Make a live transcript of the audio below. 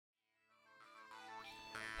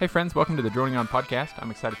Hey friends, welcome to the Droning On podcast. I'm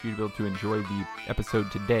excited for you to be able to enjoy the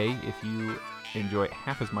episode today. If you enjoy it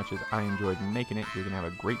half as much as I enjoyed making it, you're going to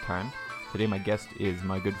have a great time. Today my guest is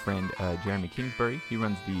my good friend Jeremy Kingsbury. He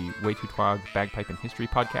runs the Wetootwaag Bagpipe and History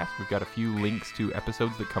podcast. We've got a few links to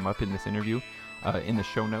episodes that come up in this interview in the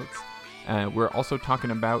show notes. We're also talking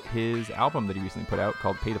about his album that he recently put out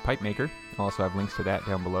called Pipemaker. I'll also have links to that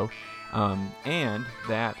down below. And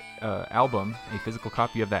that album, a physical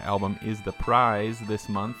copy of that album, is the prize this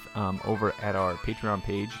month over at our Patreon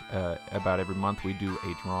page. About every month we do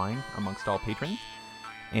a drawing amongst all patrons,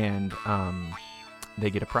 and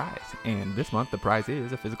they get a prize. And this month the prize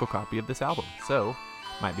is a physical copy of this album. So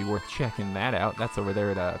might be worth checking that out. That's over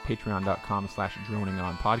there at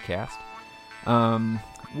patreon.com/droningonpodcast.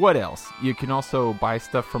 What else? You can also buy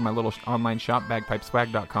stuff from my little online shop,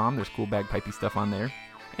 bagpipeswag.com. There's cool bagpipey stuff on there.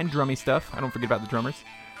 And drummy stuff. I don't forget about the drummers.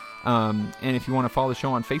 And if you want to follow the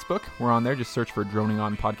show on Facebook, we're on there. Just search for Droning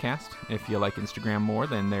On Podcast. If you like Instagram more,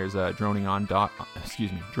 then there's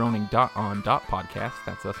droning.on.podcast.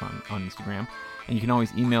 That's us on Instagram. And you can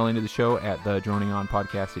always email into the show at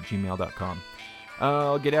thedroningonpodcast@gmail.com.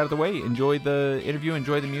 I'll get out of the way. Enjoy the interview.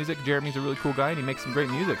 Enjoy the music. Jeremy's a really cool guy, and he makes some great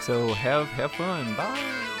music. So have fun. Bye.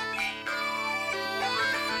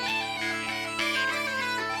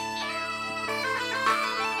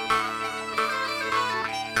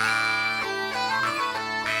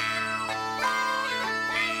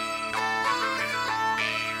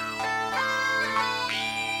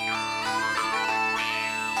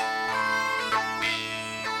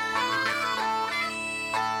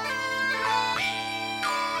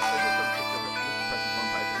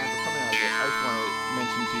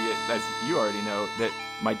 As you already know, that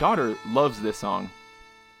my daughter loves this song,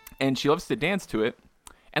 and she loves to dance to it.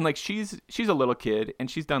 And like she's a little kid, and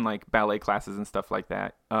she's done like ballet classes and stuff like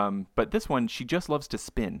that. But this one, she just loves to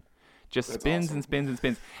spin, That's spins awesome. And spins and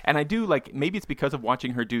spins. And I do like, maybe it's because of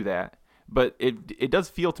watching her do that, but it does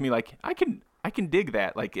feel to me like I can dig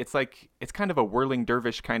that. Like it's kind of a whirling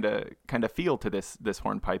dervish kind of feel to this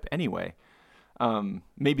hornpipe anyway.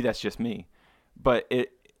 Maybe that's just me, but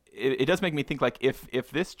it does make me think, like,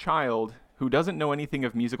 if this child who doesn't know anything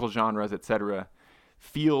of musical genres, etc.,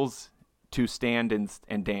 feels to stand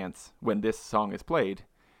and dance when this song is played,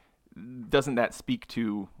 doesn't that speak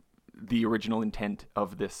to the original intent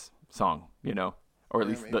of this song, you know? Or at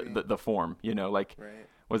least the form, you know? Like, right.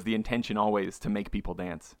 Was the intention always to make people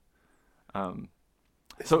dance? Isn't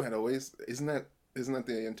that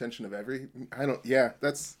the intention of every...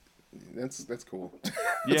 That's cool.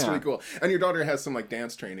 That's really cool. And your daughter has some like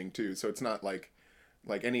dance training too, so it's not like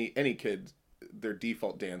any kid, their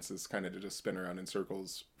default dance is kind of to just spin around in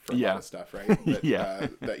circles for a lot of stuff, right? But,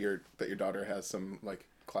 that your daughter has some like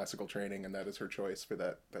classical training, and that is her choice for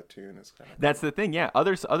that tune is kind of That's the thing, yeah.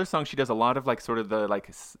 Other songs she does a lot of like sort of the like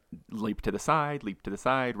leap to the side,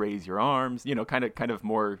 raise your arms, you know, kind of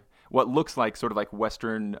more what looks like sort of like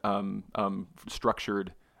Western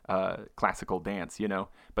structured classical dance, you know,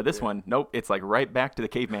 but this one, nope, it's like right back to the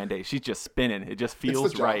caveman days. She's just spinning. It just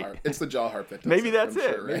feels right. It's the jaw harp that does Maybe that's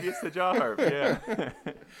it. Sure, right? Maybe it's the jaw harp. Yeah.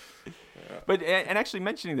 But and actually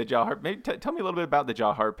mentioning the jaw harp, maybe tell me a little bit about the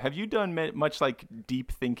jaw harp. Have you done much like deep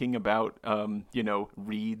thinking about you know,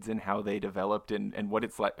 reeds and how they developed and what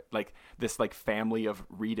it's like this like family of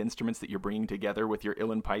reed instruments that you're bringing together with your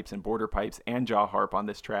uilleann pipes and border pipes and jaw harp on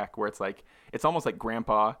this track, where it's almost like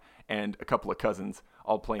grandpa and a couple of cousins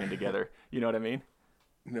all playing together. You know what I mean?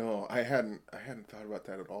 No, I hadn't thought about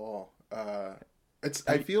that at all. I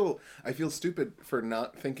feel stupid for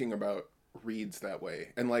not thinking about reeds that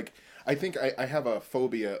way. And like, I think I have a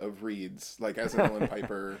phobia of reeds, like as an uilleann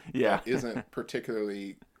piper that isn't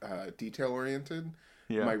particularly detail oriented.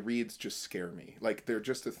 Yeah. My reeds just scare me. Like they're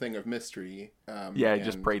just a thing of mystery.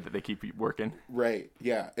 Just pray that they keep working. Right.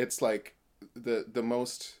 Yeah. It's like the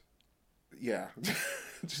most,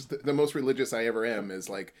 just the most religious I ever am is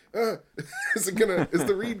like, is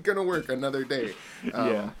the reed gonna work another day?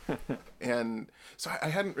 And so I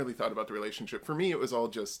hadn't really thought about the relationship. For me, it was all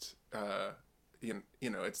just, you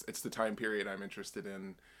know, it's the time period I'm interested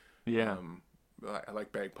in. Yeah. I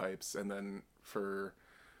like bagpipes. And then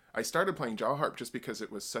I started playing jaw harp just because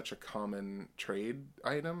it was such a common trade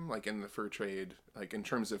item, like in the fur trade, like in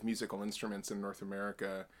terms of musical instruments in North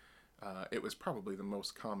America. It was probably the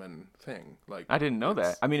most common thing. Like I didn't know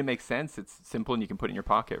that. I mean, it makes sense. It's simple and you can put it in your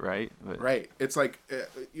pocket, right? Right. It's like,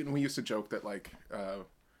 you know, we used to joke that like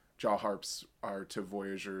jaw harps are to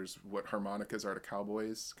voyageurs what harmonicas are to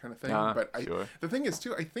cowboys, kind of thing. But the thing is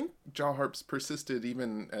too, I think jaw harps persisted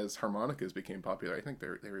even as harmonicas became popular. I think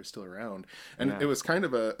they were still around, and it was kind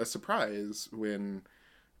of a surprise when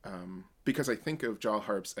because I think of jaw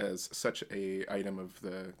harps as such a item of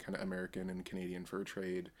the kind of American and Canadian fur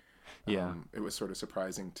trade. Yeah. It was sort of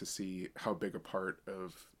surprising to see how big a part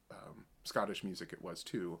of Scottish music it was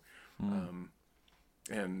too.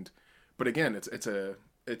 But again, it's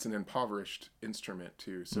an impoverished instrument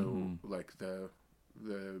too. So like the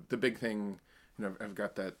big thing, I've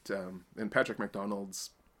got that in Patrick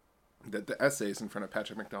MacDonald's, the essays in front of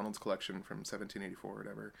Patrick MacDonald's collection from 1784 or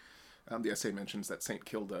whatever. The essay mentions that St.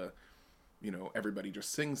 Kilda, everybody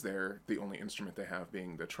just sings there, the only instrument they have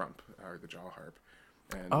being the trump or the jaw harp.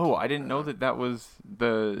 And, I didn't know that was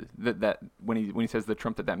that when he says the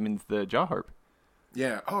trump that means the jaw harp.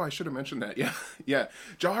 Yeah. Oh, I should have mentioned that. Yeah. Yeah.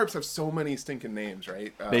 Jaw harps have so many stinking names,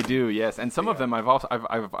 right? They do, yes. And some of them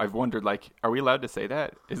I've wondered, like, are we allowed to say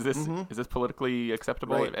that? Is this politically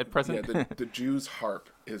acceptable right. at present? Yeah. The Jew's harp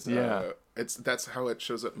is that's how it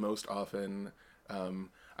shows up most often.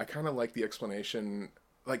 I kind of like the explanation.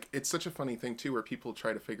 Like, it's such a funny thing too, where people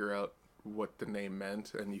try to figure out what the name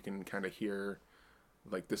meant, and you can kind of hear,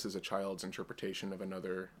 like, this is a child's interpretation of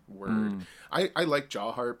another word. I like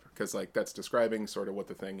jaw harp because, like, that's describing sort of what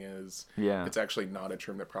the thing is. Yeah. It's actually not a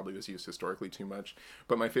term that probably was used historically too much.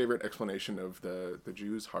 But my favorite explanation of the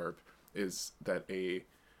Jew's harp is that a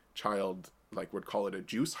child, like, would call it a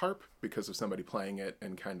juice harp because of somebody playing it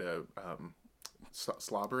and kind of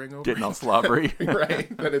slobbering over getting all slobbery.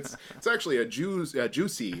 Right. But it's actually a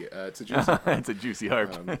juicy it's a juicy harp. It's a juicy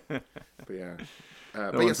harp. But yeah.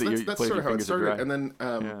 But yes, that's sort of how it started. And then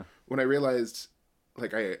when I realized,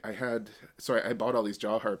 like, I bought all these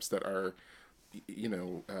jaw harps that are,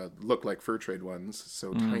 look like fur trade ones,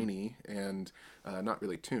 so tiny and not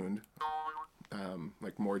really tuned,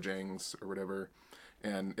 like Morjangs or whatever.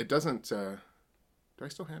 And it doesn't. Do I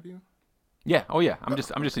still have you? Yeah. Oh yeah. I'm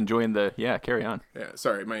just enjoying carry on. Yeah.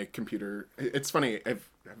 Sorry, my computer. It's funny. I've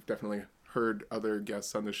definitely heard other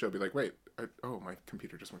guests on the show be like, "Wait, my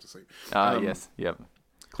computer just went to sleep." Yes. Yep.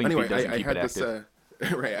 Clean anyway, feed doesn't I keep had it this.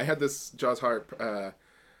 active. Right. I had this Jaws harp,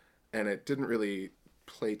 and it didn't really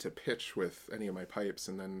play to pitch with any of my pipes.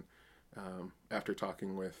 And then after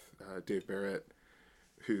talking with Dave Barrett,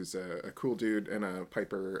 who's a cool dude and a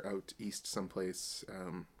piper out east someplace,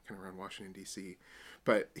 kind of around Washington, D.C.,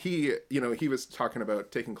 but he was talking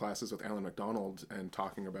about taking classes with Alan MacDonald and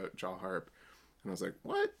talking about jaw harp, and I was like,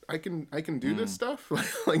 "What? I can do this stuff?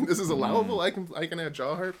 Like, this is allowable? I can add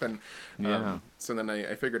jaw harp?" And so then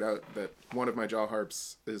I figured out that one of my jaw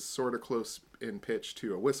harps is sort of close in pitch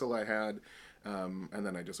to a whistle I had, and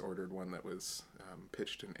then I just ordered one that was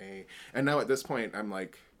pitched in A. And now at this point, I'm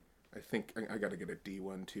like, I think I got to get a D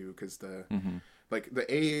one too, because the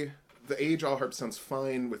A jaw harp sounds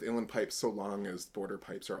fine with inland pipes so long as border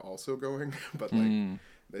pipes are also going, but like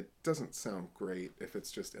it doesn't sound great if it's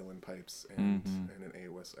just inland pipes and an A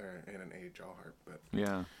whistle and an A jaw harp. But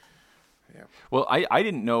yeah. Well, I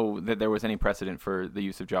didn't know that there was any precedent for the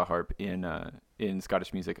use of jaw harp in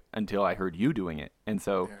Scottish music until I heard you doing it, and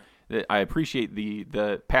so I appreciate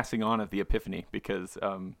the passing on of the epiphany, because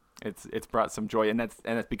it's brought some joy, and that's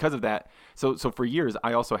because of that. So for years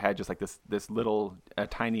I also had just like this little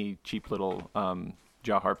tiny cheap little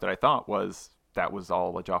jaw harp that I thought was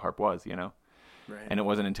all a jaw harp was, Right. And it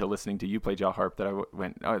wasn't until listening to you play jaw harp that I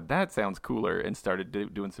went, oh, that sounds cooler, and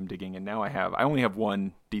started doing some digging. And now I only have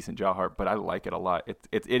one decent jaw harp, but I like it a lot.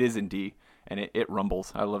 It is in D, and it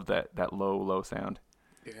rumbles. I love that low sound.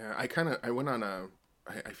 Yeah, I went on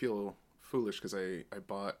I feel foolish because I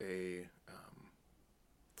bought a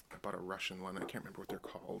Russian one. I can't remember what they're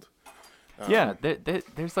called.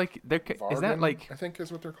 There's like Vargan, is that like, I think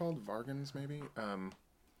is what they're called, Vargans maybe.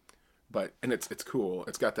 But it's cool.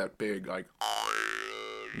 It's got that big, like,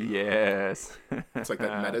 yes, it's like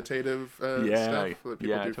that meditative stuff that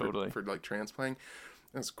people do totally. for like trance playing.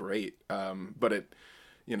 That's great. But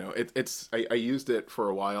I used it for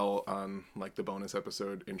a while on like the bonus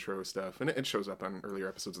episode intro stuff, and it shows up on earlier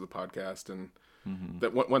episodes of the podcast. And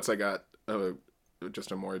that once I got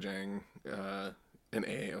just a Morjang an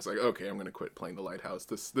A, I was like, okay, I'm gonna quit playing the Lighthouse.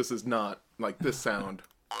 This is not like this sound.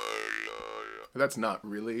 That's not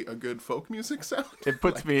really a good folk music sound. It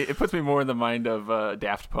puts me more in the mind of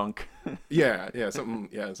Daft Punk. something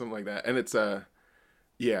like that. And it's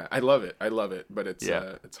I love it, but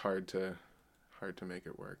it's hard to make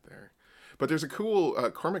it work there. But there's a cool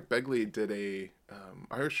Cormac Begley did a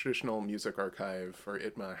Irish Traditional Music Archive, or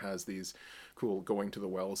ITMA, has these cool Going to the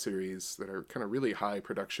Well series that are kind of really high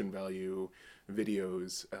production value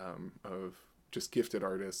videos of just gifted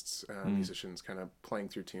artists, musicians kind of playing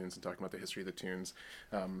through tunes and talking about the history of the tunes.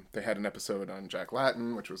 They had an episode on Jack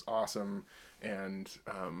Layton, which was awesome. And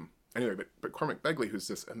anyway, but Cormac Begley, who's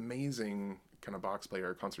this amazing kind of box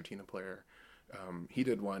player, concertina player, he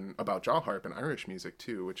did one about jaw harp and Irish music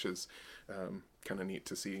too, which is kind of neat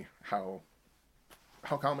to see how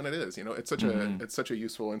common it is. It's such a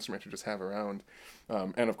useful instrument to just have around,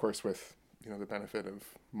 and of course with the benefit of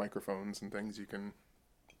microphones and things, you can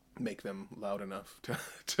make them loud enough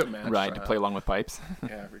to match. Right, to play along with pipes.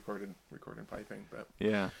 Yeah, recorded piping. But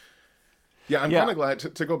yeah, I'm kind of glad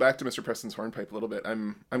to go back to Mr. Preston's hornpipe a little bit.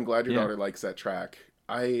 I'm glad your daughter likes that track.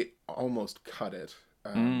 I almost cut it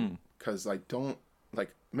because I don't like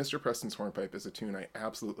Mr. Preston's hornpipe is a tune I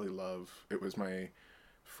absolutely love. It was my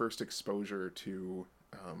first exposure to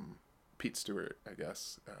Pete Stewart, I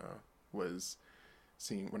guess, was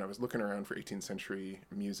seeing when I was looking around for 18th century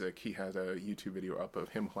music. He had a YouTube video up of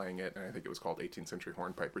him playing it, and I think it was called 18th Century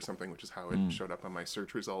Hornpipe or something, which is how it showed up on my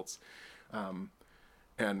search results.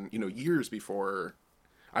 And years before,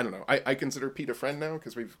 I don't know, I consider Pete a friend now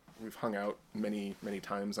because we've hung out many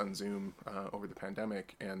times on Zoom over the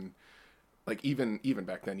pandemic, and like even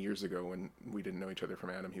back then years ago when we didn't know each other from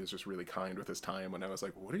Adam, he was just really kind with his time when I was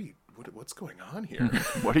like, what's going on here?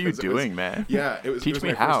 What are you doing, man? Yeah, Teach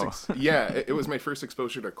me how. It was my first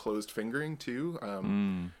exposure to closed fingering too,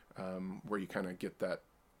 where you kind of get that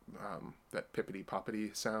pippity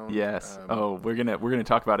poppity sound. Yes. We're gonna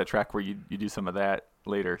talk about a track where you do some of that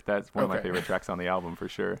later. That's one of my favorite tracks on the album for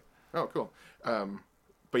sure. Oh, cool.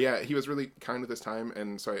 But yeah, he was really kind with his time,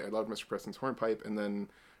 and so I loved Mr. Preston's hornpipe, and then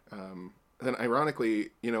ironically,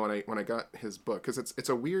 when I got his book, because it's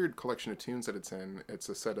a weird collection of tunes that it's in. It's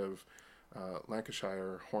a set of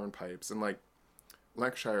Lancashire hornpipes, and like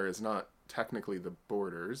Lancashire is not technically the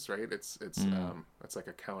borders, right? It's like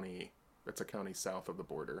a county. It's a county south of the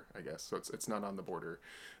border, I guess. So it's not on the border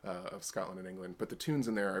of Scotland and England, but the tunes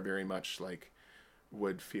in there are very much like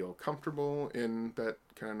would feel comfortable in that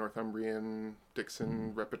kind of Northumbrian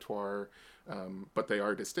Dixon repertoire, but they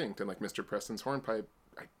are distinct. And like Mr. Preston's hornpipe,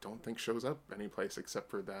 I don't think shows up any place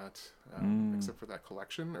except for that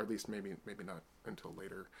collection, or at least maybe not until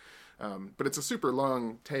later. But it's a super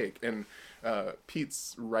long take, and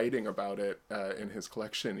Pete's writing about it in his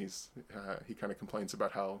collection. He kind of complains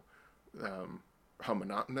about how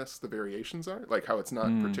monotonous the variations are, like how it's not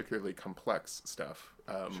particularly complex stuff.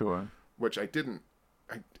 Sure. Which I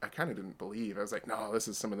kind of didn't believe. I was like, no, this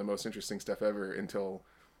is some of the most interesting stuff ever until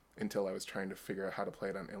I was trying to figure out how to play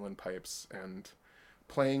it on uilleann pipes, and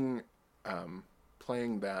playing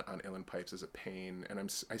that on uilleann pipes is a pain,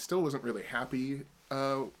 and I still wasn't really happy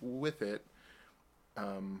with it.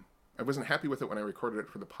 I wasn't happy with it when I recorded it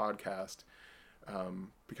for the podcast,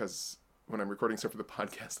 because when I'm recording stuff for the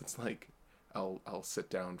podcast, it's like I'll sit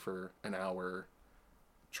down for an hour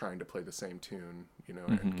trying to play the same tune,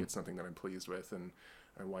 and get something that I'm pleased with, and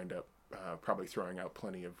I wind up probably throwing out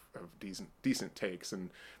plenty of decent takes, and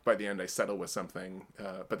by the end I settle with something,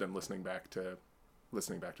 but then listening back to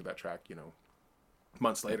that track,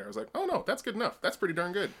 months later, I was like, oh no, that's good enough. That's pretty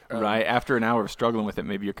darn good. Right. After an hour of struggling with it,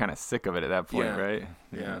 maybe you're kind of sick of it at that point, right?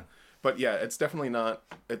 Yeah. But yeah, it's definitely not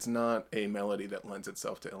a melody that lends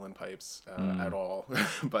itself to uilleann pipes at all.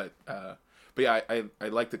 But yeah, I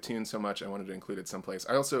like the tune so much, I wanted to include it someplace.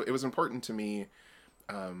 It was important to me,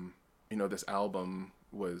 this album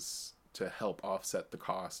was to help offset the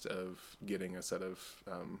cost of getting a set of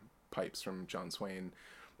pipes from John Swain.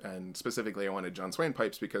 And specifically, I wanted John Swain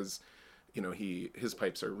pipes because, his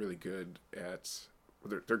pipes are really good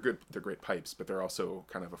they're good, they're great pipes, but they're also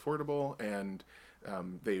kind of affordable, and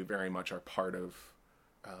they very much are part of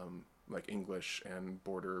like English and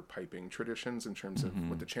border piping traditions in terms of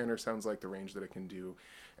what the chanter sounds like, the range that it can do,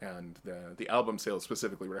 and the album sales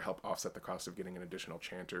specifically were to help offset the cost of getting an additional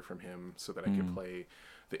chanter from him so that I could play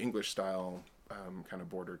the English style kind of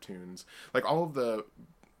border tunes. Like all of the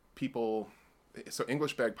people, so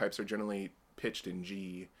English bagpipes are generally pitched in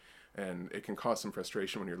G, and it can cause some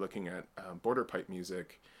frustration when you're looking at border pipe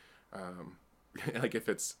music. Like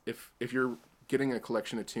if you're getting a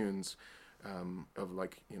collection of tunes of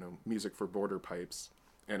like, music for border pipes,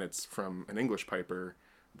 and it's from an English piper,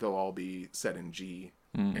 they'll all be set in G.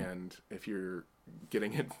 And if you're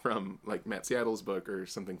getting it from like Matt Seattle's book or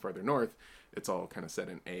something farther north, it's all kind of set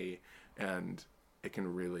in A, and it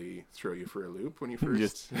can really throw you for a loop when you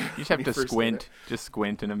first. You just have to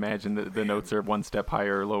squint and imagine that the notes are one step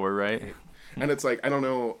higher or lower, right? And it's like, I don't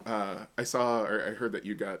know. I heard that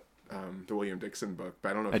you got the William Dixon book, but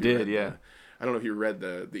I don't know. If I don't know if you read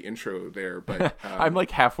the intro there, but I'm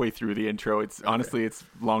like halfway through the intro. It's honestly, it's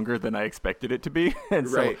longer than I expected it to be, and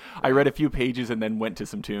so right. I read a few pages and then went to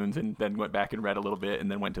some tunes, and then went back and read a little bit,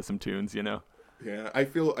 and then went to some tunes. Yeah, I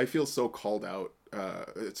feel so called out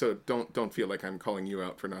so don't feel like I'm calling you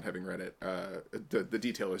out for not having read it. The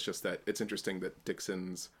detail is just that it's interesting that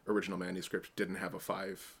Dixon's original manuscript didn't have a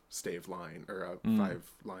 5-stave line or a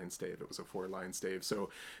 5-line stave. It was a 4-line stave. So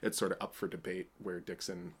it's sort of up for debate where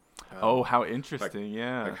Dixon. How interesting!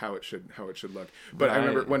 Like how it should look. But right. I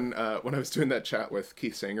remember when I was doing that chat with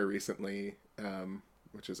Keith Sanger recently,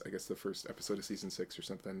 which is I guess the first episode of season 6 or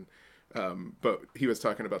something. But he was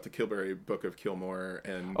talking about the Kingsbury Book of Kilmore,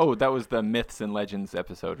 and that was the Myths and Legends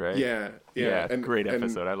episode, right? Yeah, and, great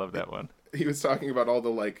episode. I love that one. He was talking about all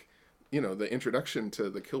the the introduction to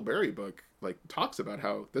the Kingsbury book, talks about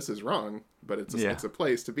how this is wrong, but it's a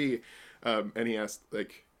place to be. And he asked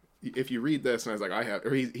if you read this, and I was like, I have,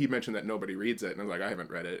 or he mentioned that nobody reads it, and I was like, I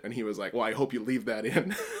haven't read it, and he was like, well, I hope you leave that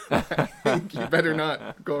in. You better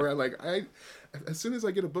not go around as soon as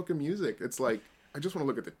I get a book of music, it's like. I just want to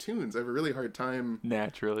look at the tunes. I have a really hard time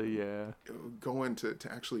naturally, going to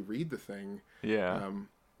actually read the thing. Yeah.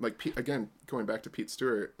 Again, going back to Pete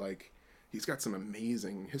Stewart, he's got some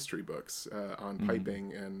amazing history books on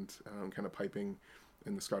piping and kind of piping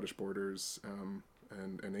in the Scottish borders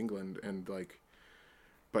and England, and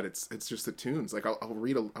but it's just the tunes. I'll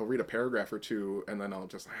read a paragraph or two, and then I'll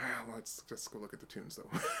just let's just go look at the tunes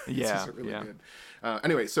though. Yeah, really good.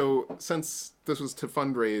 Anyway, so since this was to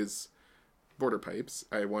fundraise Border Pipes,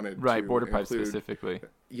 I wanted to Border Pipes specifically.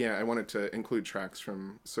 Yeah, I wanted to include tracks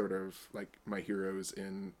from sort of my heroes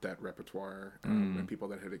in that repertoire and people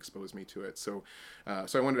that had exposed me to it. So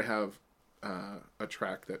I wanted to have a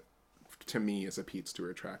track that, to me, is a Pete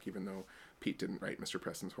Stewart track, even though Pete didn't write Mr.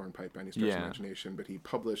 Preston's Hornpipe by any stretch of imagination, but he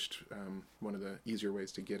published one of the easier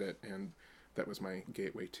ways to get it, and that was my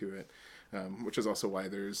gateway to it, which is also why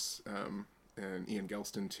there's an Ian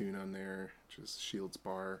Gelston tune on there, which is Shields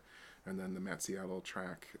Bar. And then the Matt Seattle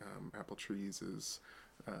track, Apple Trees, is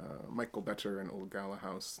Michael Better and Old Gala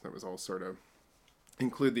House. That was all sort of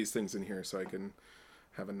include these things in here so I can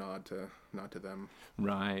have a nod to them.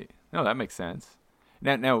 Right. No, that makes sense.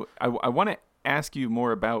 Now I want to ask you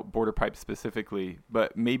more about Border Pipe specifically,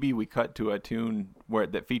 but maybe we cut to a tune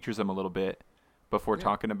that features them a little bit before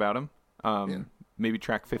talking about them. Maybe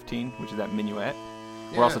track 15, which is that minuet.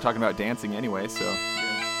 We're also talking about dancing anyway, so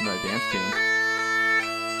another dance tune.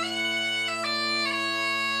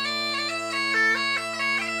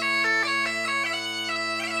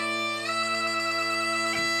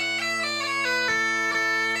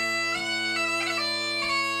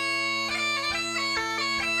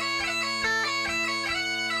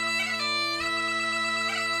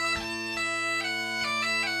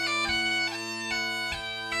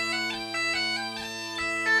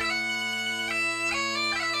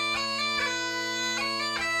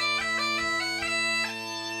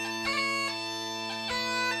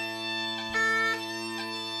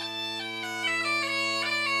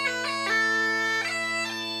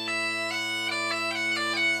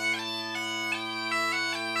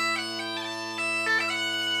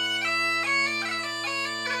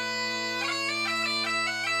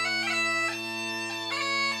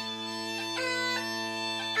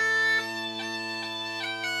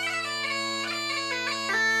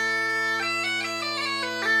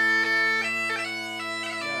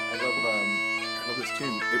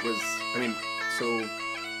 It was, so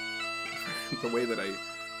the way that I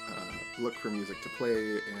look for music to play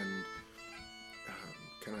and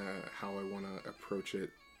kind of how I want to approach it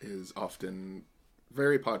is often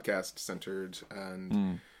very podcast centered,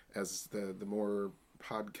 and as the more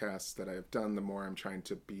podcasts that I've done, the more I'm trying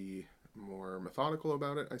to be more methodical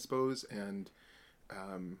about it, I suppose, and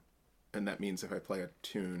that means if I play a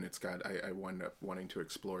tune, I wind up wanting to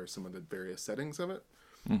explore some of the various settings of it,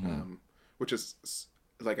 which is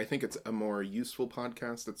I think it's a more useful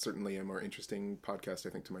podcast. It's certainly a more interesting podcast,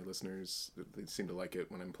 I think, to my listeners. They seem to like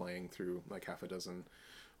it when I'm playing through half a dozen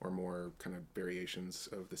or more kind of variations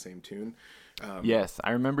of the same tune. Yes,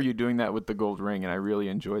 I remember you doing that with the Gold Ring, and I really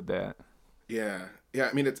enjoyed that. Yeah.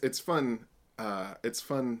 It's fun. It's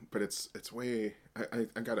fun, but it's way. I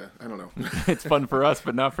don't know. It's fun for us,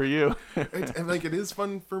 but not for you. It is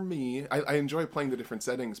fun for me. I enjoy playing the different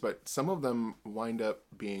settings, but some of them wind up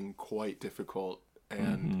being quite difficult.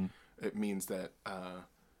 And it means that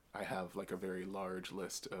I have a very large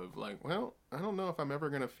list of I don't know if I'm ever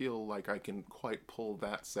going to feel like I can quite pull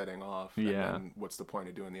that setting off. Yeah. And then what's the point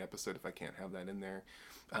of doing the episode if I can't have that in there?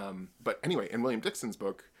 But anyway, in William Dixon's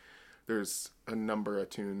book, there's a number of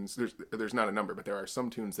tunes. There's not a number, but there are some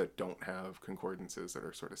tunes that don't have concordances that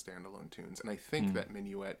are sort of standalone tunes. And I think that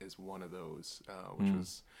Minuet is one of those, which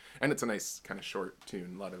was, and it's a nice kind of short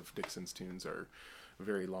tune. A lot of Dixon's tunes are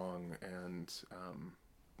very long and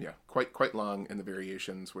quite long in the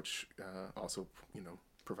variations, which also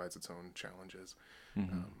provides its own challenges.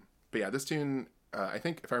 But yeah, this tune, I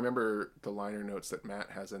think if I remember the liner notes that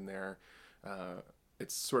Matt has in there,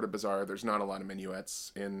 it's sort of bizarre. There's not a lot of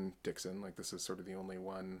minuets in Dixon. Like, this is sort of the only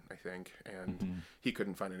one, I think. And he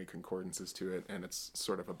couldn't find any concordances to it. And it's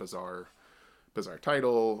sort of a bizarre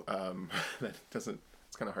title. That doesn't,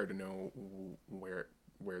 it's kind of hard to know where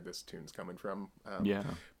this tune's coming from.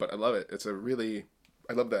 But I love it. It's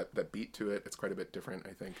I love that beat to it. It's quite a bit different,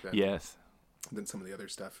 I think, than some of the other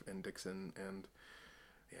stuff in Dixon. And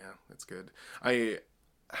yeah, it's good. I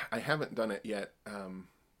haven't done it yet.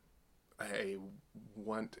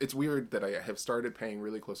 It's weird that I have started paying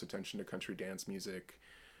really close attention to country dance music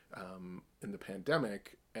in the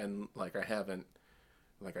pandemic, and like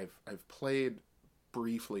I've played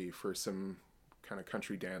briefly for some kind of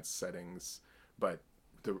country dance settings, but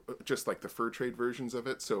just like the fur trade versions of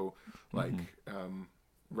it. So like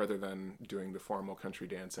rather than doing the formal country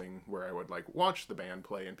dancing where I would like watch the band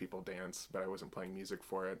play and people dance, but I wasn't playing music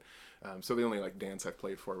for it. So the only like dance I've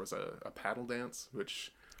played for was a paddle dance,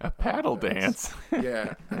 which a paddle dance.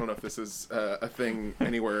 Yeah, I don't know if this is a thing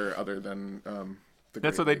anywhere other than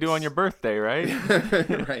that's what they do on your birthday, right?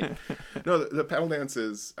 Right. No, the paddle dance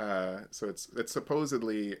is so it's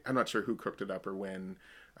supposedly, I'm not sure who cooked it up or when.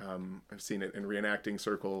 I've seen it in reenacting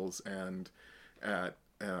circles and at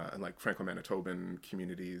like Franco Manitoban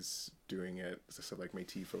communities doing it, so like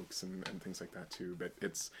Métis folks and things like that too. But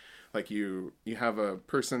it's like you have a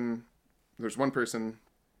person. There's one person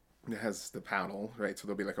that has the paddle, right? So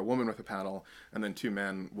there'll be like a woman with a paddle, and then two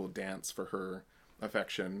men will dance for her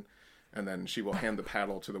affection, and then she will hand the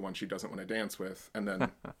paddle to the one she doesn't want to dance with, and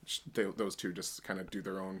then those two just kind of do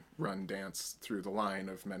their own run dance through the line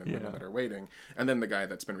of men and women that are waiting. And then the guy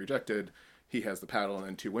that's been rejected, he has the paddle, and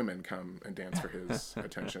then two women come and dance for his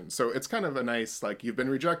attention. So it's kind of a nice, like, you've been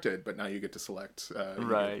rejected, but now you get to select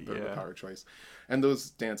the power choice. And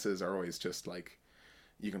those dances are always just like,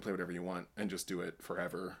 you can play whatever you want and just do it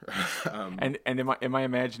forever. And am I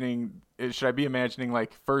imagining? Should I be imagining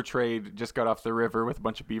like fur trade just got off the river with a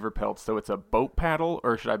bunch of beaver pelts, so it's a boat paddle,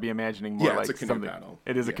 or should I be imagining more like it's a canoe paddle?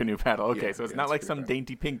 It is a canoe paddle. Okay, so it's not like some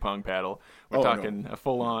dainty ping pong paddle. We're talking a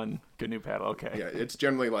full on canoe paddle. Okay. Yeah, it's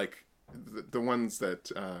generally like the ones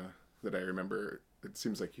that I remember. It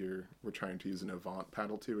seems like we're trying to use an avant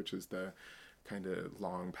paddle too, which is the kind of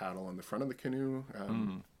long paddle on the front of the canoe.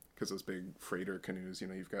 Because those big freighter canoes,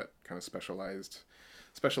 you've got kind of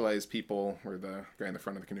specialized people where the guy in the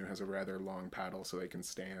front of the canoe has a rather long paddle so they can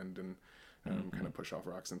stand and kind of push off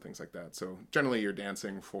rocks and things like that. So generally you're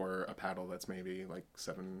dancing for a paddle that's maybe like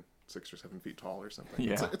 6 or 7 feet tall or something.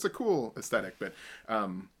 Yeah. It's a cool aesthetic, but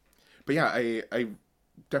yeah, I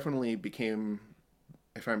definitely became,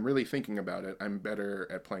 if I'm really thinking about it, I'm better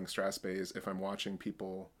at playing strathspeys if I'm watching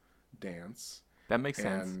people dance. That makes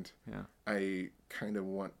sense. And yeah. I kind of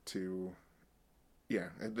want to,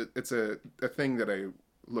 it's a thing that I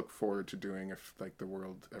look forward to doing if like the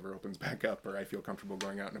world ever opens back up or I feel comfortable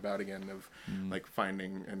going out and about again, of like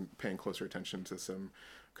finding and paying closer attention to some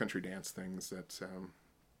country dance things that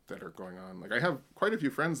are going on. Like I have quite a few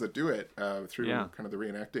friends that do it through kind of the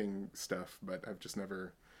reenacting stuff, but I've just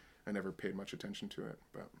never paid much attention to it.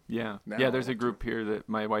 But there's a group here that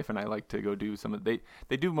my wife and I like to go do some of. They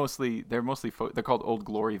do mostly, they're called Old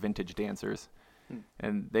Glory Vintage Dancers,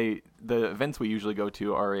 and the events we usually go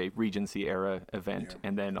to are a Regency era event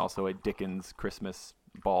and then also a Dickens Christmas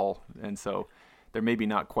ball, and so they're maybe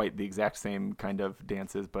not quite the exact same kind of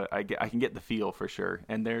dances, but I can get the feel for sure.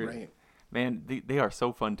 And they're man, they are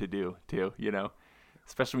so fun to do too,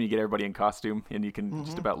 especially when you get everybody in costume and you can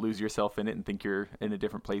just about lose yourself in it and think you're in a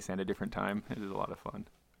different place and a different time. It is a lot of fun.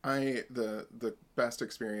 The best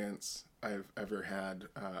experience I've ever had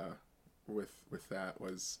with that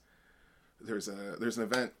was there's an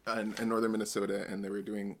event in northern Minnesota, and they were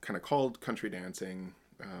doing kind of called country dancing,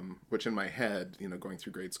 which in my head, going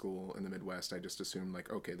through grade school in the Midwest, I just assumed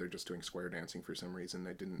like, okay, they're just doing square dancing for some reason.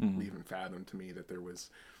 I didn't even fathom to me that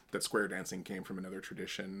that square dancing came from another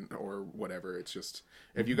tradition or whatever. It's just,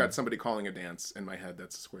 if you got somebody calling a dance, in my head,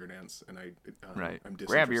 that's a square dance, and I'm disinterested.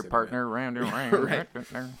 Grab your partner around your right.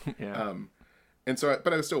 And so,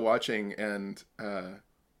 but I was still watching, and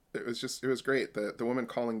it was great. The woman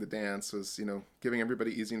calling the dance was, giving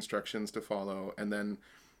everybody easy instructions to follow, and then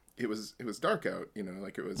it was dark out,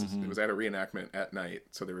 like it was at a reenactment at night,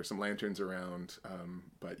 so there were some lanterns around,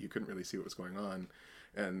 but you couldn't really see what was going on,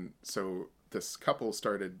 and so this couple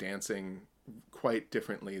started dancing quite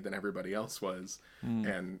differently than everybody else was,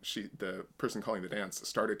 and the person calling the dance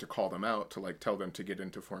started to call them out to like tell them to get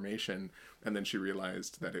into formation, and then she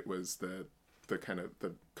realized that it was the kind of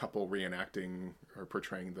the couple reenacting or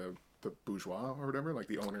portraying the bourgeois or whatever, like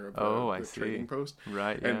the owner of the trading post.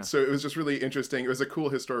 Right. Yeah. And so it was just really interesting. It was a cool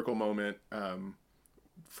historical moment.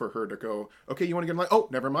 For her to go, okay, you want to get in line? Oh,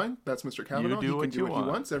 never mind. That's Mr. Kavanaugh. He can do what he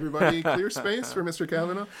wants. Everybody clear space for Mr.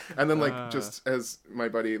 Kavanaugh. And then just as my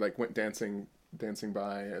buddy went dancing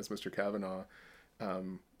by as Mr. Kavanaugh,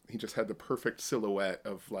 he just had the perfect silhouette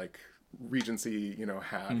of Regency,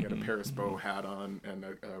 hat. He had a Paris bow hat on and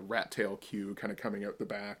a rat tail queue kind of coming out the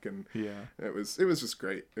back, and it was just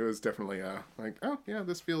great. It was definitely oh yeah,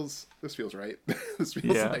 this feels right. This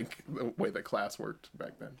feels like the way that class worked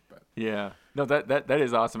back then. But no, that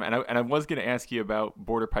is awesome. And I was going to ask you about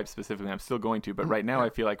border pipes specifically. I'm still going to, but right now I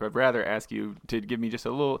feel like I'd rather ask you to give me just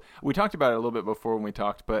a little. We talked about it a little bit before when we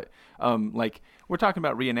talked, but we're talking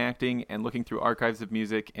about reenacting and looking through archives of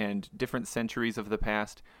music and different centuries of the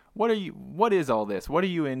past. What is all this? What are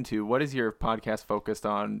you into? What is your podcast focused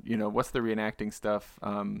on? What's the reenacting stuff?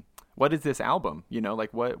 What is this album?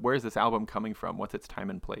 Where is this album coming from? What's its time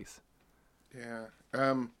and place? Yeah.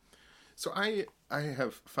 So I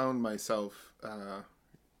have found myself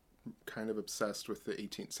kind of obsessed with the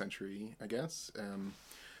 18th century, I guess.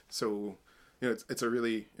 So it's a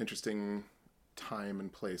really interesting time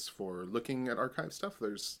and place for looking at archive stuff.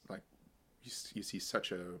 There's you see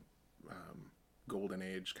such a golden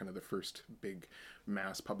age, kind of the first big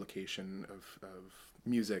mass publication of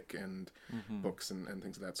music and books and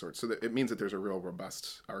things of that sort. So that it means that there's a real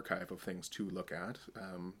robust archive of things to look at.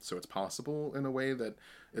 So it's possible in a way that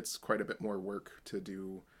it's quite a bit more work to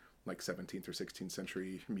do 17th or 16th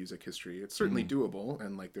century music history. It's certainly doable,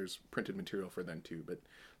 and there's printed material for then too, but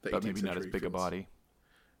maybe not as big a body.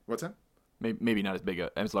 What's that? Maybe not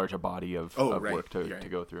as large a body of work to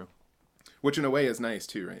go through. Which in a way is nice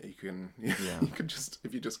too, right? You can just,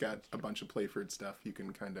 if you just got a bunch of Playford stuff, you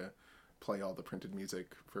can kind of play all the printed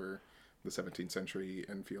music for the 17th century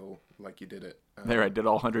and feel like you did it. There, I did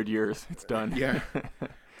all 100 years. It's done. Yeah.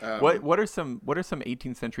 What are some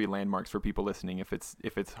 18th century landmarks for people listening? If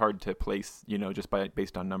it's hard to place, just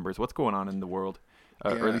based on numbers, what's going on in the world,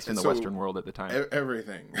 or at least in the Western world at the time?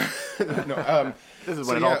 Everything. No, this is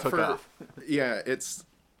when it all took off. Yeah, it's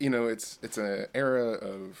it's an era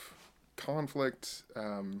of conflict,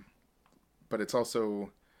 but it's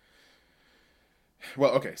also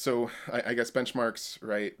so I guess benchmarks,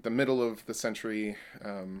 right? The middle of the century,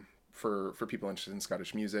 for people interested in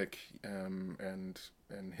Scottish music and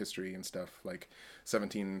history and stuff,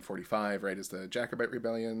 1745, right, is the Jacobite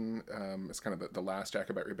Rebellion. It's kind of the last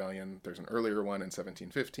Jacobite rebellion. There's an earlier one in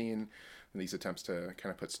 1715, and these attempts to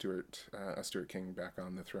kind of put a Stuart king back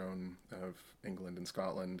on the throne of England and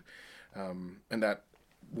Scotland, and that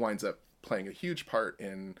winds up playing a huge part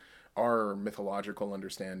in our mythological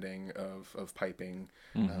understanding of piping.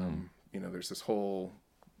 There's this whole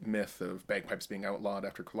myth of bagpipes being outlawed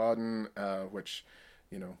after Culloden, which,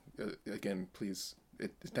 again, please,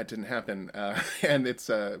 that didn't happen. And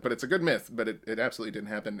but it's a good myth, but it absolutely didn't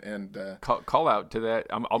happen. And call out to that.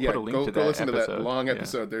 I'll put a link to that. Go listen episode. To that long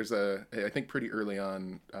episode. There's I think pretty early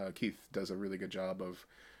on, Keith does a really good job of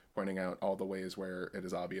pointing out all the ways where it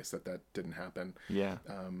is obvious that didn't happen. Yeah.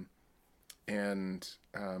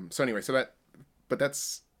 So anyway,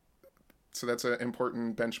 that's an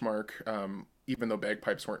important benchmark. Even though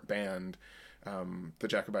bagpipes weren't banned,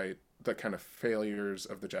 the kind of failures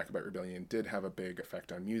of the Jacobite Rebellion did have a big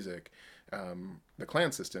effect on music. The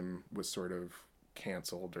clan system was sort of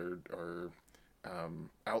canceled or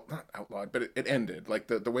not outlawed, but it ended.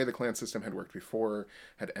 The way the clan system had worked before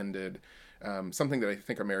had ended. Something that I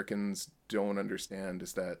think Americans don't understand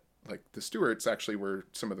is that the Stuarts actually were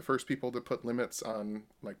some of the first people to put limits on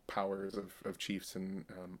powers of chiefs and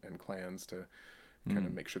clans to kind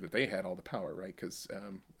of make sure that they had all the power, right? Because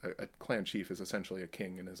a clan chief is essentially a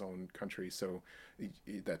king in his own country, so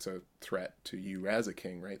that's a threat to you as a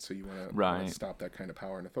king, right? So you want to stop that kind of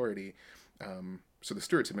power and authority. So the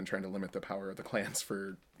Stuarts have been trying to limit the power of the clans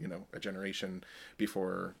for a generation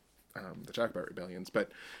before the Jacobite rebellions.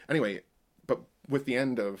 But anyway, with the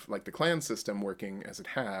end of the clan system working as it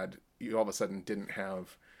had, you all of a sudden didn't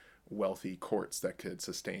have wealthy courts that could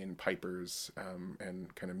sustain pipers,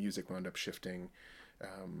 and kind of music wound up shifting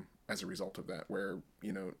as a result of that, where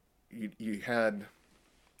you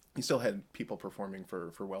still had people performing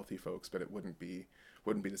for wealthy folks, but it wouldn't be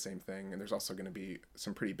the same thing. And there's also going to be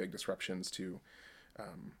some pretty big disruptions to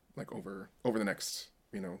over the next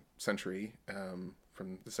century,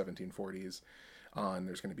 from the 1740s on.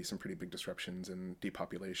 There's going to be some pretty big disruptions and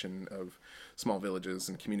depopulation of small villages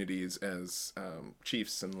and communities as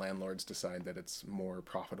chiefs and landlords decide that it's more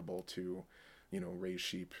profitable to raise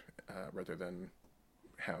sheep rather than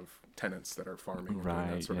have tenants that are farming and doing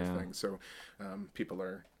that sort of thing. So people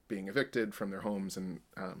are being evicted from their homes, and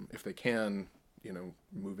if they can,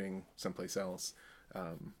 moving someplace else.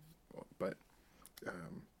 But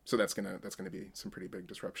so that's gonna be some pretty big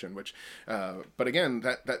disruption. Which, but again,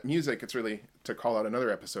 that music, it's really to call out another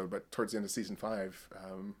episode. But towards the end of season 5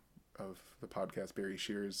 of the podcast, Barry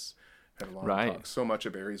Shears had a long talk. So much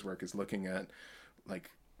of Barry's work is looking at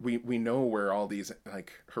like we know where all these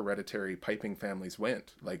like hereditary piping families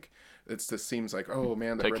went. Like this seems like, oh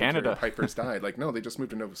man, the hereditary Canada. pipers died. Like no, they just moved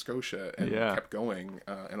to Nova Scotia and kept going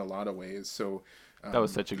in a lot of ways. So. That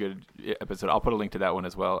was such a good episode. I'll put a link to that one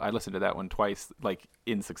as well. I listened to that one twice, like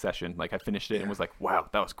in succession. Like I finished it and was like, "Wow,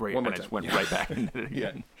 that was great!" And I just went right back into it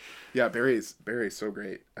again. Yeah, Barry's so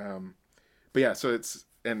great. But yeah, so it's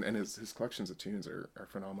and his collections of tunes are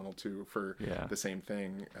phenomenal too. For the same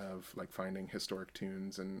thing of like finding historic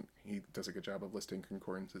tunes, and he does a good job of listing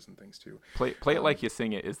concordances and things too. Play it like you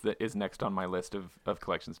sing it is next on my list of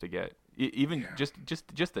collections to get. Even just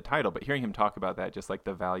the title, but hearing him talk about that, just like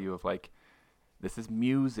the value of like. This is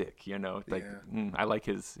music, like I like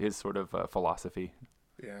his sort of philosophy.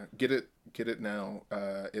 Yeah. Get it now.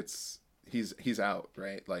 He's out,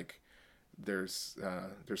 right? Like there's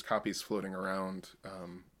copies floating around.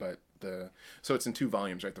 But so it's in 2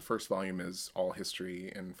 volumes, right? The first volume is all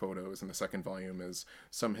history and photos, and the second volume is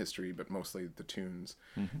some history, but mostly the tunes.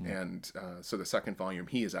 Mm-hmm. And, so the second volume,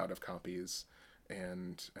 he is out of copies.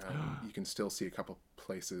 And you can still see a couple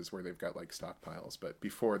places where they've got like stockpiles, but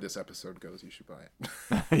before this episode goes, you should buy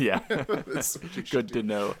it. Yeah. Good to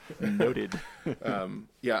know. Noted.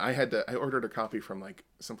 I ordered a copy from like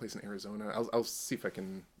someplace in Arizona. I'll see if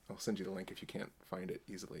I'll send you the link if you can't find it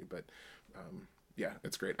easily, but yeah,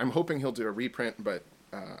 it's great. I'm hoping he'll do a reprint, but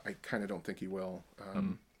I kind of don't think he will.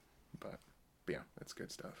 But yeah, it's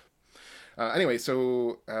good stuff. Anyway,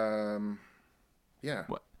 so yeah.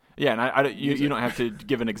 What? Yeah, and you don't have to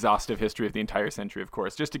give an exhaustive history of the entire century, of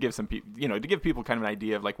course, just to give some people, to give people kind of an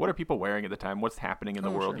idea of like what are people wearing at the time, what's happening in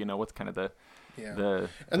the world, sure. What's kind of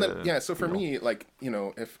so for me, like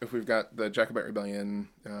if we've got the Jacobite Rebellion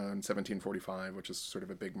in 1745, which is sort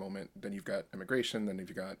of a big moment, then you've got immigration, then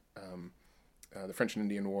you've got the French and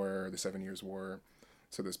Indian War, the 7 Years' War,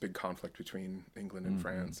 so this big conflict between England and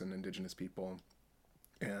France and indigenous people,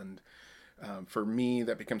 and for me,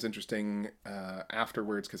 that becomes interesting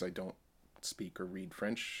afterwards because I don't speak or read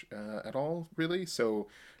French at all, really. So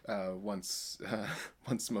once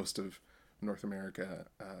most of North America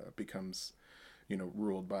becomes,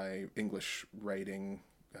 ruled by English writing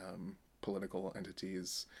political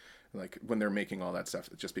entities, like when they're making all that stuff,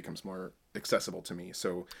 it just becomes more accessible to me.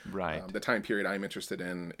 So the time period I'm interested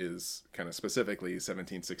in is kind of specifically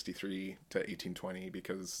 1763 to 1820,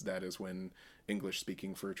 because that is when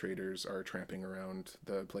English-speaking fur traders are tramping around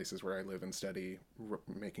the places where I live and study,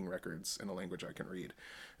 making records in a language I can read.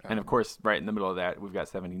 And of course, right in the middle of that, we've got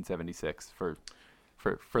 1776 for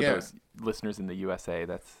those listeners in the USA.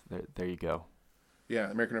 That's there you go. Yeah,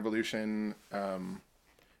 American Revolution, and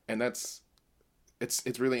that's.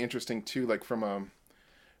 It's really interesting too. Like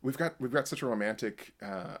we've got such a romantic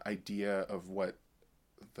idea of what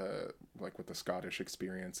the Scottish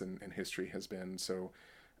experience and history has been. So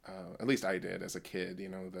at least I did as a kid.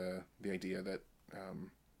 The idea that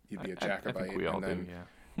you'd be a Jacobite, I think we all and then do,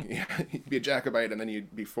 you'd be a Jacobite, and then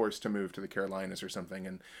you'd be forced to move to the Carolinas or something,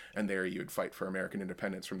 and there you'd fight for American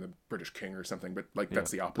independence from the British King or something. But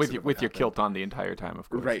that's the opposite. With your kilt on the entire time, of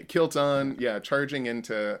course. Right, kilt on. Yeah, charging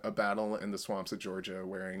into a battle in the swamps of Georgia,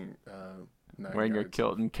 wearing your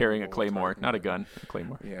kilt and carrying a claymore, not a gun, a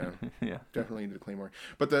claymore. Yeah, yeah, definitely needed a claymore.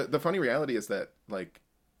 But the funny reality is that like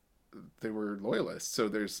they were loyalists. So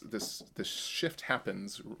there's this shift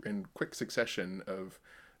happens in quick succession of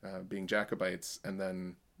being Jacobites and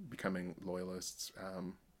then becoming loyalists.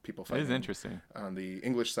 People fighting. It is interesting On the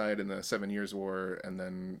English side in the 7 Years' War, and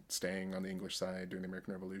then staying on the English side during the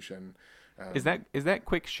American Revolution. Is that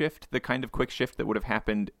quick shift the kind of quick shift that would have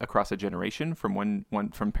happened across a generation from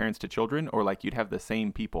from parents to children, or like you'd have the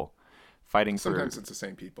same people fighting? Sometimes it's the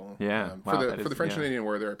same people. Yeah. For the French and Indian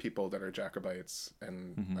War, there are people that are Jacobites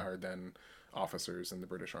and are then officers in the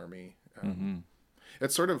British Army.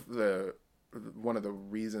 It's sort of one of the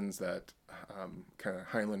reasons that kind of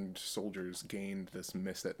Highland soldiers gained this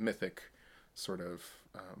mythic sort of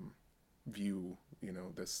view,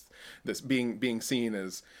 this being seen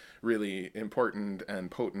as really important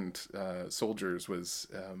and potent soldiers was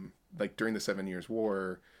like during the 7 Years'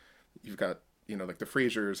 War. You've got like the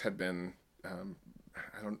Frasers had been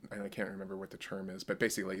I can't remember what the term is, but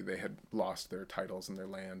basically they had lost their titles and their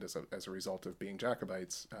land as a result of being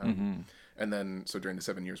Jacobites. And then, so during the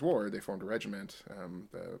 7 Years' War, they formed a regiment,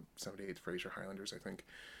 the 78th Fraser Highlanders, I think,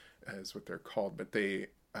 is what they're called. But they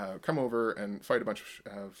come over and fight a bunch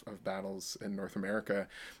of battles in North America.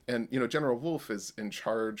 And, General Wolfe is in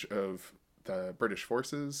charge of the British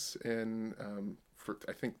forces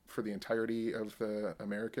I think for the entirety of the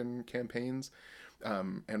American campaigns.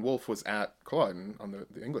 And Wolfe was at Culloden on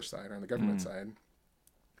the English side, on the government side,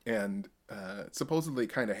 and supposedly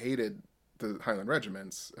kind of hated the Highland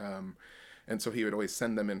regiments. And so he would always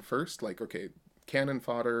send them in first, like, okay, cannon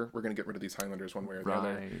fodder, we're going to get rid of these Highlanders one way or the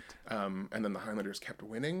other. And then the Highlanders kept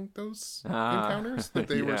winning those encounters that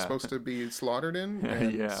they were supposed to be slaughtered in.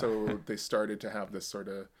 And so they started to have this sort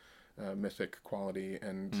of mythic quality.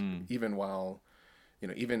 And even while,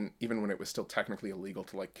 even when it was still technically illegal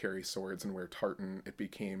to like carry swords and wear tartan, it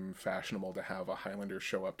became fashionable to have a Highlander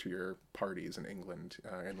show up to your parties in England,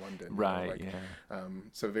 in London. Right.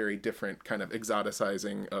 So very different kind of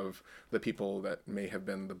exoticizing of the people that may have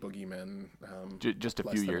been the boogeymen. Just a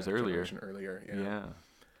few years earlier.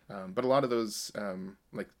 But a lot of those,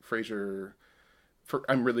 like Fraser,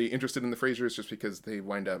 I'm really interested in the Frasers just because they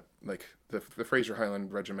wind up like the Fraser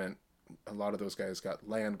Highland Regiment. A lot of those guys got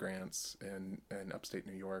land grants in upstate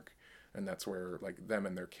New York, and that's where like them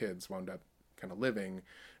and their kids wound up kind of living,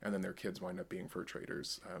 and then their kids wind up being fur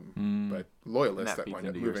traders, but loyalists that wind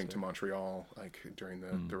up moving to Montreal like during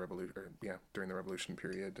the revolution, during the Revolution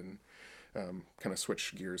period, and kind of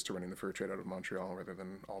switch gears to running the fur trade out of Montreal rather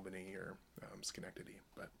than Albany or Schenectady.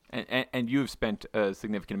 But and you've spent a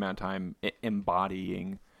significant amount of time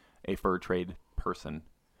embodying a fur trade person.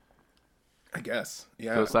 I guess,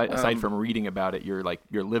 yeah. So aside from reading about it, you're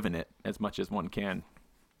living it as much as one can.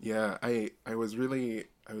 Yeah, I was really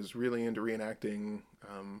into reenacting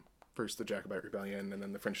first the Jacobite Rebellion and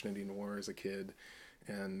then the French and Indian War as a kid,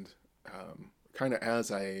 and kind of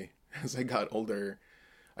as I got older,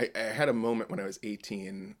 I had a moment when I was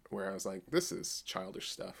 18 where I was like, this is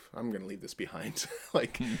childish stuff. I'm gonna leave this behind.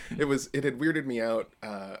 Like it had weirded me out.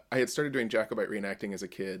 I had started doing Jacobite reenacting as a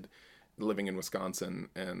kid, living in Wisconsin,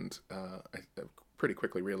 and I pretty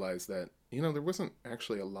quickly realized that there wasn't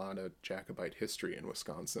actually a lot of Jacobite history in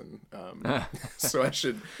Wisconsin, so I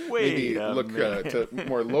should maybe look to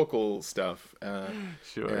more local stuff.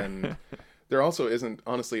 Sure. And there also isn't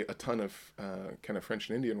honestly a ton of kind of French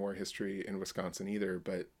and Indian War history in Wisconsin either,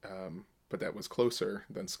 but that was closer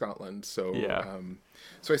than Scotland, so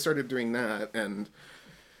so I started doing that and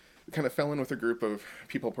kind of fell in with a group of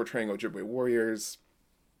people portraying Ojibwe warriors.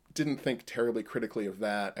 Didn't think terribly critically of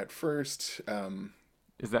that at first.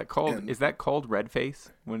 Is that called red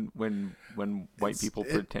face when white people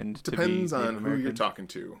pretend to be depends on Native who you're American? talking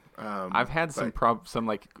to. I've had some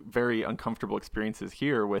like very uncomfortable experiences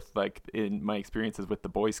here with like in my experiences with the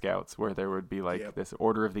Boy Scouts where there would be like this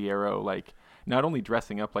Order of the Arrow, like not only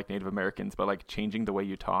dressing up like Native Americans but like changing the way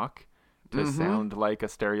you talk to sound like a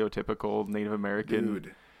stereotypical Native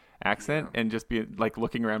American accent, and just be like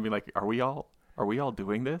looking around, being like, Are we all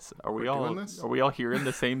doing this? Are we all hearing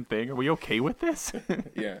the same thing? Are we okay with this?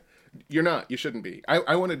 Yeah, you're not. You shouldn't be.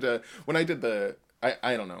 I wanted to when I did the.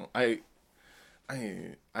 I don't know. I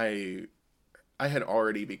had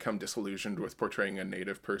already become disillusioned with portraying a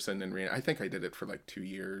Native person, and I think I did it for like 2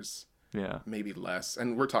 years. Yeah, maybe less.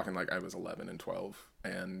 And we're talking like I was 11 and 12,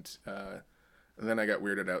 and then I got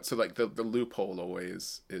weirded out. So like the loophole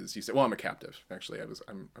always is you say, well, I'm a captive. Actually,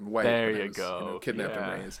 I'm white. There but you I was, go. Kidnapped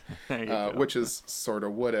and raised, There you go. which is sort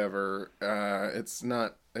of whatever. It's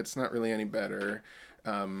not really any better.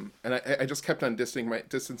 And I just kept on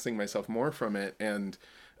distancing myself more from it. And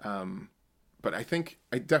but I think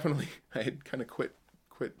I had kind of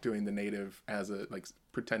quit doing the Native as a like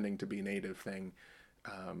pretending to be Native thing.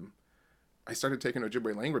 I started taking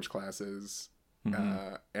Ojibwe language classes,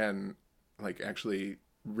 and like actually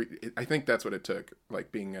I think that's what it took,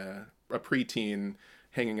 like being a preteen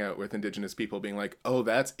hanging out with Indigenous people, being like, oh,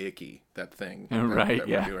 that's icky, that thing that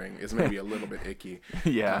we're doing is maybe a little bit icky.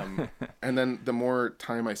 And then the more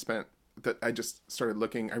time I spent that I just started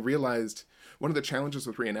looking, I realized one of the challenges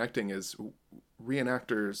with reenacting is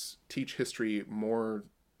reenactors teach history more,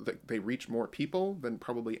 like they reach more people than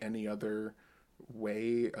probably any other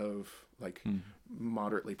way of like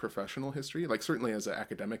moderately professional history. Like certainly as an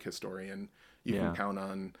academic historian, you can count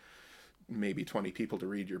on maybe 20 people to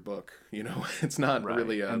read your book. It's not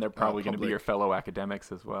really and they're probably going to be your fellow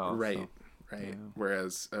academics as well. Right.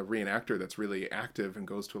 Whereas a reenactor that's really active and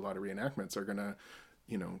goes to a lot of reenactments are going to,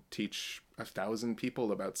 teach 1,000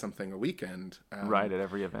 people about something a weekend. At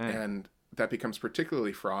every event. And that becomes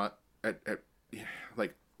particularly fraught at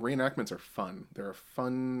like reenactments are fun. They're a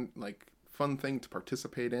fun thing to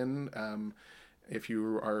participate in. If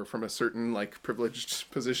you are from a certain like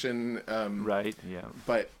privileged position.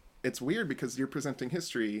 But it's weird because you're presenting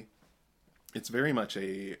history. It's very much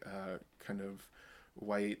a kind of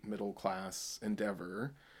white middle class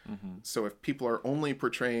endeavor. So if people are only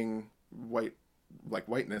portraying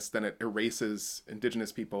whiteness, then it erases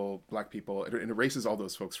indigenous people, black people. It erases all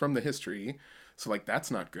those folks from the history. So like that's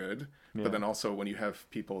not good. Yeah. But then also when you have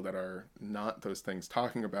people that are not those things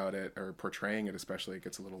talking about it or portraying it, especially, it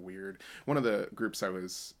gets a little weird. One of the groups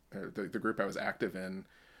the group I was active in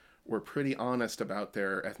were pretty honest about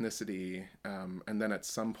their ethnicity. And then at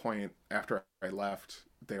some point after I left,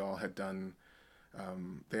 they all had done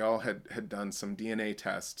some DNA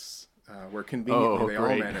tests where conveniently they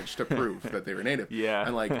all managed to prove that they were native. Yeah.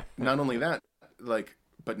 And like, not only that, like,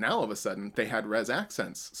 but now all of a sudden they had res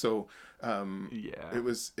accents. So it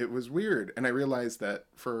was weird. And I realized that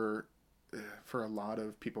for a lot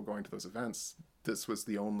of people going to those events, this was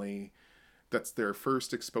that's their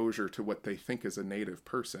first exposure to what they think is a native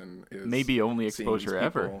person. Is maybe only exposure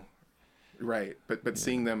ever. Right, but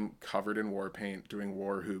seeing them covered in war paint, doing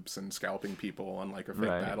war hoops and scalping people on like a fake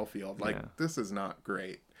battlefield, like this is not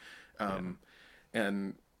great.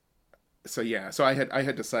 And so I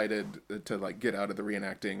had decided to like get out of the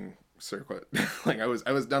reenacting circuit. Like I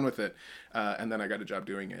was done with it, and then I got a job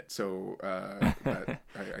doing it. So,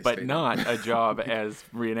 but not a job as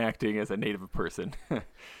reenacting as a native person.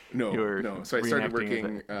 No. So I started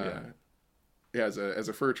working as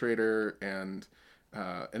a fur trader and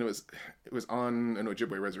it was on an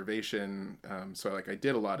Ojibwe reservation. So like I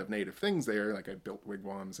did a lot of native things there. Like I built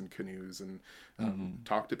wigwams and canoes and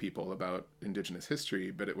talked to people about indigenous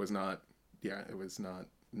history, but it was not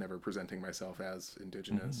never presenting myself as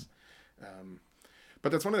indigenous.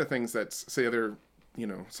 But that's one of the things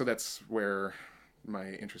so that's where my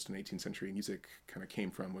interest in 18th century music kind of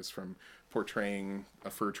came from, was from portraying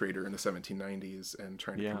a fur trader in the 1790s and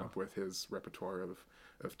trying to come up with his repertoire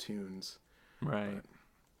of tunes. Right. But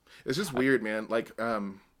it's just weird, man. Like,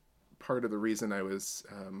 part of the reason I was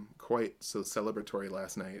quite so celebratory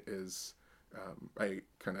last night is I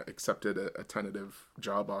kind of accepted a tentative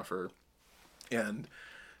job offer, and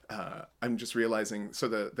I'm just realizing. So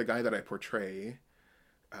the guy that I portray,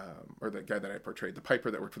 the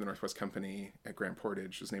piper that worked for the Northwest Company at Grand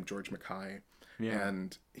Portage, was named George Mackay,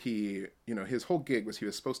 and he, his whole gig was he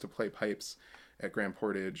was supposed to play pipes at Grand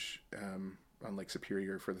Portage. On Lake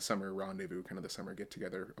Superior for the summer rendezvous, kind of the summer get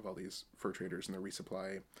together of all these fur traders and the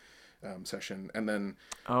resupply session. And then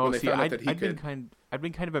when they found out that I'd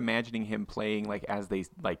been kind of imagining him playing like as they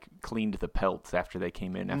like cleaned the pelts after they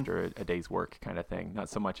came in after a day's work kind of thing,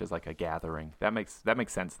 not so much as like a gathering. That makes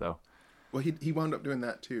sense though. Well, he wound up doing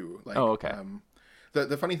that too. Like, okay.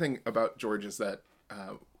 The funny thing about George is that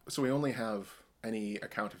so we only have any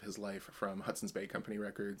account of his life from Hudson's Bay Company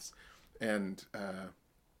records and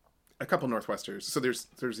a couple Northwesters. So there's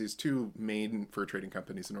these two main fur trading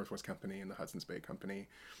companies, the Northwest Company and the Hudson's Bay Company,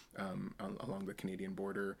 along the Canadian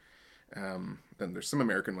border. Then there's some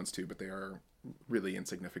American ones too, but they are really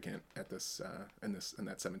insignificant at this in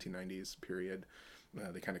that 1790s period.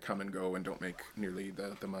 They kind of come and go and don't make nearly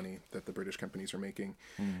the money that the British companies are making.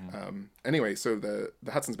 Anyway, so the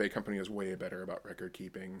Hudson's Bay Company was way better about record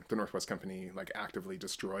keeping. The Northwest Company like actively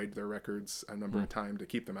destroyed their records a number of times to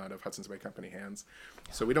keep them out of Hudson's Bay Company hands.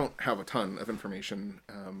 So we don't have a ton of information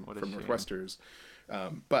from Northwesters.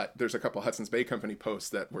 But there's a couple Hudson's Bay Company posts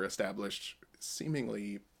that were established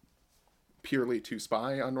seemingly purely to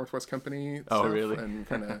spy on Northwest Company stuff. Really? And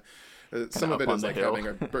kind of... some of it is like having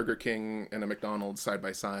a Burger King and a McDonald's side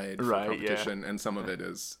by side for competition, and some of it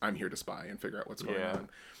is I'm here to spy and figure out what's going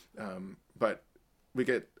on. But we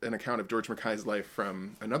get an account of George Mackay's life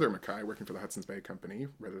from another Mackay working for the Hudson's Bay Company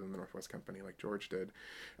rather than the Northwest Company like George did.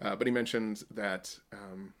 But he mentioned that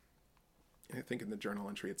I think in the journal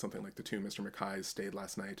entry it's something like the two Mr. Mackays stayed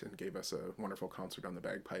last night and gave us a wonderful concert on the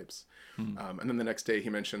bagpipes. And then the next day he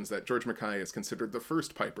mentions that George Mackay is considered the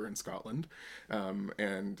first piper in Scotland,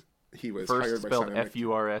 and he was hired by spelled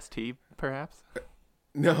F-U-R-S-T, perhaps?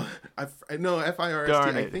 No, F-I-R-S-T.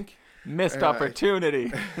 Darn it. I think missed opportunity.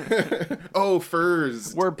 Oh,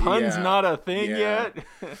 furs. Were puns not a thing yet?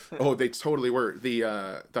 Oh, they totally were.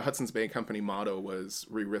 The Hudson's Bay Company motto was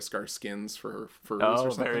 "We risk our skins for furs."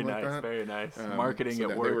 Or something like that. Very nice. Marketing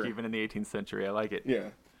at work, even in the 18th century. I like it.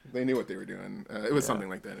 Yeah, they knew what they were doing. It was something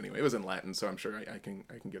like that anyway. It was in Latin, so I'm sure I can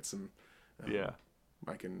get some.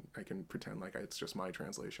 I can pretend like it's just my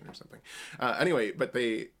translation or something. Anyway, but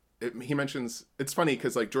he mentions, it's funny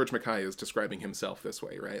because like George Mackay is describing himself this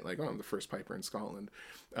way, right? Like, oh, I'm the first piper in Scotland.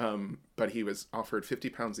 But he was offered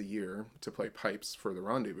 £50 a year to play pipes for the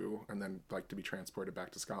rendezvous and then like to be transported back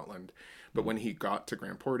to Scotland. But when he got to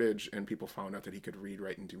Grand Portage and people found out that he could read,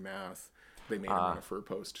 write, and do math, they made him on a fur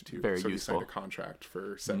post too. Very so useful. He signed a contract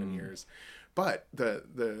for 7 years. But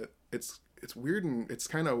it's weird and it's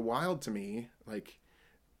kind of wild to me. Like,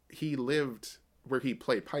 he lived where he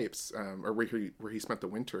played pipes, or where he spent the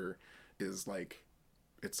winter, is like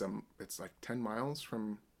it's like 10 miles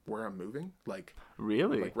from where I'm moving,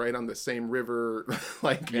 Really? like right on the same river,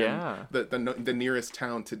 like, and Yeah. the nearest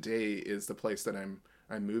town today is the place that I'm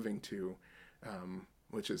moving to,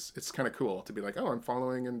 which is, it's kind of cool to be like, oh, I'm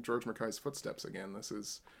following in George Mackay's footsteps again. This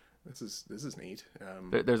is neat.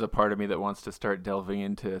 There's a part of me that wants to start delving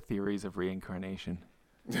into theories of reincarnation.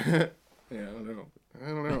 Yeah, I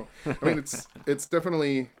don't know. I mean, it's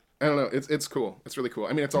definitely, I don't know. It's cool. It's really cool.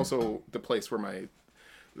 I mean, it's also the place where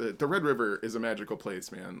the Red River is a magical place,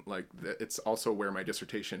 man. Like, it's also where my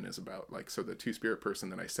dissertation is about. Like, so the two-spirit person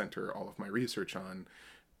that I center all of my research on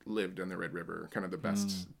lived in the Red River. Kind of the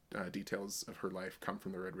best details of her life come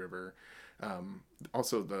from the Red River.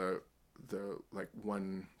 Also, the like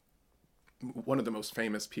one of the most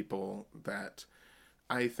famous people that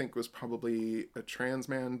I think was probably a trans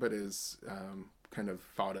man, but is kind of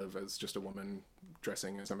thought of as just a woman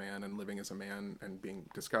dressing as a man and living as a man and being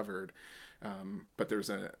discovered. But there's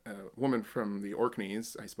a woman from the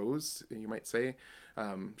Orkneys, I suppose you might say.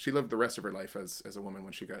 She lived the rest of her life as a woman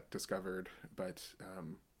when she got discovered, but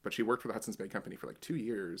she worked for the Hudson's Bay Company for like 2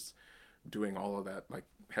 years, doing all of that like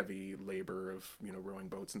heavy labor of rowing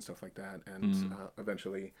boats and stuff like that, and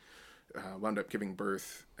eventually wound up giving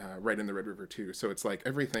birth right in the Red River too. So it's like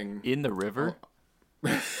everything In the river?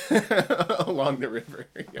 along the river.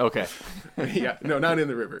 Yeah. Okay. Yeah, no, not in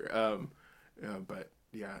the river. But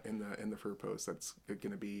yeah, in the fur post, that's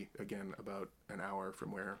going to be again about an hour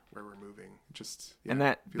from where we're moving. Just And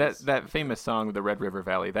that famous song, the Red River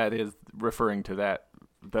Valley, that is referring to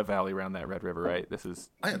the valley around that Red River, right? This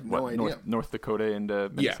is I have no idea. North Dakota into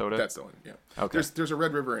Minnesota. Yeah, that's the one. Yeah. Okay. There's a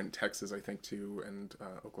Red River in Texas, I think, too, and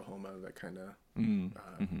Oklahoma that kind of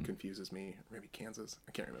confuses me. Maybe Kansas.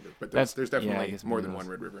 I can't remember. But there's definitely more than one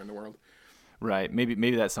Red River in the world. Right.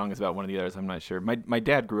 Maybe that song is about one of the others. I'm not sure. My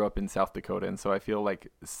dad grew up in South Dakota, and so I feel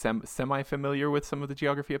like semi familiar with some of the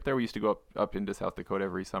geography up there. We used to go up into South Dakota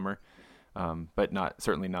every summer, but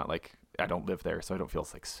certainly not like, I don't live there, so I don't feel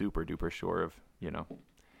like super duper sure of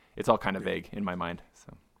It's all kind of vague in my mind.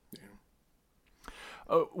 So. Yeah.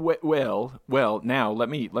 Oh well. Now let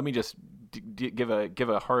me just give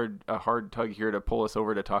a hard tug here to pull us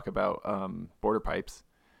over to talk about border pipes.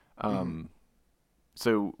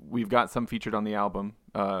 So we've got some featured on the album.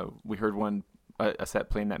 We heard a set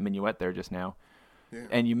playing that minuet there just now,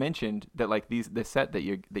 and you mentioned that like the set that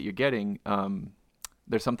you're getting.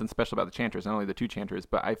 There's something special about the chanters, not only the two chanters,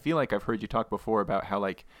 but I feel like I've heard you talk before about how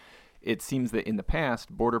like it seems that in the past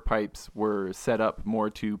border pipes were set up more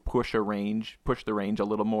to push the range a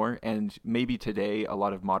little more, and maybe today a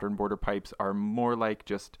lot of modern border pipes are more like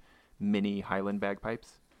just mini Highland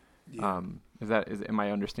bagpipes. Yeah. Am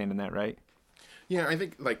I understanding that right? Yeah, I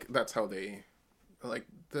think like that's how they like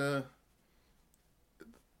the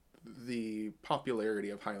popularity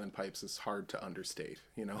of Highland pipes is hard to understate,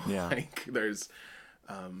 Yeah. Like there's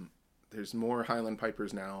more Highland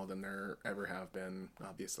pipers now than there ever have been.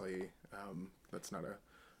 Obviously, that's not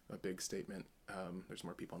a big statement. There's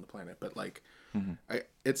more people on the planet, but like,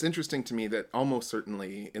 it's interesting to me that almost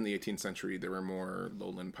certainly in the 18th century there were more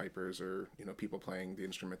lowland pipers, or people playing the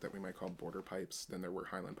instrument that we might call border pipes, than there were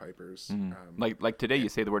Highland pipers. Like today, you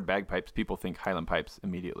say the word bagpipes, people think Highland pipes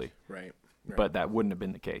immediately, right? But that wouldn't have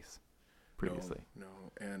been the case previously. No,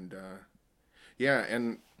 and yeah,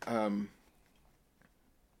 and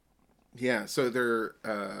yeah, so they're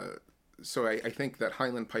so I think that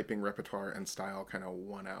Highland piping repertoire and style kind of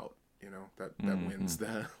won out, that wins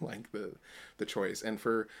the choice. And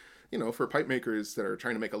for pipe makers that are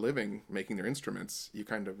trying to make a living making their instruments, you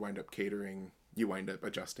kind of wind up you wind up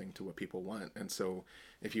adjusting to what people want. And so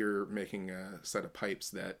if you're making a set of pipes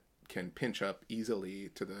that can pinch up easily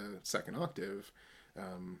to the second octave,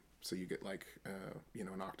 so you get like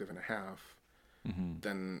an octave and a half,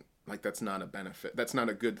 then like that's not a benefit. That's not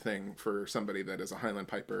a good thing for somebody that is a Highland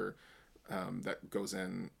piper that goes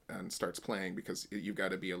in and starts playing, because you've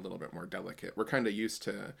got to be a little bit more delicate. We're kind of used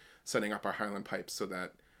to setting up our Highland pipes so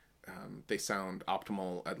that they sound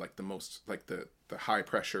optimal at like the most, like the high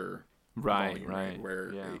pressure volume, right?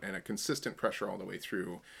 Where and a consistent pressure all the way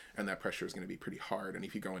through, and that pressure is going to be pretty hard. And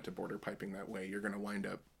if you go into border piping that way, you're going to wind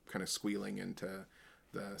up kind of squealing into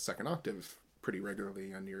the second octave pretty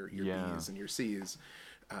regularly on your B's and your C's,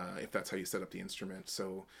 if that's how you set up the instrument.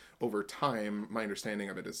 So over time, my understanding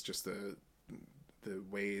of it is just the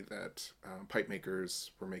way that pipe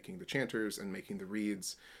makers were making the chanters and making the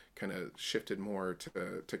reeds kind of shifted more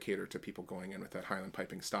to cater to people going in with that Highland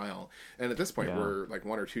piping style. And at this point, we're like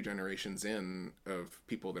 1 or 2 generations in of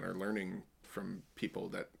people that are learning from people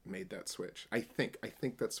that made that switch. I think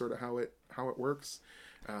that's sort of how it works.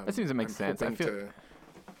 That seems to make sense.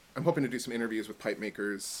 I'm hoping to do some interviews with pipe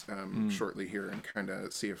makers shortly here and kind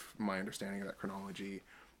of see if my understanding of that chronology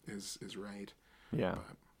is right. Yeah.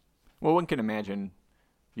 Well, one can imagine,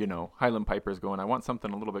 Highland pipers going, I want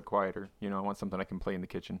something a little bit quieter. I want something I can play in the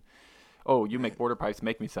kitchen. Oh, you make border pipes,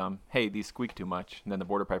 make me some. Hey, these squeak too much. And then the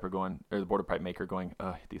border pipe maker going,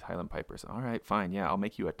 these Highland pipers. All right, fine. Yeah, I'll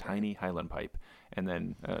make you a tiny Highland pipe. And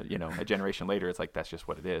then, a generation later, it's like, that's just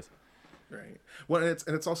what it is. Right. Well,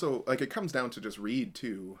 and it's also like, it comes down to just reed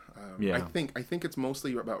too. I think it's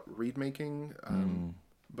mostly about reed making,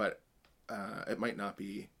 but it might not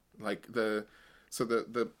be like the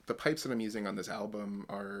pipes that I'm using on this album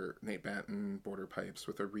are Nate Banton border pipes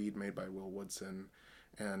with a reed made by Will Woodson.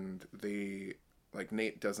 And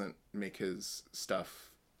Nate doesn't make his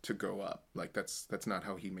stuff to go up. Like that's not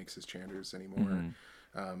how he makes his chanters anymore.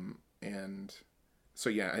 And so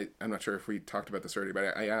yeah, I'm not sure if we talked about this already,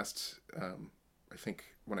 but I asked, I think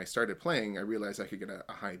when I started playing, I realized I could get a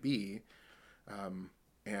high B,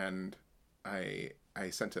 and I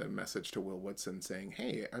sent a message to Will Woodson saying,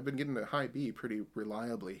 hey, I've been getting a high B pretty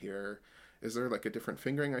reliably here. Is there like a different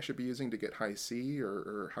fingering I should be using to get high C,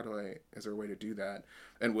 or is there a way to do that?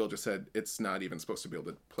 And Will just said, it's not even supposed to be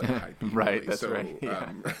able to play high B. Right, really. that's right. Yeah.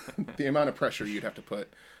 The amount of pressure you'd have to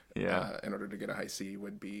put in order to get a high C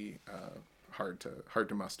would be hard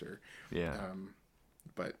to muster. Yeah.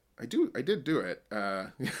 But I did do it. I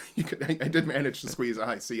did manage to squeeze a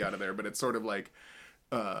high C out of there, but it's sort of like,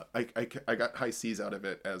 I got high C's out of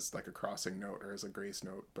it as like a crossing note or as a grace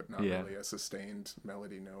note, but not really a sustained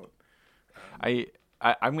melody note.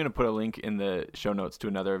 I'm going to put a link in the show notes to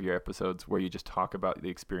another of your episodes where you just talk about the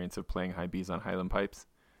experience of playing high Bs on Highland pipes.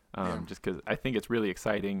 Just because I think it's really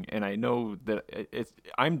exciting, and I know that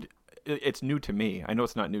it's new to me. I know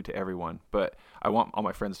it's not new to everyone, but I want all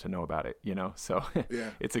my friends to know about it, so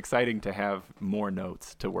it's exciting to have more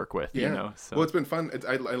notes to work with, so. Well, it's been fun.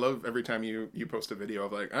 I love every time you post a video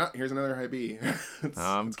of like, here's another high B.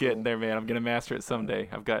 I'm getting there, man. I'm going to master it someday.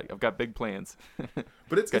 I've got big plans.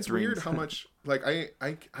 But it's weird how much, like,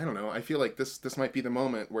 I don't know. I feel like this might be the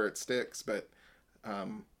moment where it sticks, but,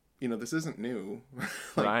 this isn't new.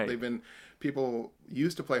 Right. People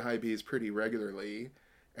used to play high Bs pretty regularly.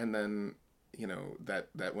 And then,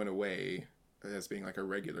 that went away as being like a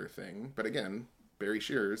regular thing. But again, Barry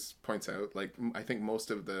Shears points out, like, I think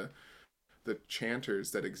most of the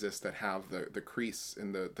chanters that exist that have the crease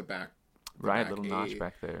in the back, right, little notch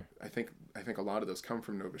back there. I think a lot of those come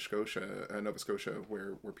from Nova Scotia,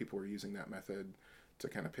 where people were using that method to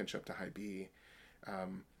kind of pinch up to high B.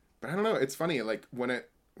 But I don't know. It's funny, like when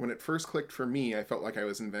it first clicked for me, I felt like I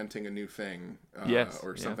was inventing a new thing,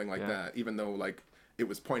 or something like that. Even though like it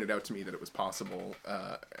was pointed out to me that it was possible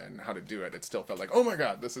and how to do it, it still felt like, oh my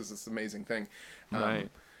god, this is this amazing thing, right?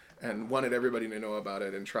 And wanted everybody to know about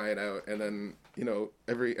it and try it out. And then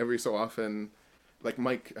every so often, like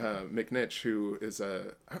Mike McNitch, who is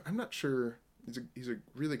I'm not sure, he's a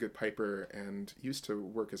really good piper and used to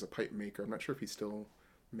work as a pipe maker. I'm not sure if he still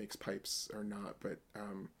makes pipes or not,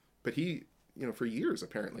 but he, for years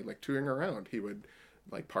apparently, like touring around, he would,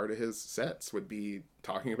 like, part of his sets would be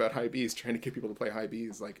talking about high Bs, trying to get people to play high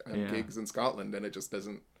Bs, like on gigs in Scotland, and it just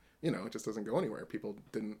doesn't go anywhere. People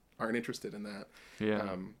aren't interested in that.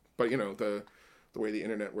 But the way the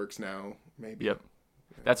internet works now, maybe. Yep.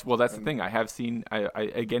 That's the thing. I have seen, I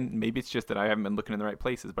again, maybe it's just that I haven't been looking in the right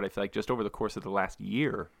places, but I feel like just over the course of the last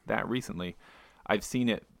year, that recently, I've seen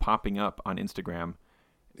it popping up on Instagram.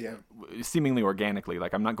 Yeah. Seemingly organically.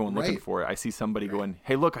 Like, I'm not going looking for it. I see somebody going,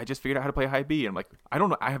 hey, look, I just figured out how to play high B. And I'm like, I don't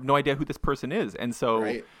know. I have no idea who this person is. And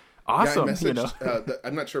so, awesome. Yeah, I messaged,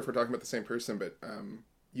 I'm not sure if we're talking about the same person, but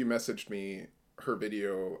you messaged me her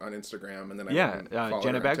video on Instagram, and then I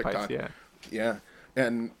Jenna Bagpipes, Yeah.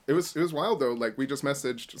 And it was wild, though. Like, we just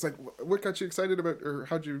messaged. It's like, what got you excited about, or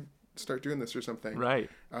how'd you start doing this or something? Right.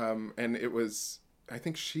 And it was, I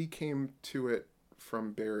think she came to it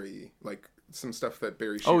from Barry, like, some stuff that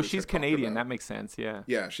Barry Shears. Oh, she's Canadian. That makes sense. Yeah.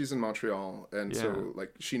 Yeah, she's in Montreal, and so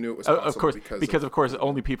like she knew it was possible. Of course, because of course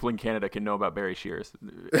only people in Canada can know about Barry Shears.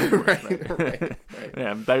 right.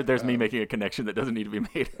 Yeah, there's me making a connection that doesn't need to be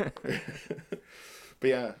made. But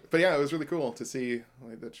yeah, it was really cool to see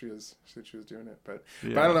that she was doing it. But I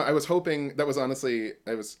don't know. I was hoping I was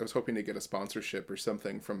hoping to get a sponsorship or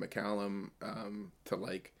something from McCallum to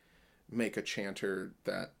like make a chanter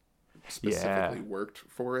that specifically worked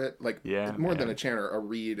for it. Like more than a chanter, a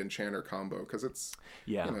reed and chanter combo, because it's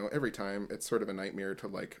every time it's sort of a nightmare to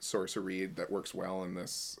like source a reed that works well in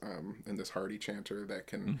this hardy chanter that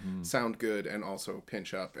can sound good and also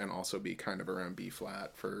pinch up and also be kind of around B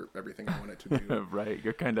flat for everything I want it to do. Right,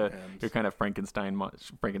 you're kind of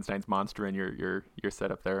Frankenstein's monster in your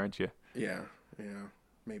setup there, aren't you? Yeah,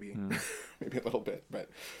 maybe maybe a little bit, but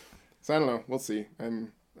so I don't know. We'll see.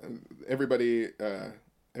 Everybody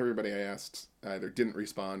I asked either didn't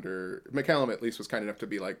respond, or McCallum at least was kind enough to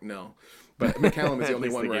be like, no. But McCallum is the only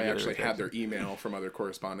one where I actually had their email from other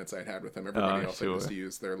correspondence I'd had with him. Everybody else I just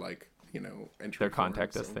used their entry their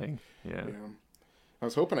contact us thing. Yeah. I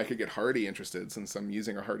was hoping I could get Hardy interested, since I'm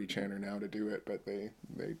using a Hardy chanter now to do it, but they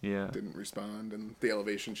didn't respond. And the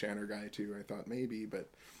Elevation chanter guy too, I thought maybe, but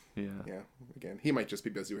again, he might just be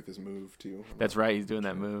busy with his move too. That's right, he's doing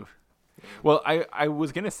that move. Well, I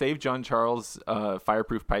was going to save John Charles'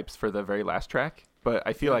 Fireproof Pipes for the very last track, but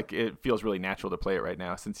I feel like it feels really natural to play it right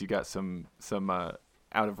now, since you got some out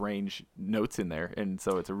of range notes in there, and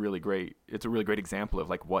so it's a really great example of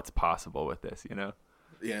like what's possible with this,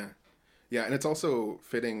 Yeah, and it's also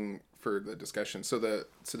fitting for the discussion. So the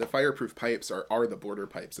Fireproof Pipes are the border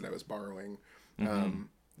pipes that I was borrowing.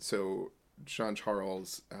 So John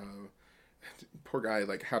Charles, poor guy,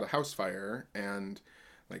 like had a house fire, and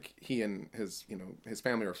like he and his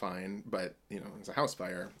family were fine, but it was a house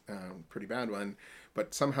fire, pretty bad one.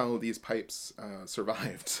 But somehow these pipes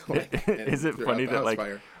survived. Is it funny that like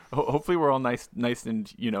fire. Hopefully we're all nice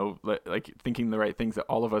and like thinking the right things, that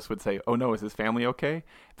all of us would say, oh no, is his family okay?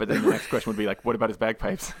 But then the next question would be like, what about his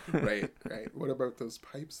bagpipes? Right. What about those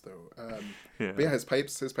pipes though? But yeah, his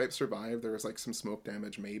pipes survived. There was like some smoke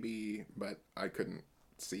damage maybe, but I couldn't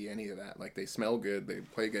see any of that. Like, they smell good, they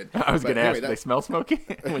play good. I was gonna ask, do they smell smoky?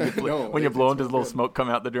 when you blow does a little smoke come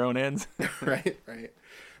out the drone ends? right.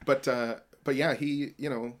 But yeah, he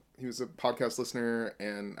was a podcast listener,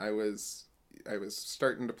 and I was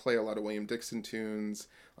starting to play a lot of William Dixon tunes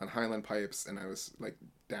on Highland pipes, and I was like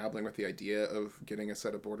dabbling with the idea of getting a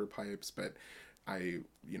set of border pipes, but I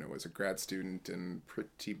was a grad student and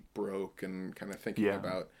pretty broke, and kind of thinking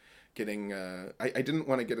about getting I didn't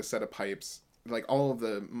want to get a set of pipes. Like, all of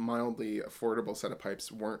the mildly affordable set of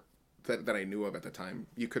pipes weren't that I knew of at the time.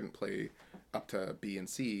 You couldn't play up to B and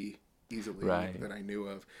C easily that I knew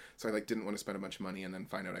of. So I didn't want to spend a bunch of money and then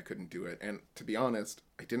find out I couldn't do it. And to be honest,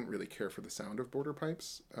 I didn't really care for the sound of border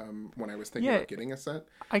pipes when I was thinking about getting a set.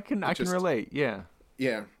 I can relate. Yeah.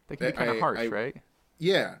 Yeah. They can be kind of harsh, right?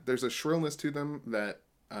 Yeah. There's a shrillness to them that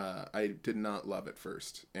I did not love at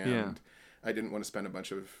first. And I didn't want to spend a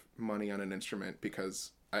bunch of money on an instrument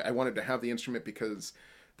because I wanted to have the instrument because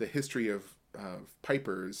the history of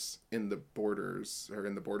pipers in the borders, or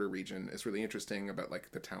in the border region, is really interesting, about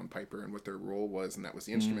like the town piper and what their role was, and that was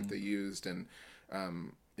the instrument they used, and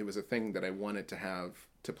it was a thing that I wanted to have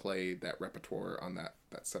to play that repertoire on that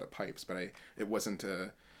set of pipes, but it wasn't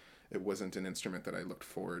an instrument that I looked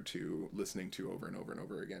forward to listening to over and over and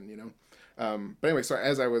over again, But anyway, so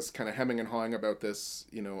as I was kind of hemming and hawing about this,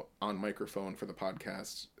 on microphone for the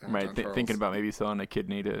podcast, right, thinking about maybe selling a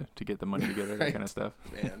kidney to get the money together, that kind of stuff.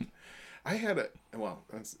 Man, I had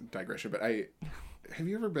that's a digression, but have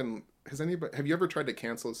you ever tried to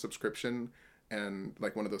cancel a subscription? And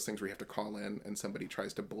like one of those things where you have to call in and somebody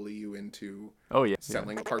tries to bully you into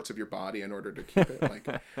selling parts of your body in order to keep it. Like,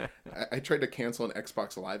 I tried to cancel an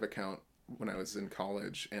Xbox Live account when I was in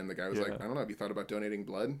college, and the guy was like, I don't know, have you thought about donating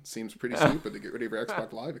blood? Seems pretty stupid to get rid of your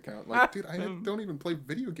Xbox Live account. I'm like, dude, I don't even play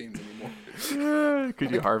video games anymore.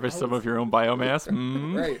 Could you harvest some of your own biomass?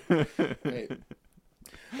 Right.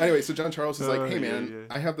 Anyway, so John Charles is like, hey man,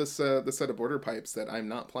 I have this set of border pipes that I'm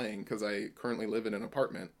not playing because I currently live in an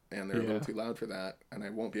apartment and they're a little too loud for that, and I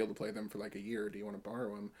won't be able to play them for like a year. Do you want to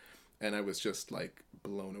borrow them? And I was just like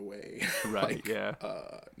blown away. Right.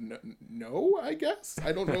 No, I guess.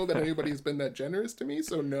 I don't know that anybody's been that generous to me,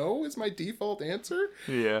 so no is my default answer.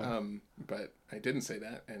 Yeah. But I didn't say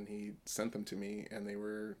that, and he sent them to me, and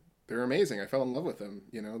they're amazing. I fell in love with them.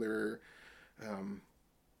 They were.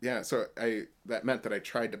 So that meant that I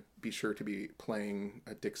tried to be sure to be playing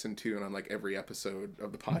a Dixon tune on like every episode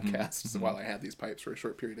of the podcast while I had these pipes for a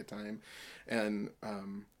short period of time, and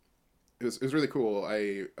it was really cool.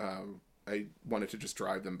 I wanted to just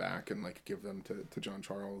drive them back and like give them to John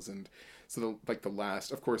Charles, and so the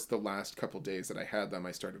last couple days that I had them,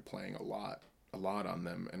 I started playing a lot on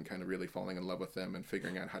them and kind of really falling in love with them and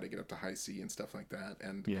figuring out how to get up to high C and stuff like that.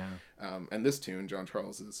 And and this tune, John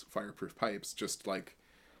Charles's Fireproof Pipes, just like.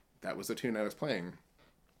 That was a tune I was playing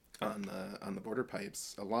on the border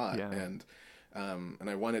pipes a lot, and And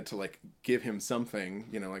I wanted to like give him something,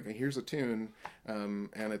 you know, like here's a tune, and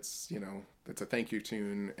it's, you know, it's a thank you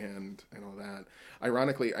tune and all that.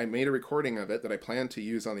 Ironically, I made a recording of it that I planned to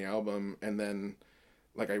use on the album, and then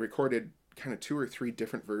like I recorded kind of 2 or 3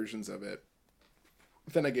 different versions of it.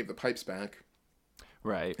 Then I gave the pipes back.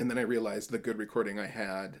 Right. And then I realized the good recording I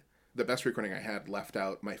had, the best recording I had, left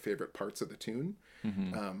out my favorite parts of the tune.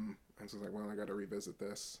 Mm-hmm. I was like, well, I got to revisit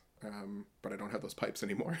this. But I don't have those pipes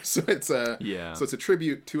anymore. So it's a so it's a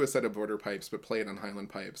tribute to a set of border pipes, but played on Highland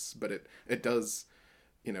pipes. But it does,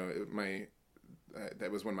 you know, my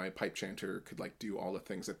that was when my pipe chanter could like do all the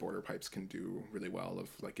things that border pipes can do really well, of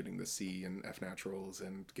like getting the C and F naturals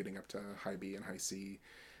and getting up to high B and high C.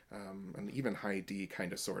 And even high D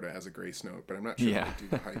kind of sort of as a grace note, but I'm not sure if I do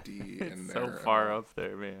the high D in It's there. so far up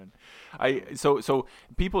there, man. So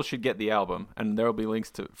people should get the album, and there will be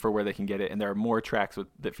links for where they can get it, and there are more tracks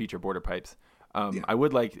that feature border pipes. I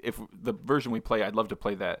would like, if the version we play, I'd love to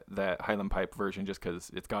play that Highland pipe version just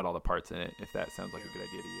because it's got all the parts in it. If that sounds like a good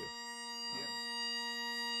idea to you.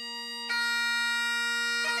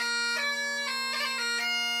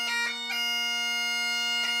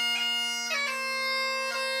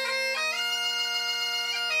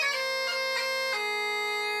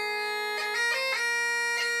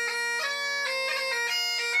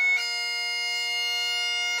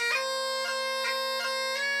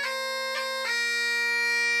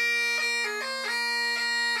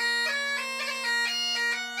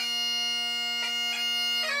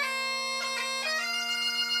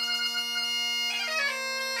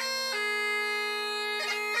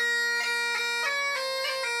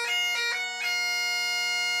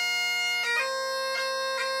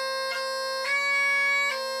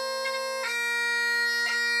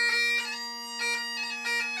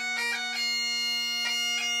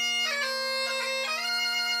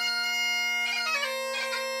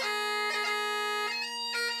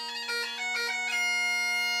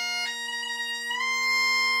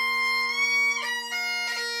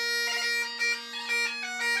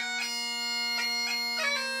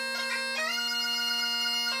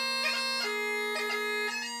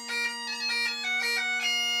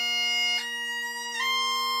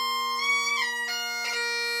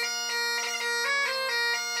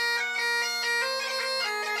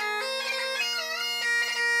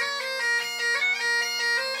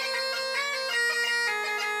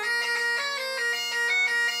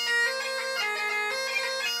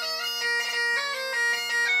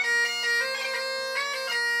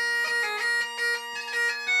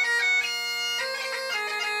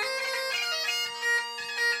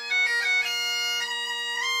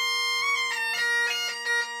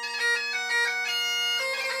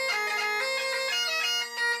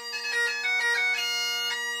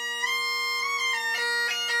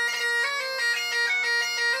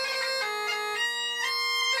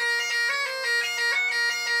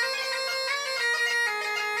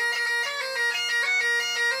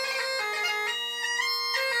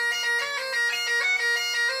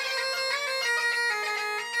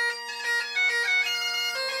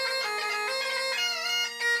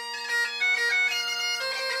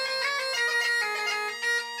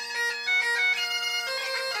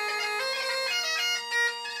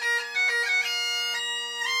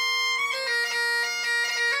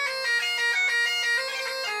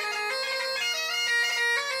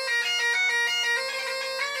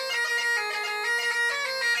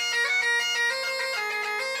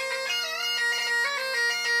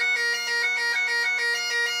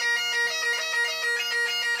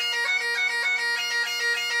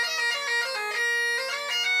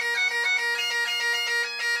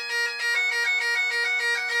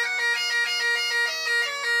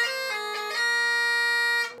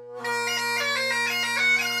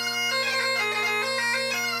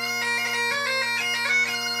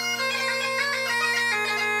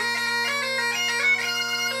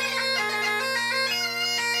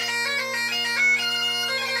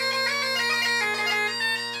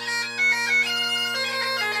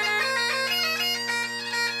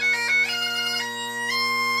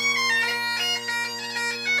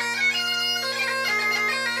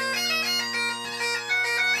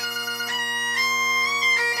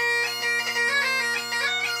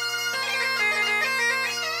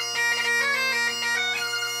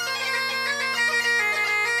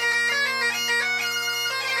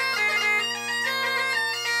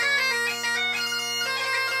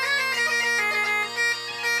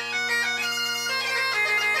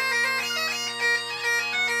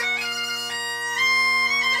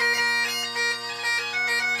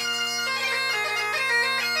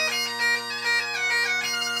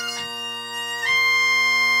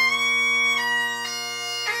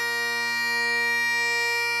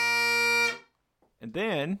 And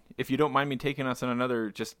then, if you don't mind me taking us on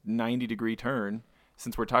another just 90-degree turn,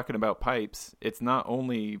 since we're talking about pipes, it's not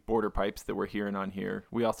only border pipes that we're hearing on here.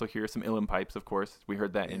 We also hear some uilleann pipes, of course. We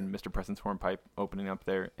heard that in Mr. Preston's hornpipe opening up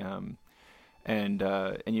there. And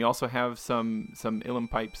you also have some uilleann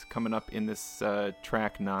pipes coming up in this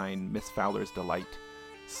track 9, Miss Fowler's Delight,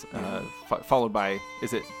 followed by,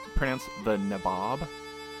 is it pronounced the nabob? I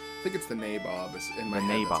think it's the nabob. In my the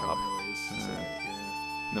head, nabob. that's how I always say it.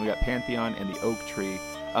 And then we got Pantheon and the Oak Tree.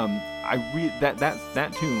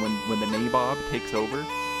 That tune when the nabob takes over,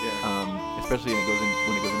 especially when it goes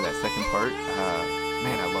into that second part.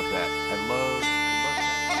 Man, I love that. I love that.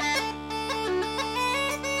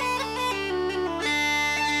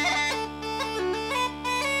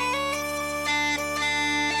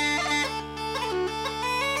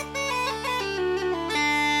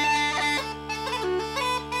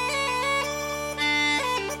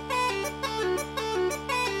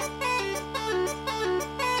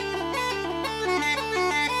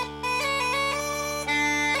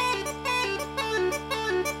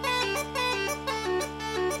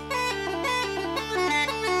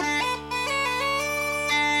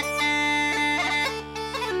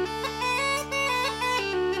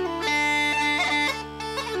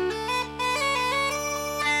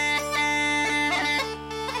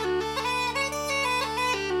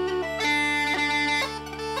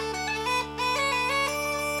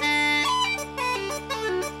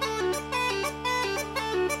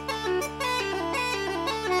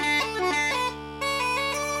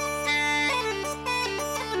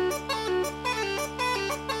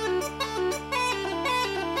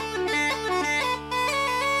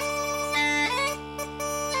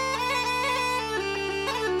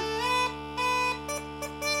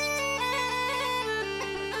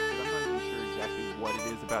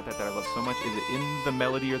 About that I love so much. Is it in the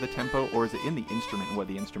melody or the tempo, or is it in the instrument and what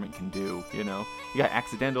the instrument can do? You know, you got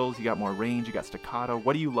accidentals, you got more range, you got staccato.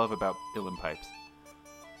 What do you love about uilleann pipes?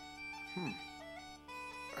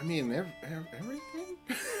 I mean, everything.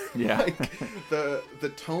 Yeah. Like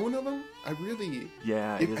the tone of them. I really.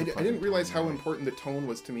 Yeah. I didn't realize how important the tone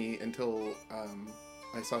was to me until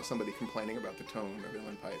I saw somebody complaining about the tone of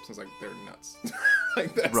uilleann pipes. I was like, they're nuts.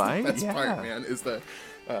 Like that's right? the best part, man.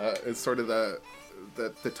 Is sort of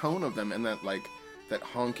the tone of them, and that like that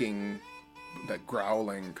honking, that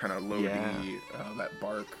growling kind of low D, that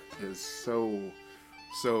bark is so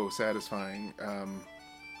satisfying.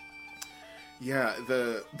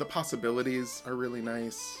 The possibilities are really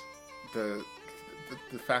nice. The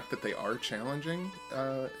fact that they are challenging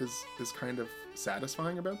is kind of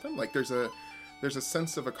satisfying about them. Like there's a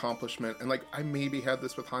sense of accomplishment, and like I maybe had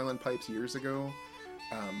this with Highland pipes years ago,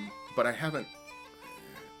 but I haven't.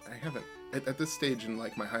 At this stage in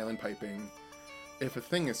like my Highland piping, if a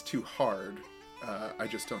thing is too hard, I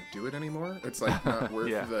just don't do it anymore. It's like not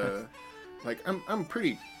worth the. Like I'm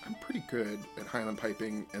pretty good at Highland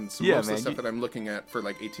piping, and so most of the stuff that I'm looking at for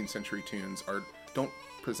like 18th century tunes don't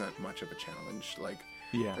present much of a challenge. Like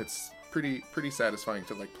it's pretty satisfying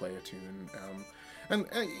to like play a tune, and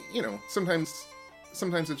you know sometimes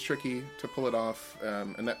it's tricky to pull it off,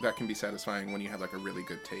 and that can be satisfying when you have like a really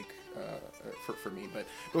good take. For me, but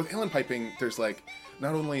with uilleann piping, there's like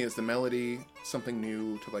not only is the melody something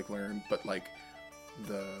new to like learn, but like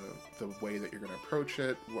the way that you're going to approach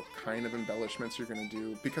it, what kind of embellishments you're going to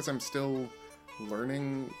do, because I'm still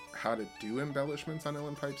learning how to do embellishments on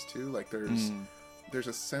uilleann pipes too. Like there's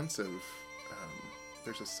a sense of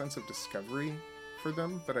discovery for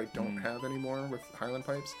them that I don't have anymore with Highland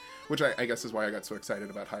pipes, which I guess is why I got so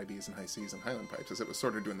excited about high B's and high C's and Highland pipes, is it was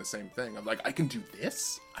sort of doing the same thing. I'm like, I can do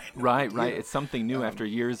this? I had no idea. It's something new after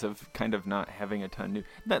years of kind of not having a ton new.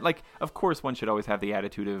 That, like, of course, one should always have the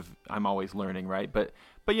attitude of I'm always learning, right? But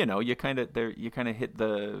you know, you kind of hit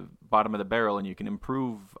the bottom of the barrel, and you can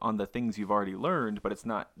improve on the things you've already learned, but it's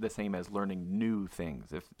not the same as learning new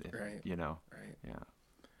things. If right, you know, right, yeah.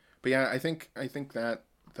 But yeah, I think that.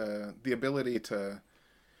 The ability to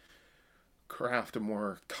craft a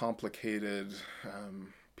more complicated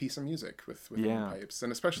piece of music with pipes,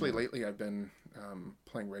 and especially lately I've been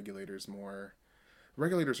playing regulators more.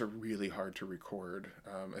 Regulators are really hard to record,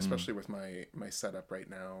 especially with my setup right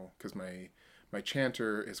now, because my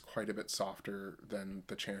chanter is quite a bit softer than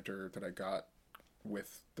the chanter that I got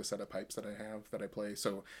with the set of pipes that I play.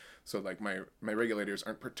 So like my regulators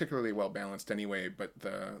aren't particularly well balanced anyway, but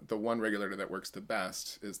the one regulator that works the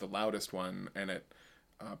best is the loudest one, and it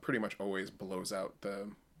pretty much always blows out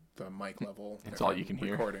the mic level. It's all you can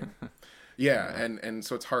hear. Recording. Yeah, and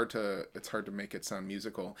so it's hard to make it sound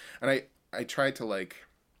musical. And I try to like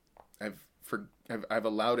I've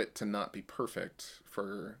allowed it to not be perfect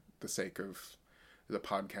for the sake of the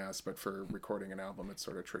podcast, but for recording an album, it's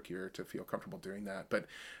sort of trickier to feel comfortable doing that. But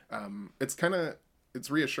it's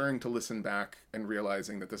reassuring to listen back and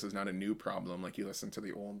realizing that this is not a new problem. Like you listen to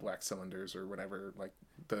the old Black Cylinders or whatever, like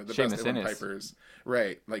the best Dylan Pipers,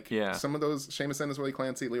 right? Like some of those, Seamus Ennis, Willie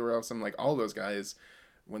Clancy, Leroy Elson, like all those guys,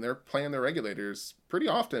 when they're playing their regulators, pretty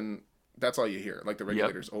often that's all you hear. Like the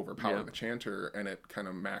regulators overpower the chanter, and it kind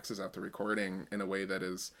of maxes out the recording in a way that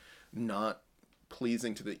is not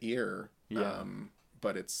pleasing to the ear.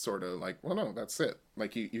 But it's sort of like, well, no, that's it.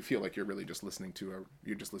 Like you feel like you're really just listening to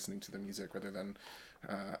the music rather than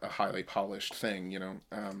a highly polished thing, you know.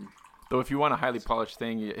 Though if you want a highly polished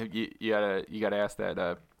thing, you gotta ask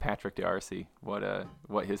that Patrick D'Arcy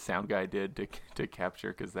what his sound guy did to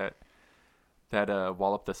capture, because that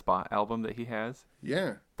Wallop the Spot album that he has,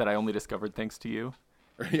 that I only discovered thanks to you.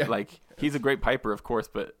 Like he's a great piper, of course,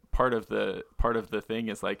 but part of the thing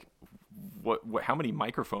is like, what how many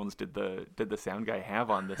microphones did the sound guy have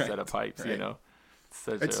on this set of pipes? You know,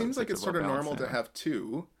 it seems like it's sort of normal to have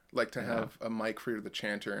two, like to have a mic for the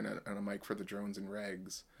chanter and a mic for the drones and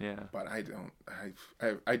regs. But I don't.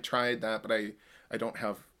 I tried that, but I don't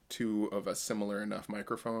have two of a similar enough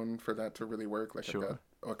microphone for that to really work. Like I've got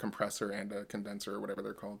a compressor and a condenser or whatever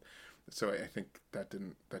they're called. So I think that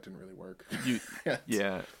didn't really work.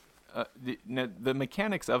 The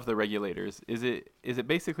mechanics of the regulators, is it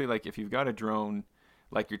basically like if you've got a drone,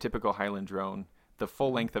 like your typical Highland drone, the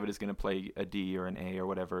full length of it is going to play a D or an A or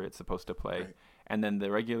whatever it's supposed to play. Right. And then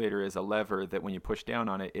the regulator is a lever that when you push down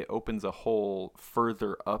on it, it opens a hole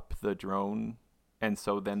further up the drone. And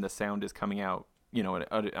so then the sound is coming out, you know,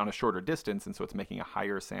 on a shorter distance. And so it's making a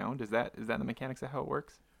higher sound. Is that the mechanics of how it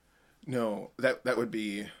works? No, that would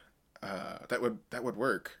be, that would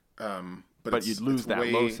work. But you'd lose that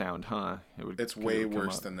low sound, huh? It's way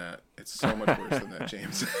worse than that. It's so much worse than that,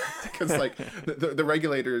 James. Because like the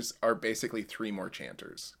regulators are basically three more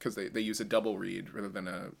chanters, because they use a double reed rather than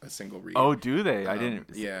a single reed. Oh, do they? I didn't.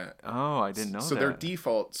 Yeah. Oh, I didn't know that. So their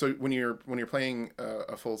default. So when you're playing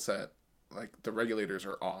a full set, like the regulators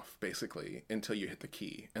are off basically until you hit the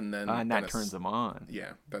key, and then that turns them on.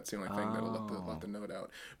 Yeah, that's the only thing that'll let the note out.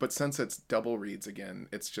 But since it's double reeds again,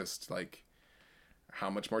 it's just like, how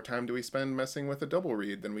much more time do we spend messing with a double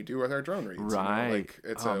reed than we do with our drone reeds? Right. You know? Like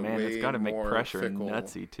it's it's got to make pressure fickle...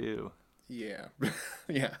 nutsy too. Yeah.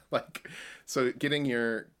 Yeah. Like, so getting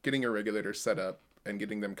your regulator set up and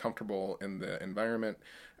getting them comfortable in the environment,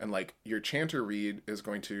 and like your chanter reed is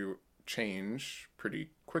going to change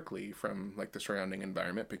pretty quickly from like the surrounding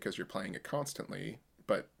environment because you're playing it constantly,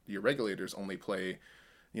 but your regulators only play,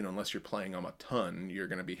 you know, unless you're playing them a ton, you're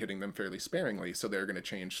going to be hitting them fairly sparingly, so they're going to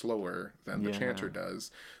change slower than the chanter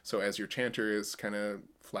does. So as your chanter is kind of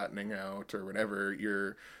flattening out or whatever,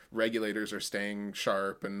 your regulators are staying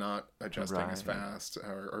sharp and not adjusting as fast,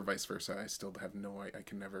 or vice versa. I still have I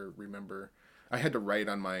can never remember. I had to write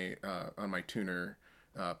on my tuner,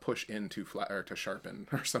 push in to flat or to sharpen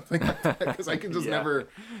or something like that, because I can just never.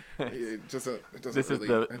 It doesn't. This is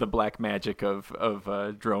the black magic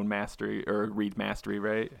of drone mastery or reed mastery,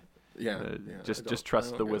 right? Just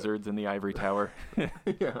trust the wizards in the ivory tower.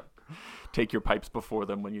 Take your pipes before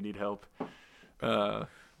them when you need help.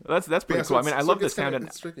 That's pretty cool. I mean, I love the sound.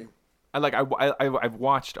 It's tricky. I've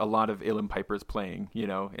watched a lot of uilleann pipers playing, you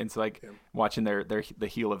know, and it's like watching the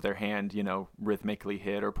heel of their hand, you know, rhythmically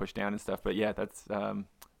hit or push down and stuff. But yeah, that's I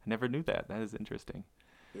never knew that. That is interesting.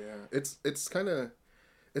 Yeah, it's kind of,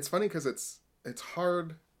 it's funny because it's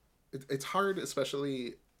hard. It's hard,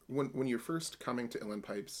 especially when you're first coming to uilleann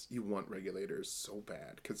pipes. You want regulators so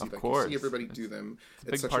bad because you see everybody do them.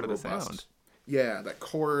 It's such a robust part of the sound. Yeah, that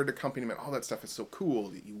chord accompaniment, all that stuff is so cool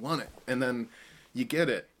that you want it, and then you get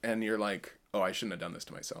it, and you're like, oh, I shouldn't have done this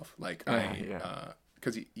to myself. Like,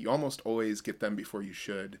 because you almost always get them before you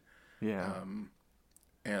should. Yeah.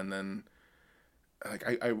 And then, like,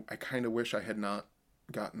 I kind of wish I had not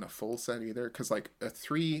gotten a full set either, because, like, a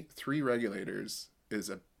three regulators is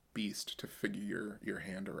a beast to figure your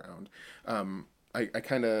hand around. I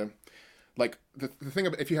kind of, like, the thing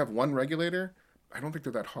about, if you have one regulator, I don't think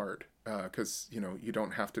they're that hard, because, you know, you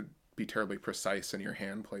don't have to be terribly precise in your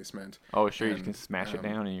hand placement. Oh, sure, you can smash it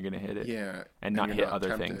down and you're going to hit it. Yeah. And not hit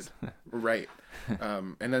other things. Right.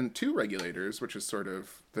 And then two regulators, which is sort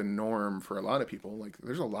of the norm for a lot of people. Like,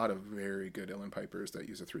 there's a lot of very good uilleann pipers that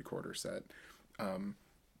use a 3/4 set. And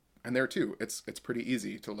there too, it's pretty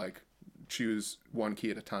easy to, like, choose one key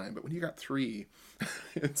at a time. But when you got three,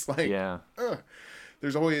 it's like,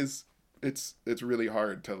 there's always, it's really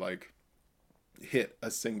hard to, like, hit a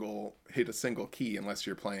single key unless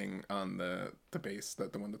you're playing on the bass,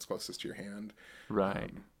 the one that's closest to your hand. Right.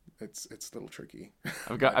 It's a little tricky.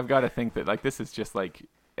 I've got to think that, like, this is just like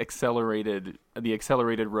accelerated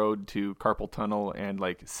road to carpal tunnel and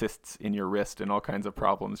like cysts in your wrist and all kinds of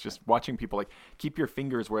problems. Just watching people like keep your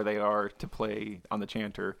fingers where they are to play on the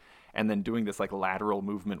chanter, and then doing this like lateral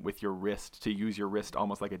movement with your wrist to use your wrist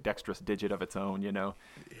almost like a dexterous digit of its own, you know.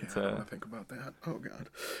 Yeah, I don't want to think about that. Oh God.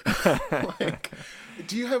 Like,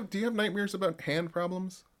 do you have nightmares about hand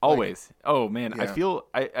problems? Always. Like, oh man, yeah.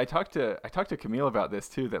 I talked to Camille about this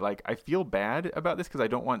too. That like I feel bad about this because I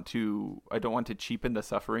don't want to cheapen the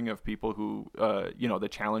suffering of people who the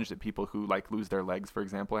challenge that people who like lose their legs, for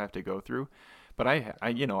example, have to go through. But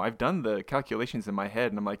I've done the calculations in my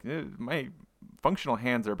head, and I'm like, my functional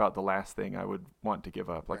hands are about the last thing I would want to give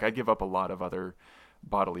up. Like, right. I give up a lot of other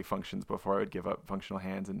bodily functions before I would give up functional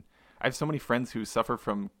hands. And I have so many friends who suffer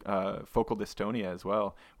from focal dystonia as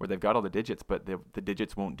well, where they've got all the digits, but the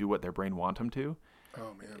digits won't do what their brain want them to.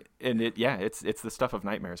 Oh man! And it's the stuff of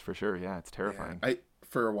nightmares for sure. Yeah, it's terrifying. Yeah.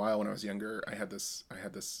 For a while when I was younger, I had this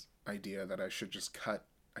idea that I should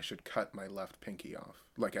cut my left pinky off,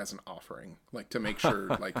 like as an offering, like to make sure,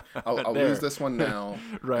 like I'll lose this one now,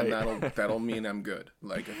 right? And that'll mean I'm good.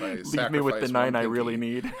 Like if I leave me with the 9 I really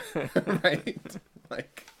need, right?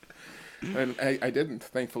 Like, and I didn't,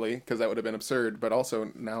 thankfully, because that would have been absurd. But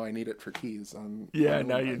also now I need it for keys.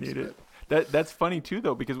 Now you need it. That's funny too,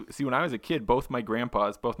 though, because see, when I was a kid, both my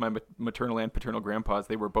maternal and paternal grandpas,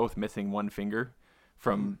 they were both missing one finger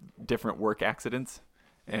from different work accidents.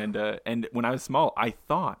 And when I was small, I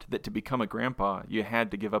thought that to become a grandpa, you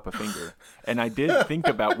had to give up a finger. And I did think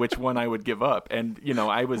about which one I would give up. And,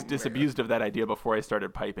 I was disabused of that idea before I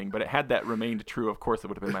started piping. But had that remained true, of course, it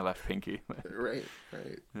would have been my left pinky. Right.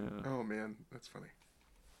 Yeah. Oh, man. That's funny.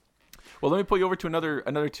 Well, let me pull you over to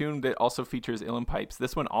another tune that also features uilleann pipes.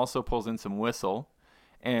 This one also pulls in some whistle.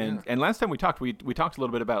 And last time we talked a little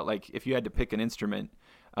bit about, like, if you had to pick an instrument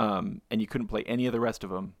and you couldn't play any of the rest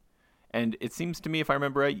of them. And it seems to me, if I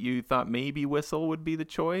remember right, you thought maybe whistle would be the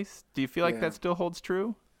choice. Do you feel like that still holds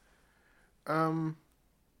true?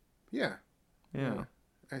 Yeah.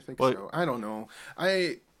 I think so. I don't know.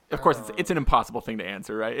 Of course, it's an impossible thing to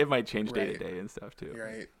answer, right? It might change day to day and stuff too.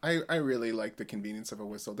 Right. I really like the convenience of a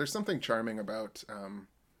whistle. There's something charming about. Oh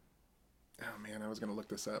man, I was gonna look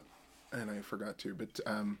this up, and I forgot to. But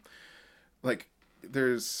like,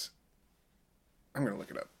 there's. I'm going to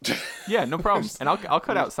look it up. Yeah, no problem. And I'll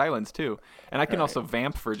cut out silence too. And I can also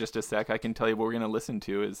vamp for just a sec. I can tell you what we're going to listen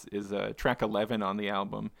to is track 11 on the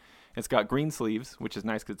album. It's got Green Sleeves, which is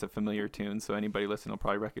nice because it's a familiar tune, so anybody listening will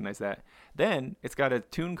probably recognize that. Then it's got a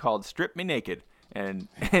tune called Strip Me Naked. And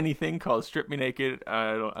anything called Strip Me Naked,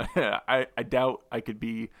 I doubt I could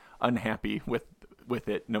be unhappy with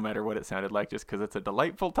it, no matter what it sounded like, just because it's a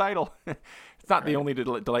delightful title. It's not the only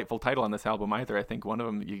delightful title on this album either. I think one of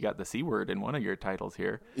them, you got the C word in one of your titles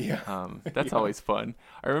here. Yeah. That's always fun.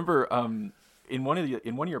 I remember in one of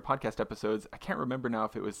your podcast episodes, I can't remember now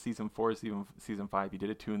if it was season 4 or season 5, you did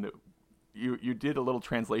a tune that you did a little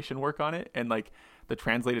translation work on it, and like the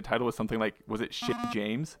translated title was something like, was it Shit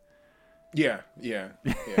James? Yeah.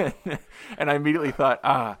 And I immediately thought,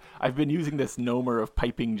 I've been using this Nomer of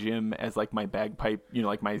Piping Jim as like my bagpipe,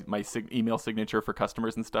 like my email signature for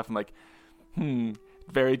customers and stuff. I'm like,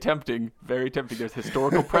 very tempting. There's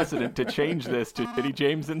historical precedent to change this to Shitty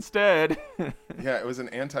James instead. Yeah, it was an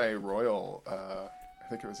anti-royal, I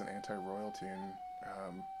think it was an anti-royal tune.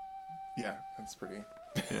 Yeah, that's pretty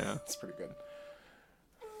good.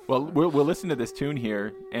 Well, we'll listen to this tune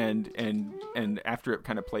here, and after it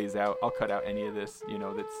kind of plays out, I'll cut out any of this,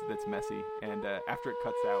 that's messy. And after it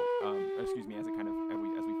cuts out, as it kind of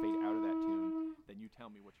as we fade out of that tune, then you tell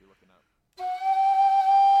me what you're looking up.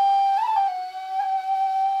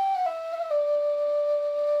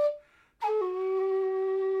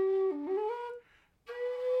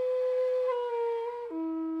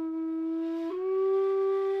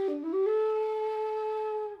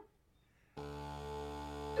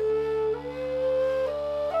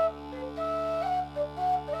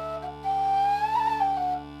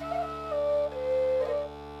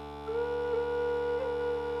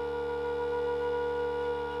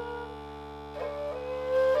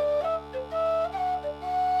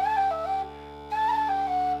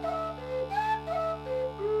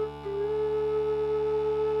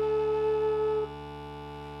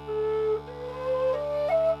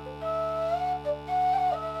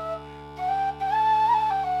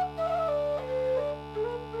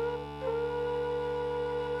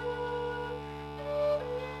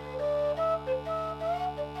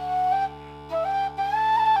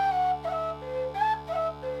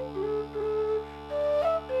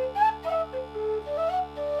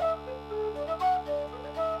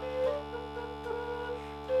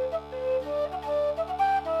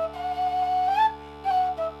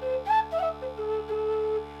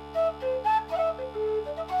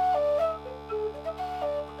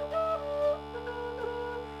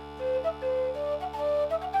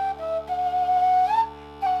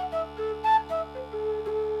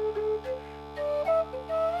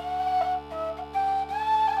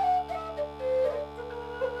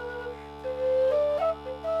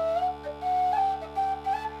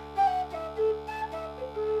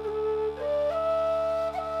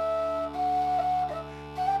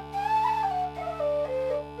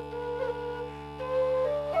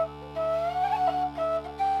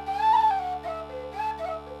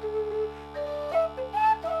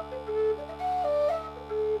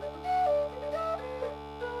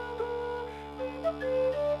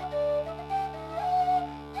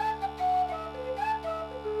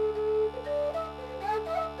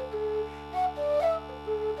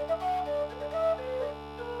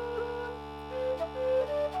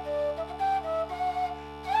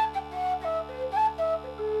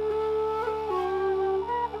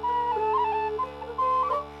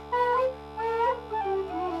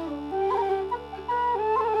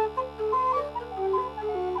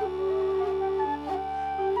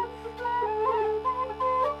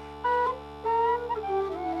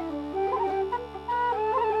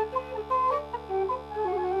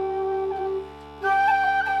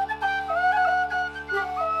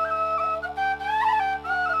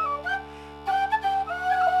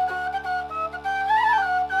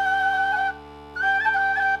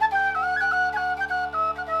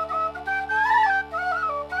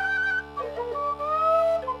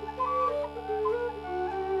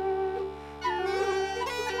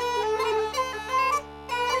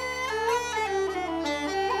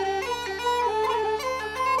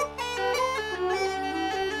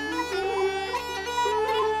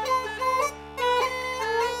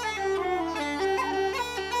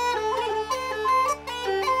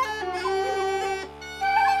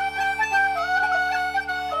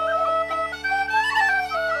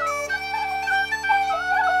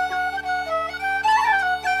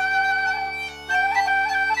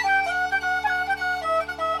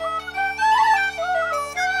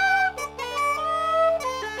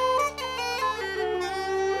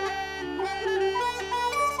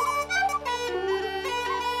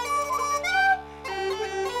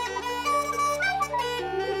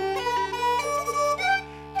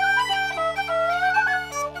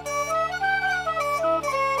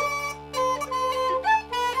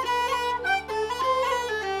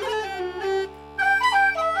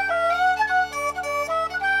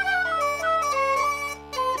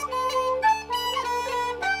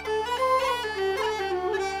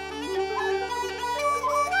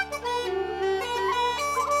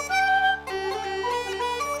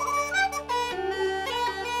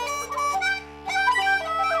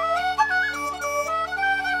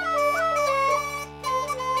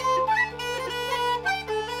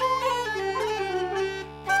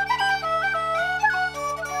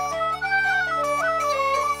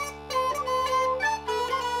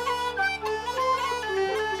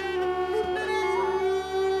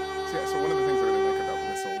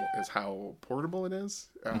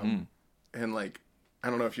 is. And like, I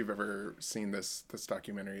don't know if you've ever seen this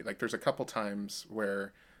documentary. Like, there's a couple times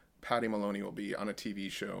where Paddy Maloney will be on a TV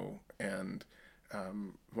show, and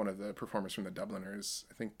one of the performers from the Dubliners,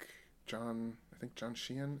 I think John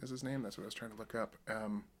Sheehan is his name. That's what I was trying to look up.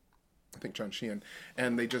 I think John Sheehan,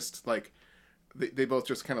 and they just like they both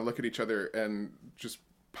just kind of look at each other and just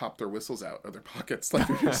pop their whistles out of their pockets, like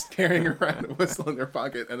they're just carrying around a whistle in their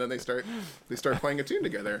pocket, and then they start playing a tune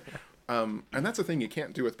together. And that's a thing you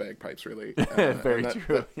can't do with bagpipes, really. Very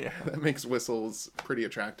true. That makes whistles pretty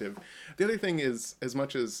attractive. The other thing is, as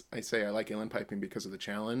much as I say I like uilleann piping because of the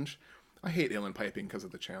challenge, I hate uilleann piping because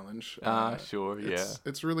of the challenge. Sure, yeah.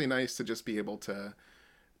 It's really nice to just be able to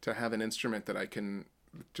have an instrument that I can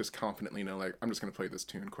just confidently know, like, I'm just going to play this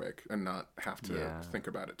tune quick and not have to think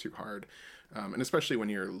about it too hard. And especially when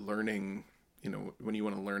you're learning, when you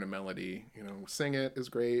want to learn a melody, sing it is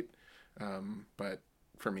great. But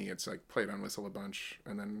for me, it's like play it on whistle a bunch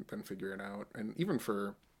and then figure it out. And even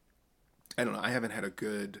for, I don't know, I haven't had a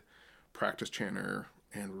good practice chanter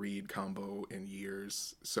and reed combo in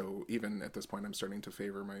years. So even at this point, I'm starting to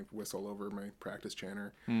favor my whistle over my practice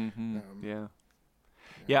chanter.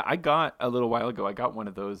 Yeah, I got a little while ago, I got one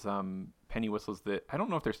of those penny whistles that, I don't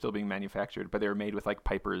know if they're still being manufactured, but they were made with like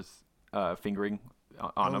Piper's fingering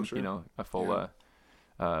on them, sure. A full,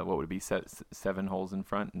 what would it be, 7 holes in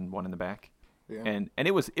front and 1 in the back. Yeah. And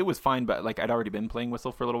it was fine, but like I'd already been playing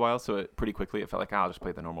whistle for a little while, so pretty quickly it felt like, I'll just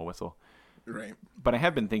play the normal whistle. Right. But I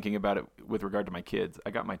have been thinking about it with regard to my kids.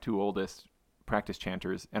 I got my 2 oldest practice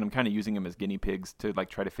chanters, and I'm kind of using them as guinea pigs to like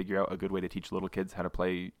try to figure out a good way to teach little kids how to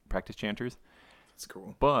play practice chanters. That's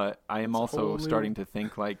cool. But I am also starting to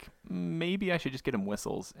think like maybe I should just get them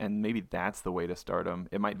whistles, and maybe that's the way to start them.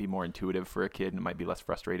 It might be more intuitive for a kid, and it might be less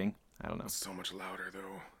frustrating. I don't know. It's so much louder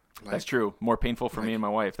though. That's true. More painful for me and my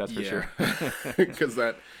wife, that's for sure. Because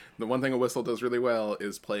the one thing a whistle does really well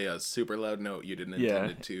is play a super loud note you didn't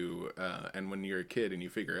intend it to. And when you're a kid and you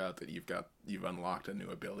figure out that you've unlocked a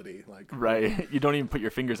new ability, like right, you don't even put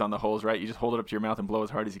your fingers on the holes, right? You just hold it up to your mouth and blow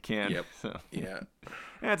as hard as you can. Yep. So. Yeah.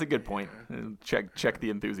 That's a good point. Check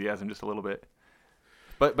the enthusiasm just a little bit.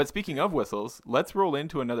 But speaking of whistles, let's roll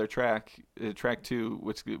into another track, track 2,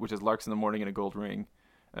 which is Larks in the Morning and a Gold Ring.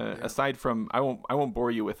 Aside from, I won't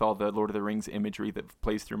bore you with all the Lord of the Rings imagery that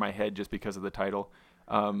plays through my head just because of the title.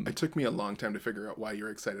 It took me a long time to figure out why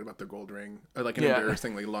you're excited about the Gold Ring. Like an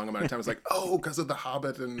embarrassingly long amount of time. It's like, because of the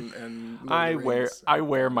Hobbit and Lord of the I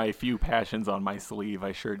wear my few passions on my sleeve.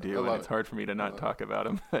 I sure do, and it's hard for me to not talk about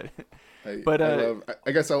them.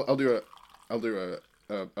 I guess I'll do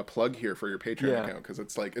a plug here for your Patreon account, because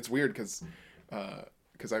it's weird because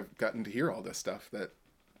I've gotten to hear all this stuff that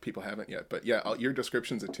people haven't yet. But yeah, your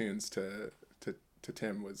descriptions of tunes to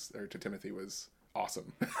Timothy was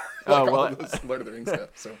awesome. All this Lord of the Rings stuff.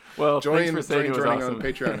 So join joining awesome on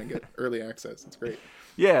Patreon and get early access. It's great.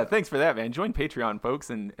 Yeah, thanks for that, man. Join Patreon, folks,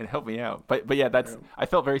 and help me out. But yeah, I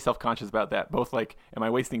felt very self-conscious about that. Both like, am I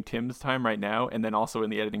wasting Tim's time right now? And then also in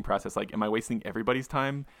the editing process, like, am I wasting everybody's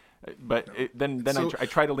time? But I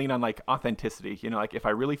try to lean on like authenticity. Like if I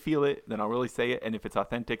really feel it, then I'll really say it. And if it's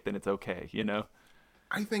authentic, then it's okay.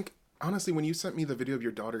 I think, honestly, when you sent me the video of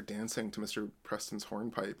your daughter dancing to Mr. Preston's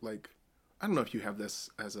hornpipe, like, I don't know if you have this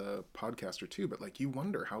as a podcaster too, but like you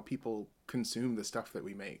wonder how people consume the stuff that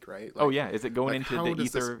we make, right? Like, is it going into the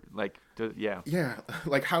ether? Yeah.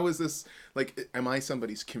 Like, how is this, like, am I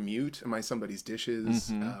somebody's commute? Am I somebody's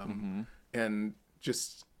dishes? And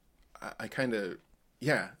just, I kind of,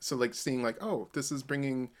 so like seeing like, this is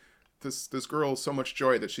bringing this girl so much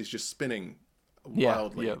joy that she's just spinning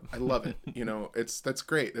wildly. Yeah. I love it. That's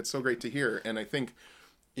great. That's so great to hear. And I think,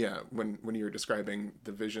 when you were describing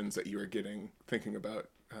the visions that you were getting, thinking about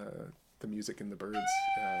the music and the birds,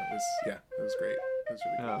 it was great. It was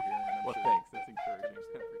really cool to hear. Well, thanks. That's encouraging. I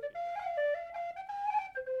appreciate it.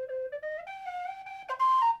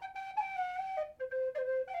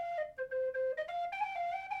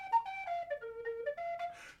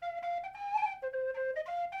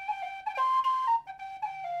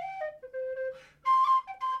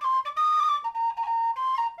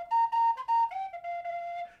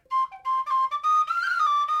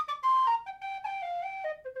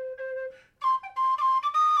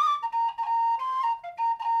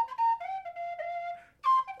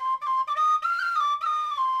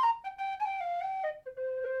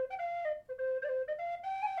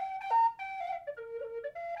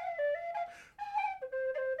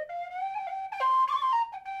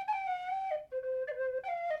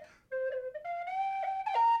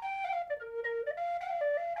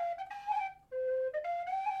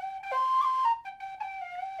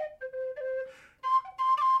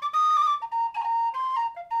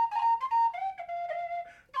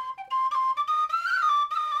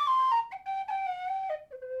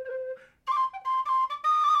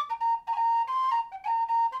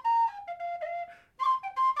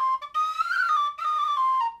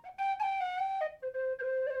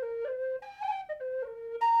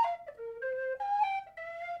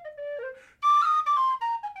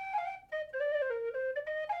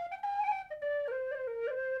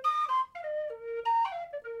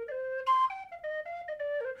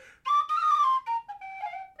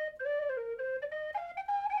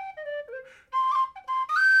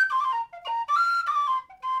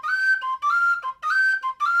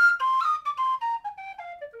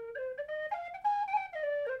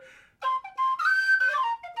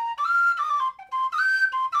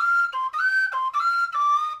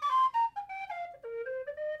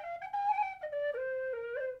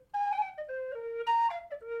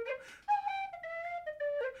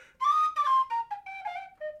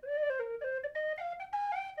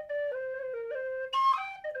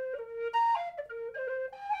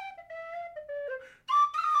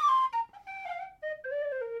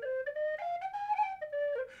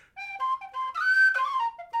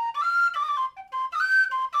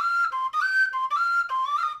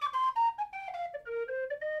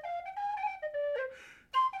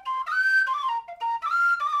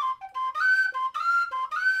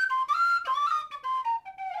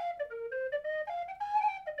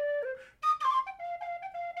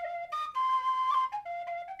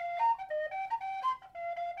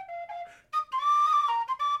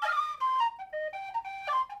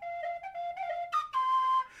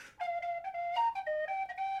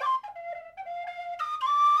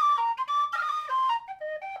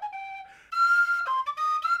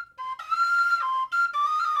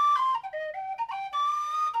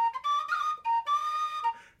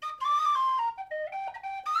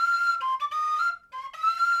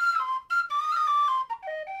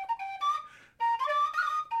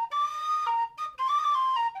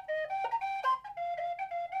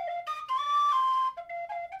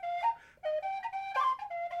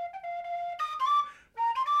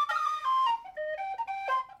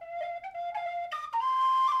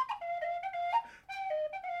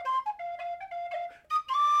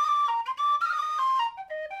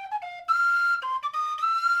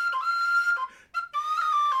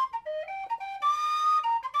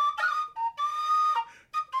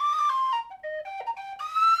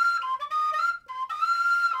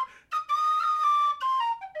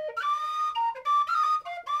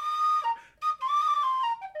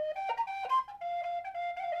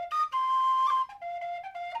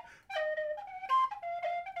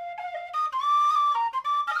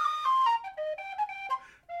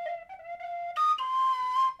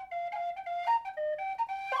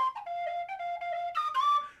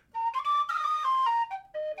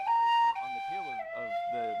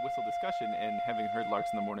 whistle discussion, and having heard Larks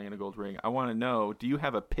in the Morning and a Gold Ring, I want to know, do you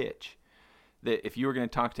have a pitch that if you were going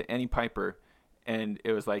to talk to any piper and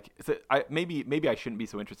it was like, maybe I shouldn't be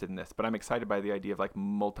so interested in this, but I'm excited by the idea of like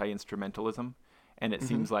multi-instrumentalism, and it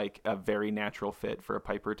seems like a very natural fit for a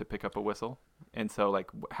piper to pick up a whistle. And so like,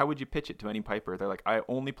 how would you pitch it to any piper? They're like, I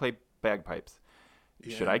only play bagpipes.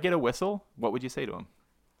 Yeah. Should I get a whistle? What would you say to them?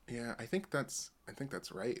 Yeah, I think that's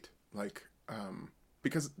right. Like,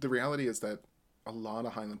 because the reality is that a lot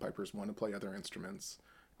of Highland pipers want to play other instruments,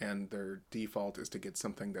 and their default is to get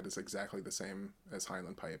something that is exactly the same as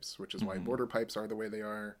Highland pipes, which is why border pipes are the way they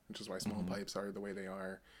are, which is why small pipes are the way they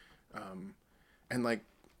are. And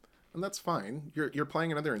that's fine. You're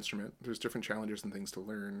playing another instrument. There's different challenges and things to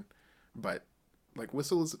learn, but like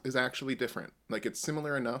whistle is actually different. Like it's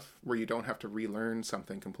similar enough where you don't have to relearn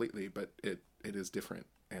something completely, but it is different.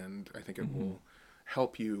 And I think it will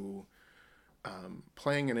help you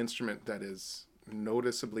playing an instrument that is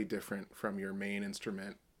noticeably different from your main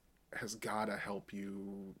instrument has got to help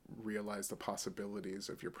you realize the possibilities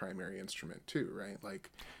of your primary instrument too, right? Like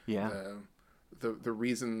the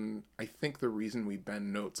reason we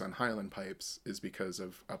bend notes on Highland pipes is because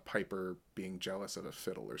of a piper being jealous of a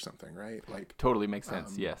fiddle or something, right? Like totally makes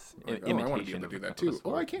sense. Yes. Like, I want to be able to do that too.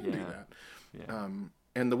 Oh, I can do that. Yeah.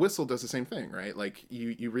 And the whistle does the same thing, right? Like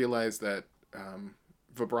you realize that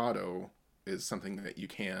vibrato is something that you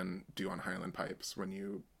can do on Highland pipes when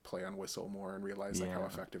you play on whistle more and realize like how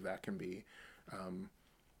effective that can be. And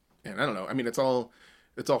I don't know. I mean, it's all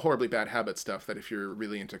horribly bad habit stuff that if you're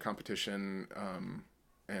really into competition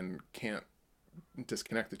and can't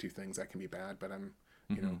disconnect the two things, that can be bad. But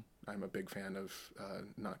I'm a big fan of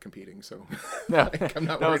not competing, so like, I'm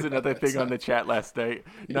not that was another thing on the chat last night.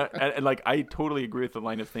 And like I totally agree with the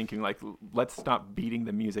line of thinking, like let's stop beating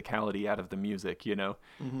the musicality out of the music,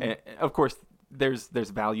 and of course there's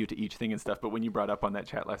value to each thing and stuff, but when you brought up on that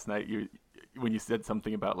chat last night, when you said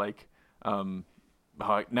something about like now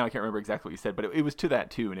I can't remember exactly what you said, but it was to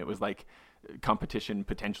that too, and it was like competition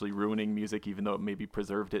potentially ruining music, even though it maybe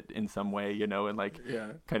preserved it in some way, and like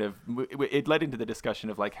kind of it led into the discussion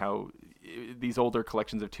of like how these older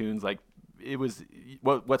collections of tunes, like it was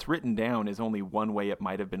what's written down is only one way it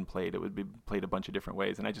might have been played. It would be played a bunch of different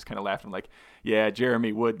ways, and I just kind of laughed and like, yeah,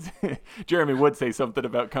 Jeremy would say something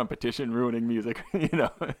about competition ruining music,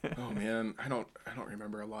 Oh man, I don't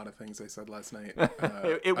remember a lot of things I said last night.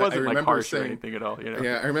 It wasn't like harsh or anything at all,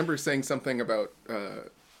 Yeah, I remember saying something about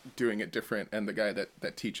doing it different, and the guy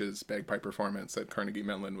that teaches bagpipe performance at Carnegie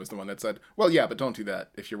Mellon was the one that said, well, yeah, but don't do that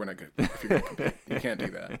if you're gonna compete. You can't do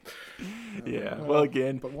that. Well,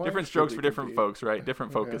 again, different strokes for different folks, right?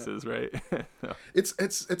 Different focuses, right? It's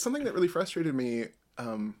something that really frustrated me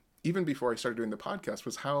even before I started doing the podcast,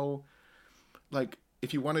 was how, like,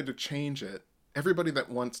 if you wanted to change it, everybody that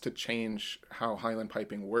wants to change how Highland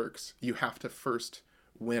piping works, you have to first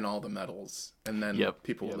win all the medals, and then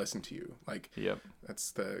people will listen to you. Like,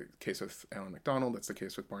 that's the case with Alan McDonald. That's the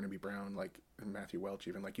case with Barnaby Brown, like Matthew Welch.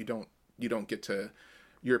 Even like you don't get to,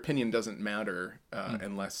 your opinion doesn't matter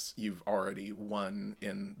unless you've already won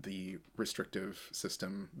in the restrictive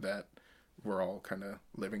system that we're all kind of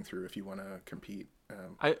living through if you want to compete.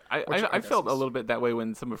 I felt a little bit that way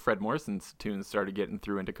when some of Fred Morrison's tunes started getting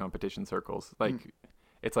through into competition circles. Like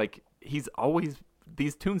it's like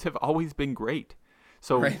these tunes have always been great.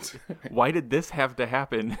 So why did this have to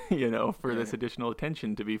happen, for this additional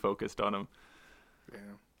attention to be focused on them? Yeah.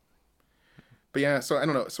 But yeah, so I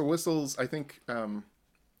don't know. So whistles, I think,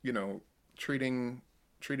 treating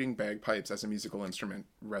bagpipes as a musical instrument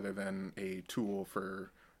rather than a tool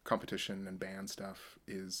for competition and band stuff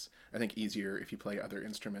is, I think, easier if you play other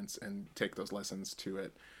instruments and take those lessons to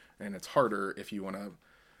it. And it's harder if you want to,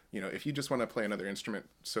 if you just want to play another instrument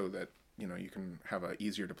so that, you can have a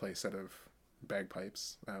easier to play set of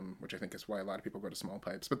bagpipes, which I think is why a lot of people go to small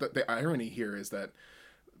pipes. But the irony here is that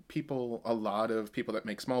a lot of people that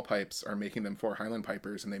make small pipes are making them for Highland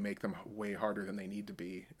pipers, and they make them way harder than they need to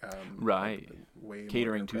be. Right. Way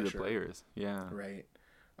catering to the players. Yeah. Right.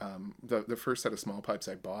 The first set of small pipes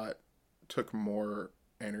I bought took more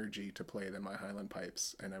energy to play than my Highland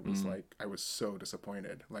pipes, and I was I was so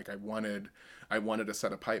disappointed. Like I wanted a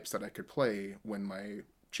set of pipes that I could play when my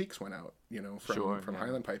cheeks went out, from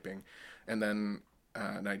Highland piping, and then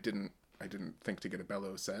and I didn't think to get a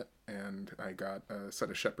bellow set, and I got a set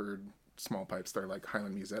of Shepherd small pipes. They're like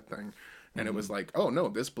Highland Musette thing, and it was like, oh no,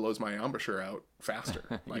 this blows my embouchure out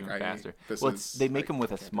faster, like even faster. They make them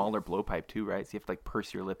with a smaller blowpipe too, right? So you have to like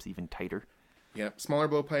purse your lips even tighter. Yeah, smaller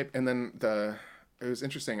blowpipe, and then it was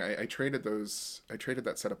interesting. I traded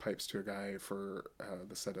that set of pipes to a guy for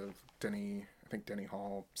the set of Denny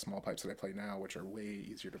Hall small pipes that I play now, which are way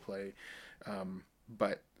easier to play.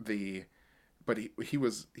 but he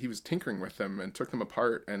was tinkering with them and took them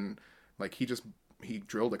apart, and like he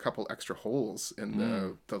drilled a couple extra holes in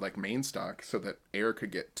the like main stock so that air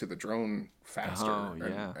could get to the drone faster.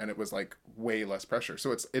 And it was like way less pressure.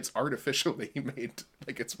 So it's artificially made,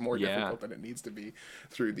 like it's more difficult than it needs to be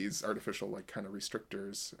through these artificial like kind of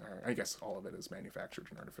restrictors. I guess all of it is manufactured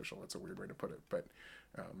and artificial. It's a weird way to put it, but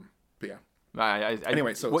yeah.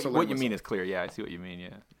 Anyway, so what you mean is clear. Yeah, I see what you mean.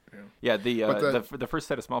 Yeah. The first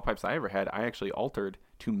set of small pipes I ever had, I actually altered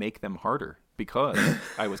to make them harder because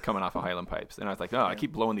I was coming off of Highland pipes, and I was like, I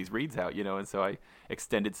keep blowing these reeds out, and so I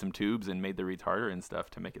extended some tubes and made the reeds harder and stuff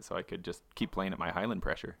to make it so I could just keep playing at my Highland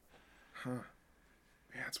pressure. Huh.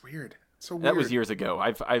 Yeah, it's weird. So weird. That was years ago.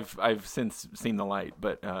 I've since seen the light,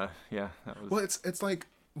 but that was. Well, it's like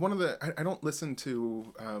one of the I don't listen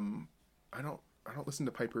to I don't listen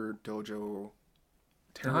to Piper Dojo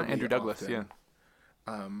terribly Andrew Douglas,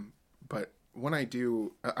 often. But when I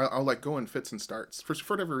do, I'll like go in fits and starts. For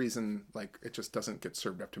whatever reason, like it just doesn't get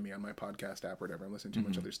served up to me on my podcast app or whatever. I'm listening to too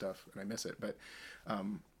much other stuff and I miss it. But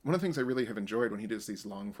one of the things I really have enjoyed when he does these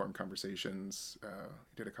long form conversations, he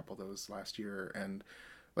did a couple of those last year, and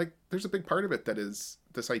like there's a big part of it that is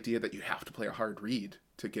this idea that you have to play a hard reed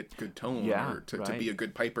to get good tone or to be a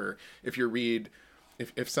good piper. If your reed,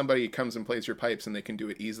 if somebody comes and plays your pipes and they can do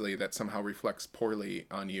it easily, that somehow reflects poorly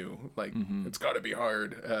on you. Like it's got to be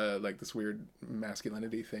hard, like this weird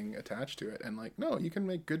masculinity thing attached to it. And like, no, you can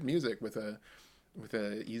make good music with a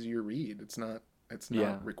easier reed. It's not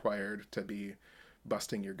required to be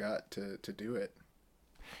busting your gut to do it.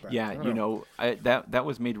 But that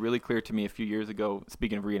was made really clear to me a few years ago.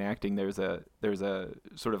 Speaking of reenacting, there's a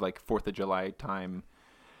sort of like 4th of July time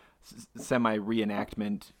semi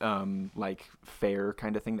reenactment like fair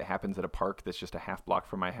kind of thing that happens at a park that's just a half block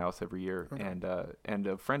from my house every year. Okay. And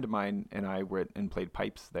a friend of mine and I went and played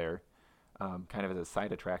pipes there, kind of as a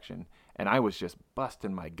side attraction, and I was just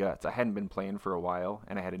busting my guts. I hadn't been playing for a while,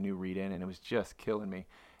 and I had a new reed in, and it was just killing me.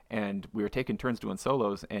 And we were taking turns doing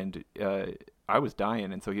solos, and I was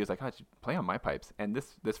dying, and so he was like, play on my pipes. And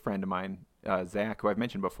this friend of mine, Zach, who I've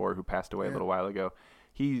mentioned before, who passed away a little while ago,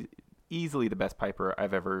 he easily the best piper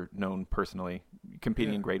I've ever known personally,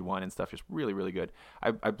 competing in grade 1 and stuff, just really, really good.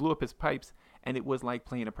 I blew up his pipes, and it was like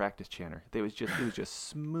playing a practice chanter. It was just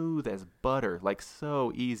smooth as butter, like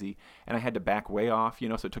so easy. And I had to back way off, so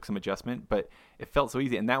it took some adjustment, but it felt so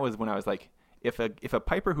easy. And that was when I was like, if a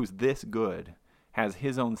piper who's this good has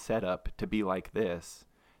his own setup to be like this,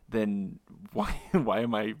 then why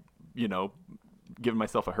am I, giving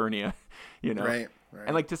myself a hernia, Right.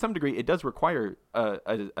 And like to some degree, it does require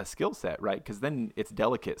a skill set, right? Because then it's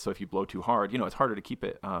delicate. So if you blow too hard, it's harder to keep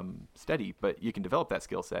it steady. But you can develop that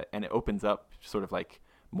skill set, and it opens up sort of like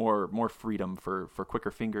more freedom for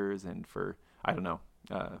quicker fingers and for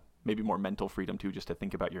maybe more mental freedom too, just to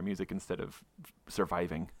think about your music instead of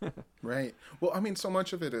surviving. Right. Well, I mean, so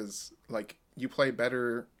much of it is like you play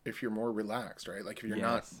better if you're more relaxed, right? Like if you're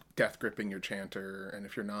not death gripping your chanter, and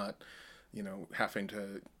if you're not, having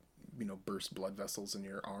to burst blood vessels in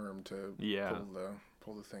your arm to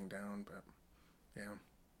pull the thing down. But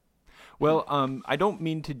well, I don't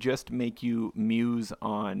mean to just make you muse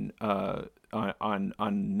on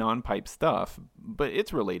non-pipe stuff, but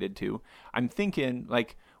it's related to. I'm thinking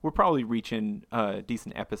like we're probably reaching a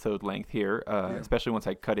decent episode length here, especially once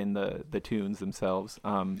I cut in the tunes themselves.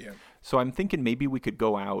 So I'm thinking maybe we could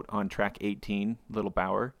go out on track 18, Little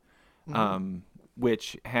Bower.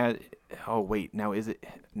 Which had now I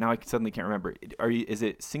suddenly can't remember. Is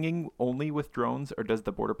it singing only with drones, or does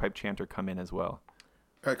the border pipe chanter come in as well?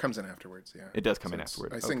 It comes in afterwards. Yeah, it does come in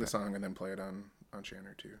afterwards. I sing the song and then play it on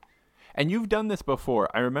chanter too. And you've done this before.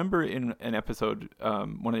 I remember in an episode,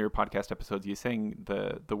 one of your podcast episodes, you sang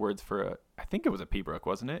the words for I think it was a Pibrook,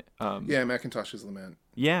 wasn't it? Macintosh's Lament.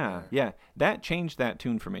 Yeah. That changed that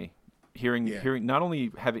tune for me. Hearing not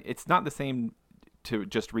only having, it's not the same to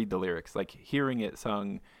just read the lyrics, like hearing it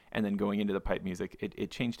sung and then going into the pipe music,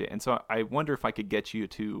 it changed it. And so I wonder if I could get you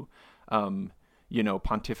to,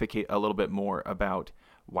 pontificate a little bit more about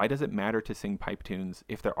why does it matter to sing pipe tunes?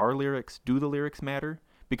 If there are lyrics, do the lyrics matter?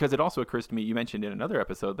 Because it also occurs to me, you mentioned in another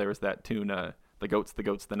episode, there was that tune, the goats,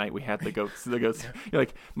 the night we had the goats.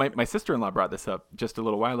 Like my sister-in-law brought this up just a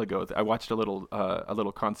little while ago. I watched a little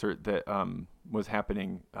concert that was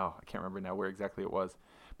happening. Oh, I can't remember now where exactly it was.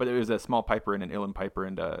 But it was a small piper and an uilleann piper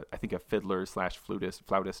and I think a fiddler /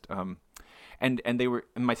 flautist. And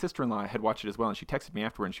my sister-in-law had watched it as well, and she texted me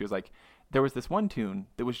afterward, and she was like, there was this one tune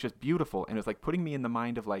that was just beautiful, and it was like putting me in the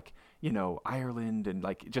mind of like, Ireland and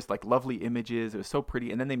like just like lovely images. It was so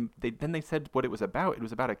pretty. And then they said what it was about. It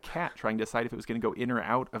was about a cat trying to decide if it was going to go in or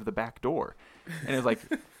out of the back door. And it was like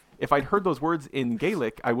if I'd heard those words in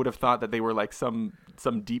Gaelic, I would have thought that they were like some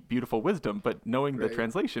deep, beautiful wisdom. But knowing the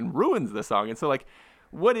translation ruins the song. And so, like,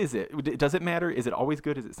 what is it? Does it matter? Is it always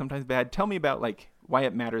good? Is it sometimes bad? Tell me about like why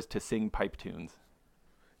it matters to sing pipe tunes.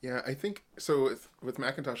 Yeah, I think so. With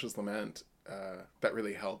Macintosh's Lament, that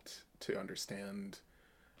really helped to understand,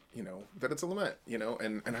 that it's a lament,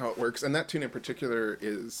 and how it works. And that tune in particular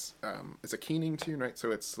is a keening tune, right?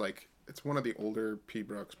 So it's like it's one of the older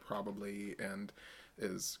pibrochs probably, and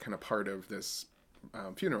is kind of part of this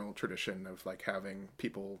funeral tradition of like having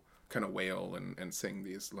people kind of wail and sing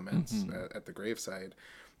these laments at the graveside.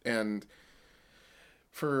 And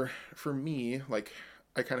for me, like,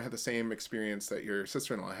 I kind of had the same experience that your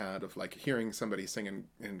sister-in-law had of like hearing somebody sing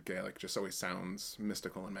in Gaelic just always sounds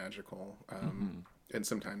mystical and magical. And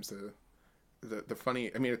sometimes the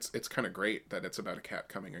funny, I mean, it's kind of great that it's about a cat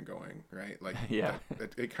coming and going, right? Like, yeah,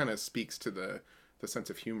 it kind of speaks to the sense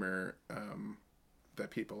of humor that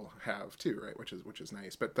people have too, right? Which is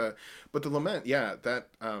nice. But the lament, yeah, that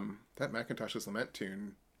Macintosh's Lament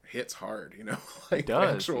tune hits hard, like it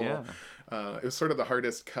does, actual. yeah. It was sort of the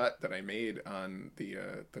hardest cut that I made on the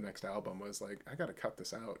next album. Was like, I got to cut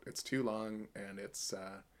this out. It's too long, and it's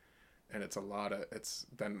a lot of. It's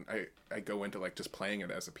then I go into like just playing it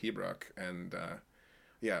as a pibroch, and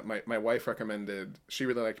yeah, my wife recommended. She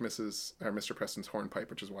really liked Mr. Preston's hornpipe,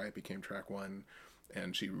 which is why it became track 1.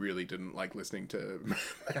 And she really didn't like listening to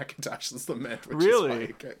Macintosh's Lament, which is why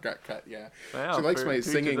it got cut. Yeah, wow, she likes my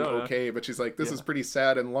singing okay, but she's like, this is pretty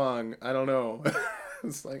sad and long. I don't know.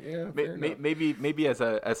 It's like, yeah, maybe as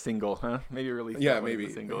a single, huh? Maybe release. Yeah, maybe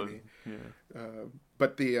as a single. Maybe. Yeah.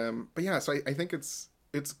 But yeah. So I think it's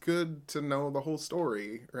good to know the whole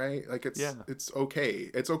story, right? Like it's okay.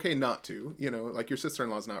 It's okay not to, like your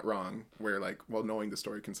sister-in-law's not wrong. Where like, well, knowing the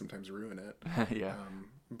story can sometimes ruin it. Yeah.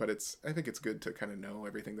 But I think it's good to kind of know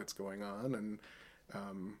everything that's going on,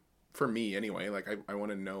 and for me anyway, like I want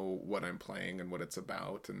to know what I'm playing and what it's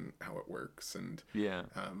about and how it works, and yeah,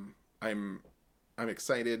 I'm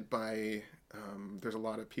excited by there's a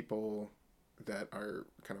lot of people that are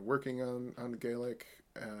kind of working on Gaelic,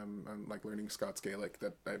 on like learning Scots Gaelic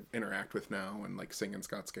that I interact with now and like singing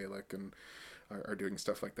Scots Gaelic and are doing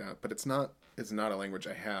stuff like that. But it's not a language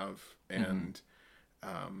I have, and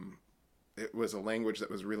it was a language that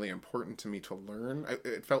was really important to me to learn.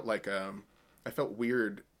 It felt like I felt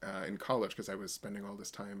weird in college because I was spending all this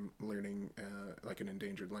time learning like an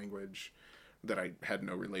endangered language that I had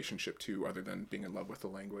no relationship to other than being in love with the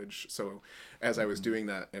language. So as I was doing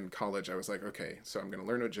that in college, I was like, okay, so I'm going to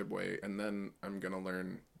learn Ojibwe and then I'm going to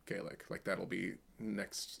learn Gaelic. Like that'll be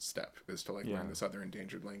next step, is to like learn this other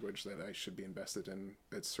endangered language that I should be invested in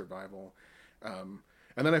its survival.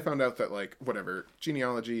 And then I found out that like whatever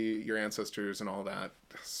genealogy, your ancestors and all that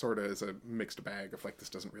sort of is a mixed bag of like, this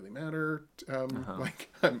doesn't really matter.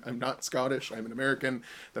 Like I'm not Scottish. I'm an American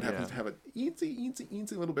that happens to have an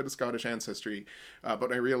eensy little bit of Scottish ancestry.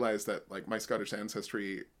 But I realized that like my Scottish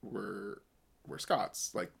ancestry were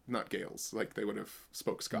Scots, like not Gaels. Like they would have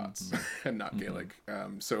spoke Scots and not Gaelic.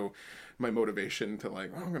 So my motivation to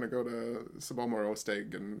like, I'm going to go to Sabalmor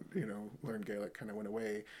Osteg and, learn Gaelic kind of went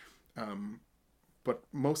away. But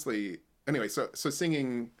mostly, anyway, so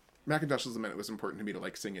singing Macintosh's Lament, it was important to me to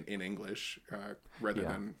like sing it in English rather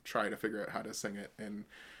than try to figure out how to sing it in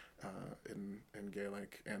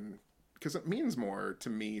Gaelic, and because it means more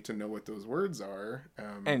to me to know what those words are,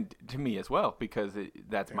 and to me as well, because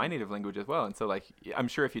that's my native language as well. And so like, I'm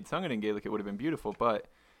sure if you'd sung it in Gaelic, it would have been beautiful. But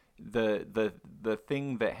the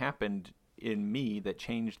thing that happened in me that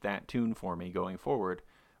changed that tune for me going forward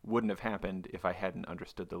wouldn't have happened if I hadn't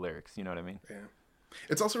understood the lyrics. You know what I mean? Yeah.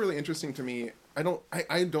 It's also really interesting to me. I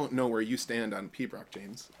don't know where you stand on Pibroch,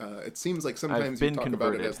 James. It seems like sometimes you talk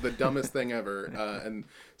about it as the dumbest thing ever, and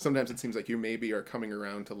sometimes it seems like you maybe are coming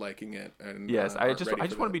around to liking it. And yes, I just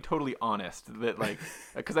want to be totally honest that like,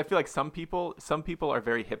 because I feel like some people are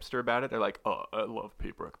very hipster about it. They're like, oh, I love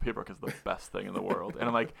Pibroch. Pibroch is the best thing in the world, and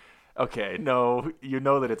I'm like, okay, no,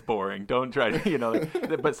 that it's boring. Don't try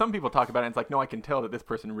to, but some people talk about it and it's like, no, I can tell that this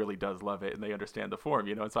person really does love it and they understand the form,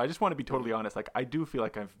 And so I just want to be totally honest. Like, I do feel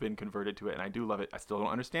like I've been converted to it and I do love it. I still don't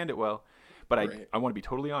understand it well, but I want to be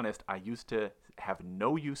totally honest. I used to have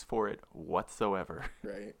no use for it whatsoever.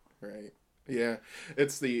 Right. Yeah.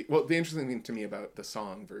 The interesting thing to me about the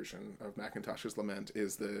song version of Macintosh's Lament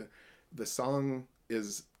is the song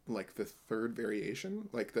is like the third variation,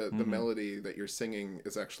 like the melody that you're singing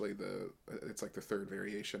is actually it's like the third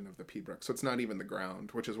variation of the Pibroch. So it's not even the ground,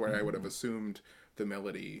 which is where I would have assumed the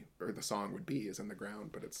melody or the song would be, is in the ground,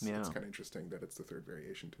 but it's kind of interesting that it's the third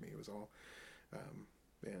variation to me. It was all,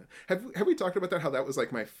 Have we talked about that? How that was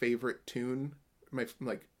like my favorite tune,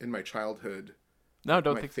 like in my childhood, No,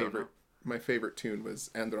 don't my think favorite so. my favorite tune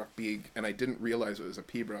was Androch Big, and I didn't realize it was a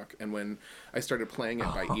pibroch. And when I started playing it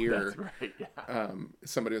No. by Oh, that's ear, right. Yeah.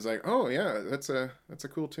 somebody was like, "Oh yeah, that's a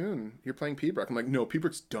cool tune. You're playing pibroch." I'm like, "No,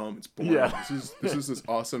 pibroch's dumb. It's boring. Yeah. This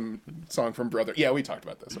awesome song from Brother." Yeah, we talked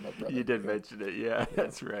about this about Brother. You did Yeah. mention it. Yeah, Yeah.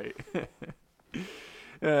 that's right.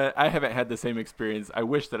 I haven't had the same experience. I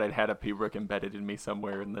wish that I'd had a pibroch embedded in me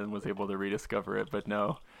somewhere and then was able to rediscover it, but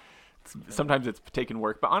no. Sometimes it's taken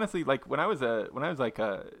work. But honestly, like when I was like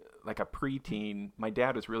a preteen, my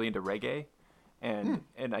dad was really into reggae, and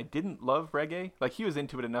I didn't love reggae. Like he was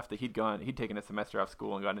into it enough that he'd taken a semester off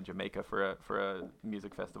school and gone to Jamaica for a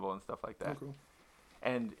music festival and stuff like that. Oh, cool.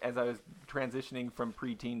 And as I was transitioning from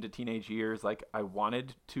preteen to teenage years, like I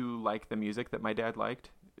wanted to like the music that my dad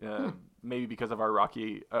liked. Maybe because of our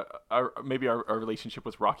rocky, maybe our relationship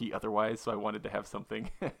was rocky otherwise, so I wanted to have something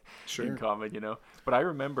Sure. in common, you know. But I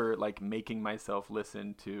remember like making myself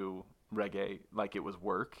listen to reggae like it was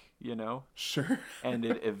work, you know, Sure. and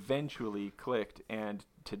it eventually clicked. And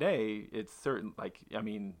today, it's certain like I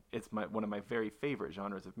mean, it's one of my very favorite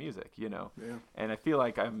genres of music, you know. Yeah. And I feel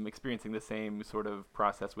like I'm experiencing the same sort of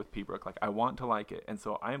process with Pibroch. Like I want to like it, and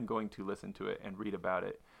so I am going to listen to it and read about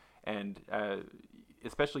it, and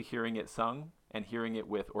especially hearing it sung and hearing it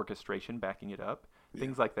with orchestration backing it up,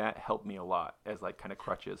 things like that help me a lot as like kind of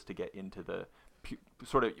crutches to get into the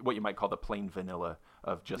sort of what you might call the plain vanilla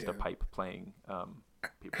of just a pipe playing.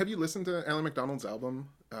 Have you listened to Alan McDonald's album?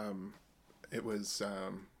 It was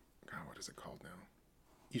God, what is it called now?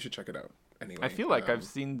 You should check it out. Anyway, I feel like I've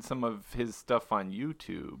seen some of his stuff on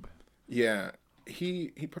YouTube. Yeah, he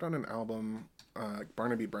put on an album.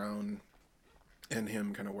 Barnaby Brown and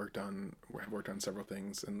him kind of worked on several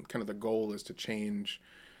things, and kind of the goal is to change,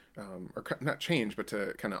 or not change, but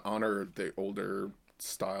to kind of honor the older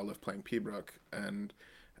style of playing pibroch. And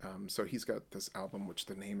so he's got this album, which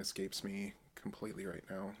the name escapes me completely right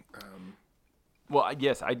now. Well,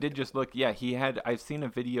 yes, I did just look. Yeah, I've seen a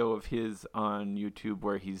video of his on YouTube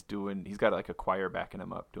where he's got like a choir backing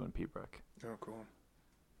him up doing pibroch. Oh, cool.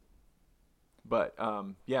 But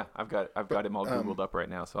yeah, I've got him all Googled up right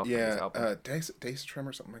now, so I'll find his album. Dace Trim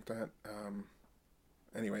or something like that.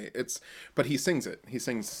 Anyway, but he sings it. He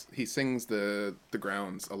sings the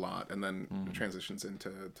grounds a lot, and then transitions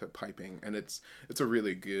into piping, and it's a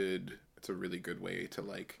really good way to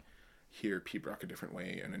like hear pibroch a different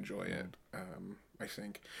way and enjoy it. I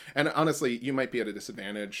think, and honestly, you might be at a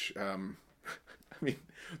disadvantage. I mean,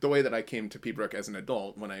 the way that I came to pibroch as an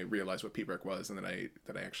adult, when I realized what pibroch was, and that I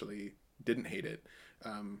actually didn't hate it,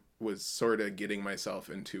 was sort of getting myself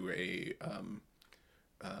into a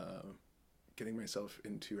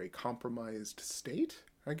compromised state,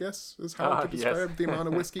 I guess is how I could describe the amount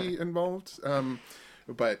of whiskey involved.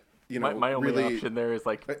 But you know, my only really, option there is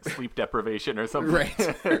like sleep deprivation or something.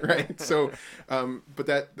 Right. So, but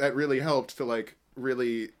that really helped to like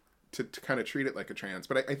really to kind of treat it like a trance.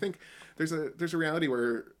 But I think there's a reality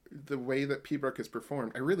where the way that pibroch is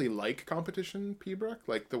performed, I really like competition pibroch,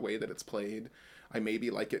 like the way that it's played. I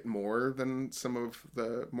maybe like it more than some of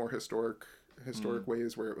the more historic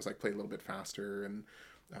ways where it was like played a little bit faster. And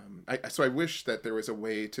so I wish that there was a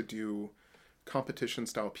way to do competition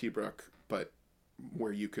style pibroch, but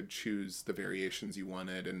where you could choose the variations you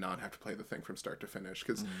wanted and not have to play the thing from start to finish.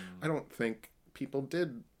 Because I don't think people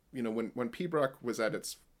did, you know, when pibroch was at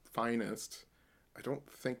its finest, I don't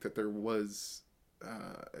think that there was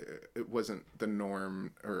it wasn't the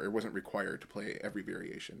norm, or it wasn't required to play every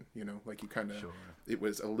variation, you know, like you kind of it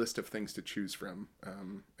was a list of things to choose from,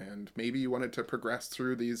 and maybe you wanted to progress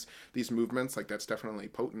through these movements, like that's definitely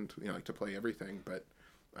potent, you know, like to play everything, but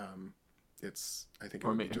I think it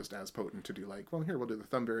would be just as potent to do like, well, here we'll do the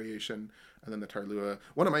thumb variation and then the tarlua.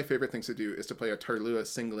 One of my favorite things to do is to play a tarlua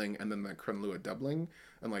singling and then the crunlua doubling,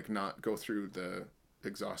 and like not go through the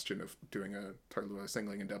exhaustion of doing a tarlua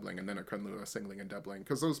singling and doubling and then a crunlua singling and doubling,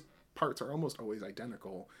 because those parts are almost always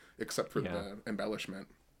identical except for the embellishment.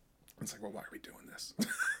 It's like, well, why are we doing this?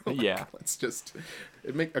 Yeah, let's just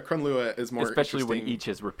make a crunlua is more, especially when each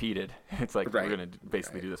is repeated. It's like we're gonna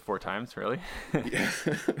basically do this 4 times, really. Yeah.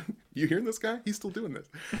 You hearing this guy? He's still doing this.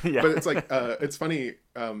 Yeah. But it's like it's funny,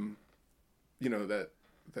 you know, that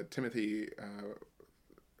Timothy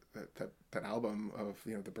that album of,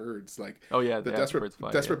 you know, the birds, like the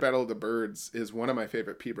Desperate Battle of the Birds is one of my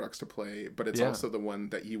favorite pibrochs to play, but it's also the one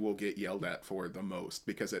that you will get yelled at for the most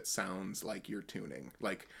because it sounds like you're tuning,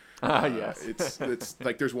 like yes. it's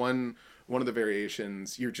like there's one of the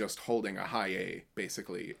variations you're just holding a high A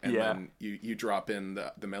basically, and then you drop in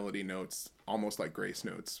the melody notes almost like grace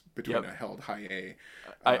notes between a held high A.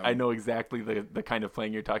 I know exactly the kind of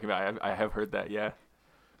playing you're talking about. I have heard that. Yeah.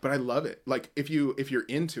 But I love it. Like if you're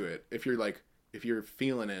into it, if you're like, if you're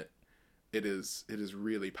feeling it, it is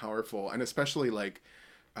really powerful. And especially like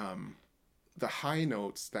the high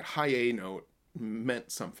notes, that high A note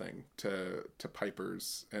meant something to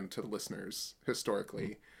pipers and to listeners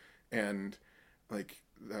historically. And like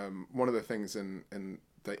one of the things in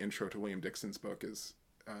the intro to William Dixon's book is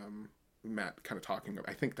Matt kind of talking about,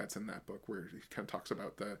 I think that's in that book, where he kind of talks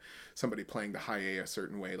about somebody playing the high A a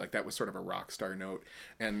certain way, like that was sort of a rock star note.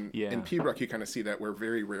 And in Pibroch you kind of see that, where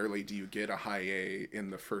very rarely do you get a high A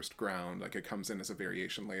in the first ground, like it comes in as a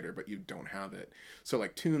variation later, but you don't have it. So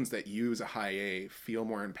like tunes that use a high A feel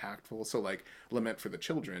more impactful. So like Lament for the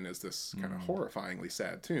Children is this kind of horrifyingly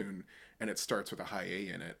sad tune, and it starts with a high A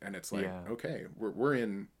in it, and it's like, okay, we're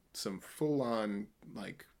in some full on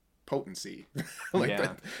like potency. Like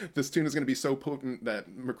that, this tune is going to be so potent that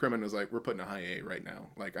McCrimmon was like, we're putting a high A right now.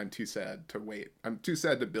 Like, I'm too sad to wait. I'm too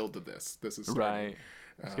sad to build to this. This is starting. Right.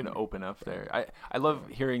 It's going to open up there. I love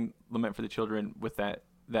hearing Lament for the Children with that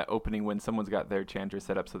opening when someone's got their chanter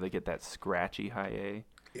set up so they get that scratchy high A.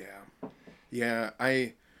 Yeah.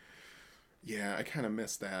 I kind of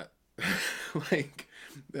miss that. Like,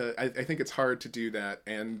 I think it's hard to do that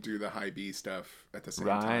and do the high B stuff at the same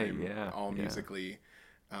time. All musically.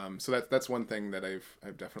 So that's one thing that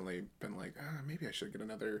I've definitely been like, maybe I should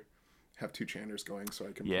have two chanters going so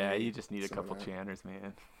I can. Yeah, you just need a couple chanters,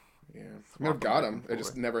 man. Yeah, I mean, I've got them. I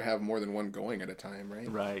just never have more than one going at a time, right?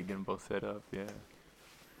 Right, get them both set up. Yeah.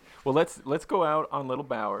 Well, let's go out on Little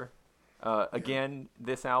Bower. Again,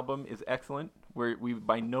 this album is excellent. We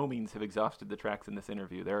by no means have exhausted the tracks in this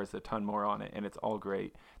interview. There is a ton more on it, and it's all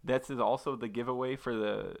great. This is also the giveaway for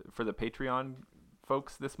the Patreon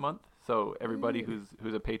folks this month. So everybody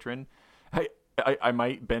who's a patron, I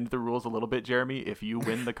might bend the rules a little bit, Jeremy. If you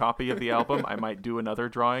win the copy of the album, I might do another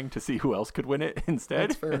drawing to see who else could win it instead.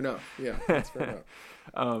 That's fair enough. Yeah, that's fair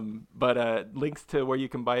enough. But links to where you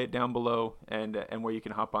can buy it down below, and where you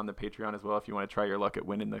can hop on the Patreon as well if you want to try your luck at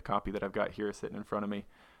winning the copy that I've got here sitting in front of me.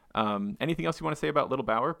 Anything else you want to say about Little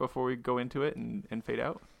Bower before we go into it and fade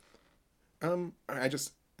out?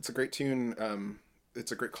 It's a great tune.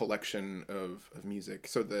 It's a great collection of music.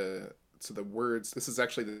 So the words, this is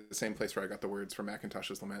actually the same place where I got the words from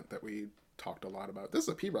Macintosh's Lament that we talked a lot about. This is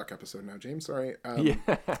a P-Rock episode now, James, sorry.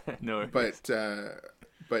 No. But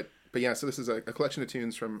yeah, so this is a collection of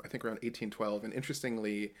tunes from, I think, around 1812. And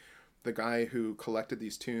interestingly, the guy who collected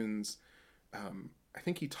these tunes, I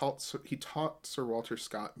think he taught Sir Walter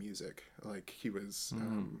Scott music. Like he was,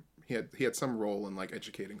 he had some role in like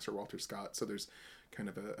educating Sir Walter Scott. So there's kind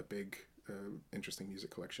of a big, interesting music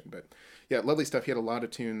collection. But yeah, lovely stuff. He had a lot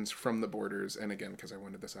of tunes from the Borders, and again, because I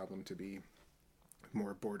wanted this album to be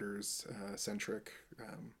more Borders centric,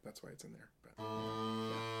 that's why it's in there. But, yeah.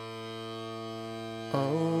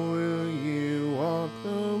 Oh, will you walk the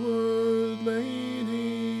wood,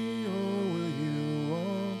 lady, or will you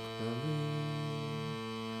walk the lea?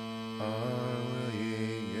 Or will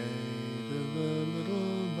ye gae to the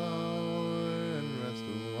little bower and rest a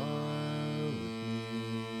while with me?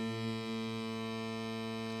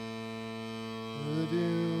 The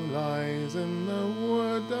dew lies in the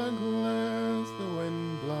wood, Douglas, the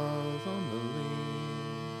wind blows on the lea,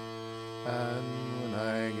 and when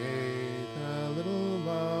I gae to a little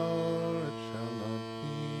bower, it shall not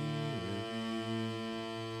be with thee.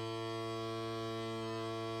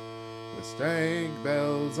 The stag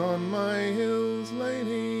bells on my hills,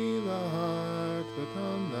 lady, the hart but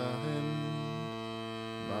on the hind.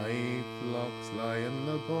 My flocks lie in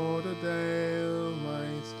the border dale, my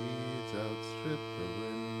steeds outstrip the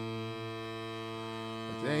wind.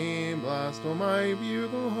 A day blast on my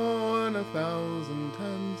bugle horn, 1,000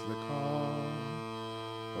 times the call.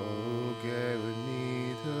 Oh, gae with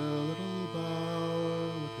me to a little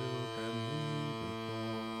bower, who can leave the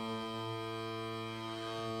fall?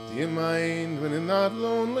 Do you mind when in that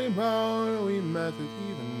lonely bower we met at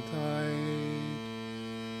eventide?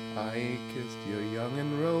 I kissed your young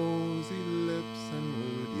and rosy lips and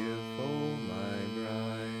wooed you for my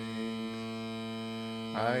bride.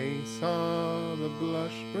 I saw the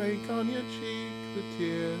blush break on your cheek, the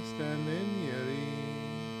tear stand in your e'e.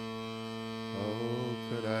 Oh,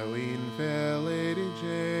 could I ween, fair Lady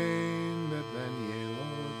Jane, that then ye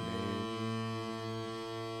would maybe.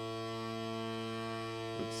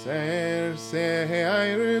 But say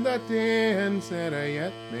I read that day, and said I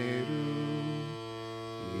yet may do.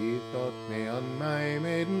 He thought me on my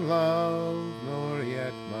maiden love, nor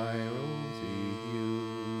yet my rosy hue.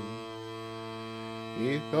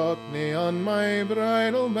 He thought me on my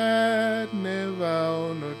bridal bed, ne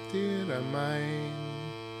vow nor tear of mine.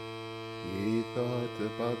 He thought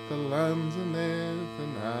about the lands and earth,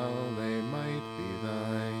 and how they might be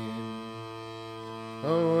thine.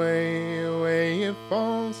 Away, away, ye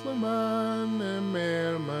false man, and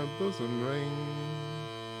mere my bosom ring.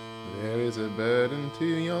 There is a bird into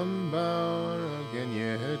yon bower, again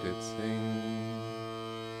ye heard it sing.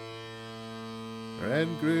 Red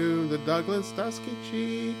grew the Douglas dusky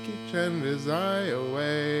cheek, he turned his eye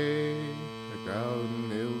away. A golden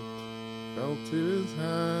hilt fell to his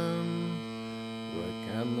hand. What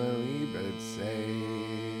can the wee bird say?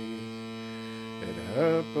 It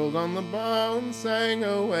hurtled on the bough and sang,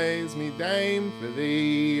 "Oh, ways me dame for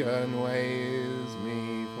thee, and ways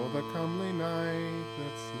me for the comely knight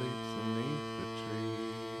that sleeps beneath the tree."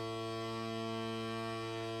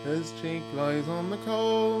 His cheek lies on the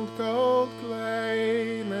cold, cold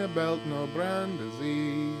clay, no belt, no brand has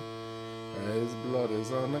he. His blood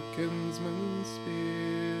is on a kinsman's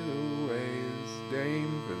spear, "Oh, ways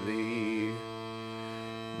dame for thee."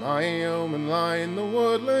 My yeoman lie in the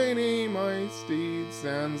wood lady, my steed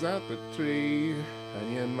stands at the tree,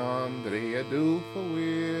 and ye maun dree a do for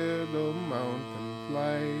weird, oh mount and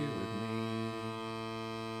fly with me.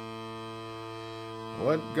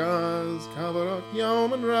 What gauze cavalry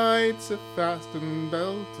yeoman rides, a fastened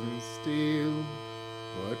belt and steel?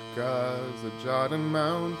 What gauze a Jordan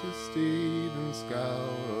mount a steed, and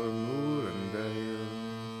scour moor and dale?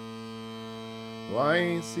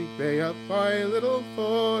 Why seek they up by Little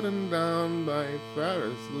Ford and down by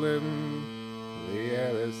Ferris Lynn? The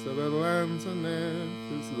heiress of the lands on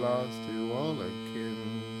earth is lost to all her kin.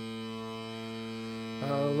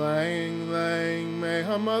 How lang, lang may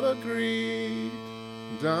her mother greet,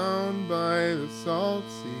 down by the salt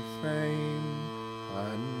sea faem,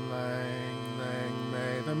 and lang, lang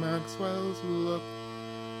may the Maxwells look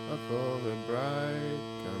for the bride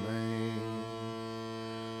coming.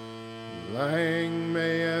 Lang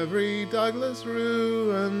may every Douglas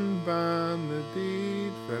rue and ban the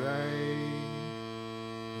deed for aye.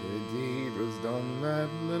 The deed was done that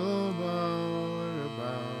little bower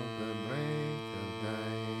about the break of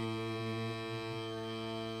day.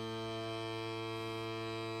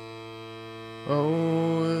 Oh,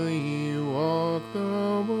 will you walk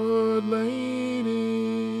the wood,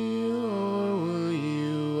 lady, or will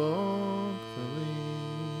you walk the lea?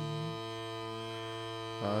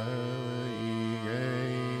 I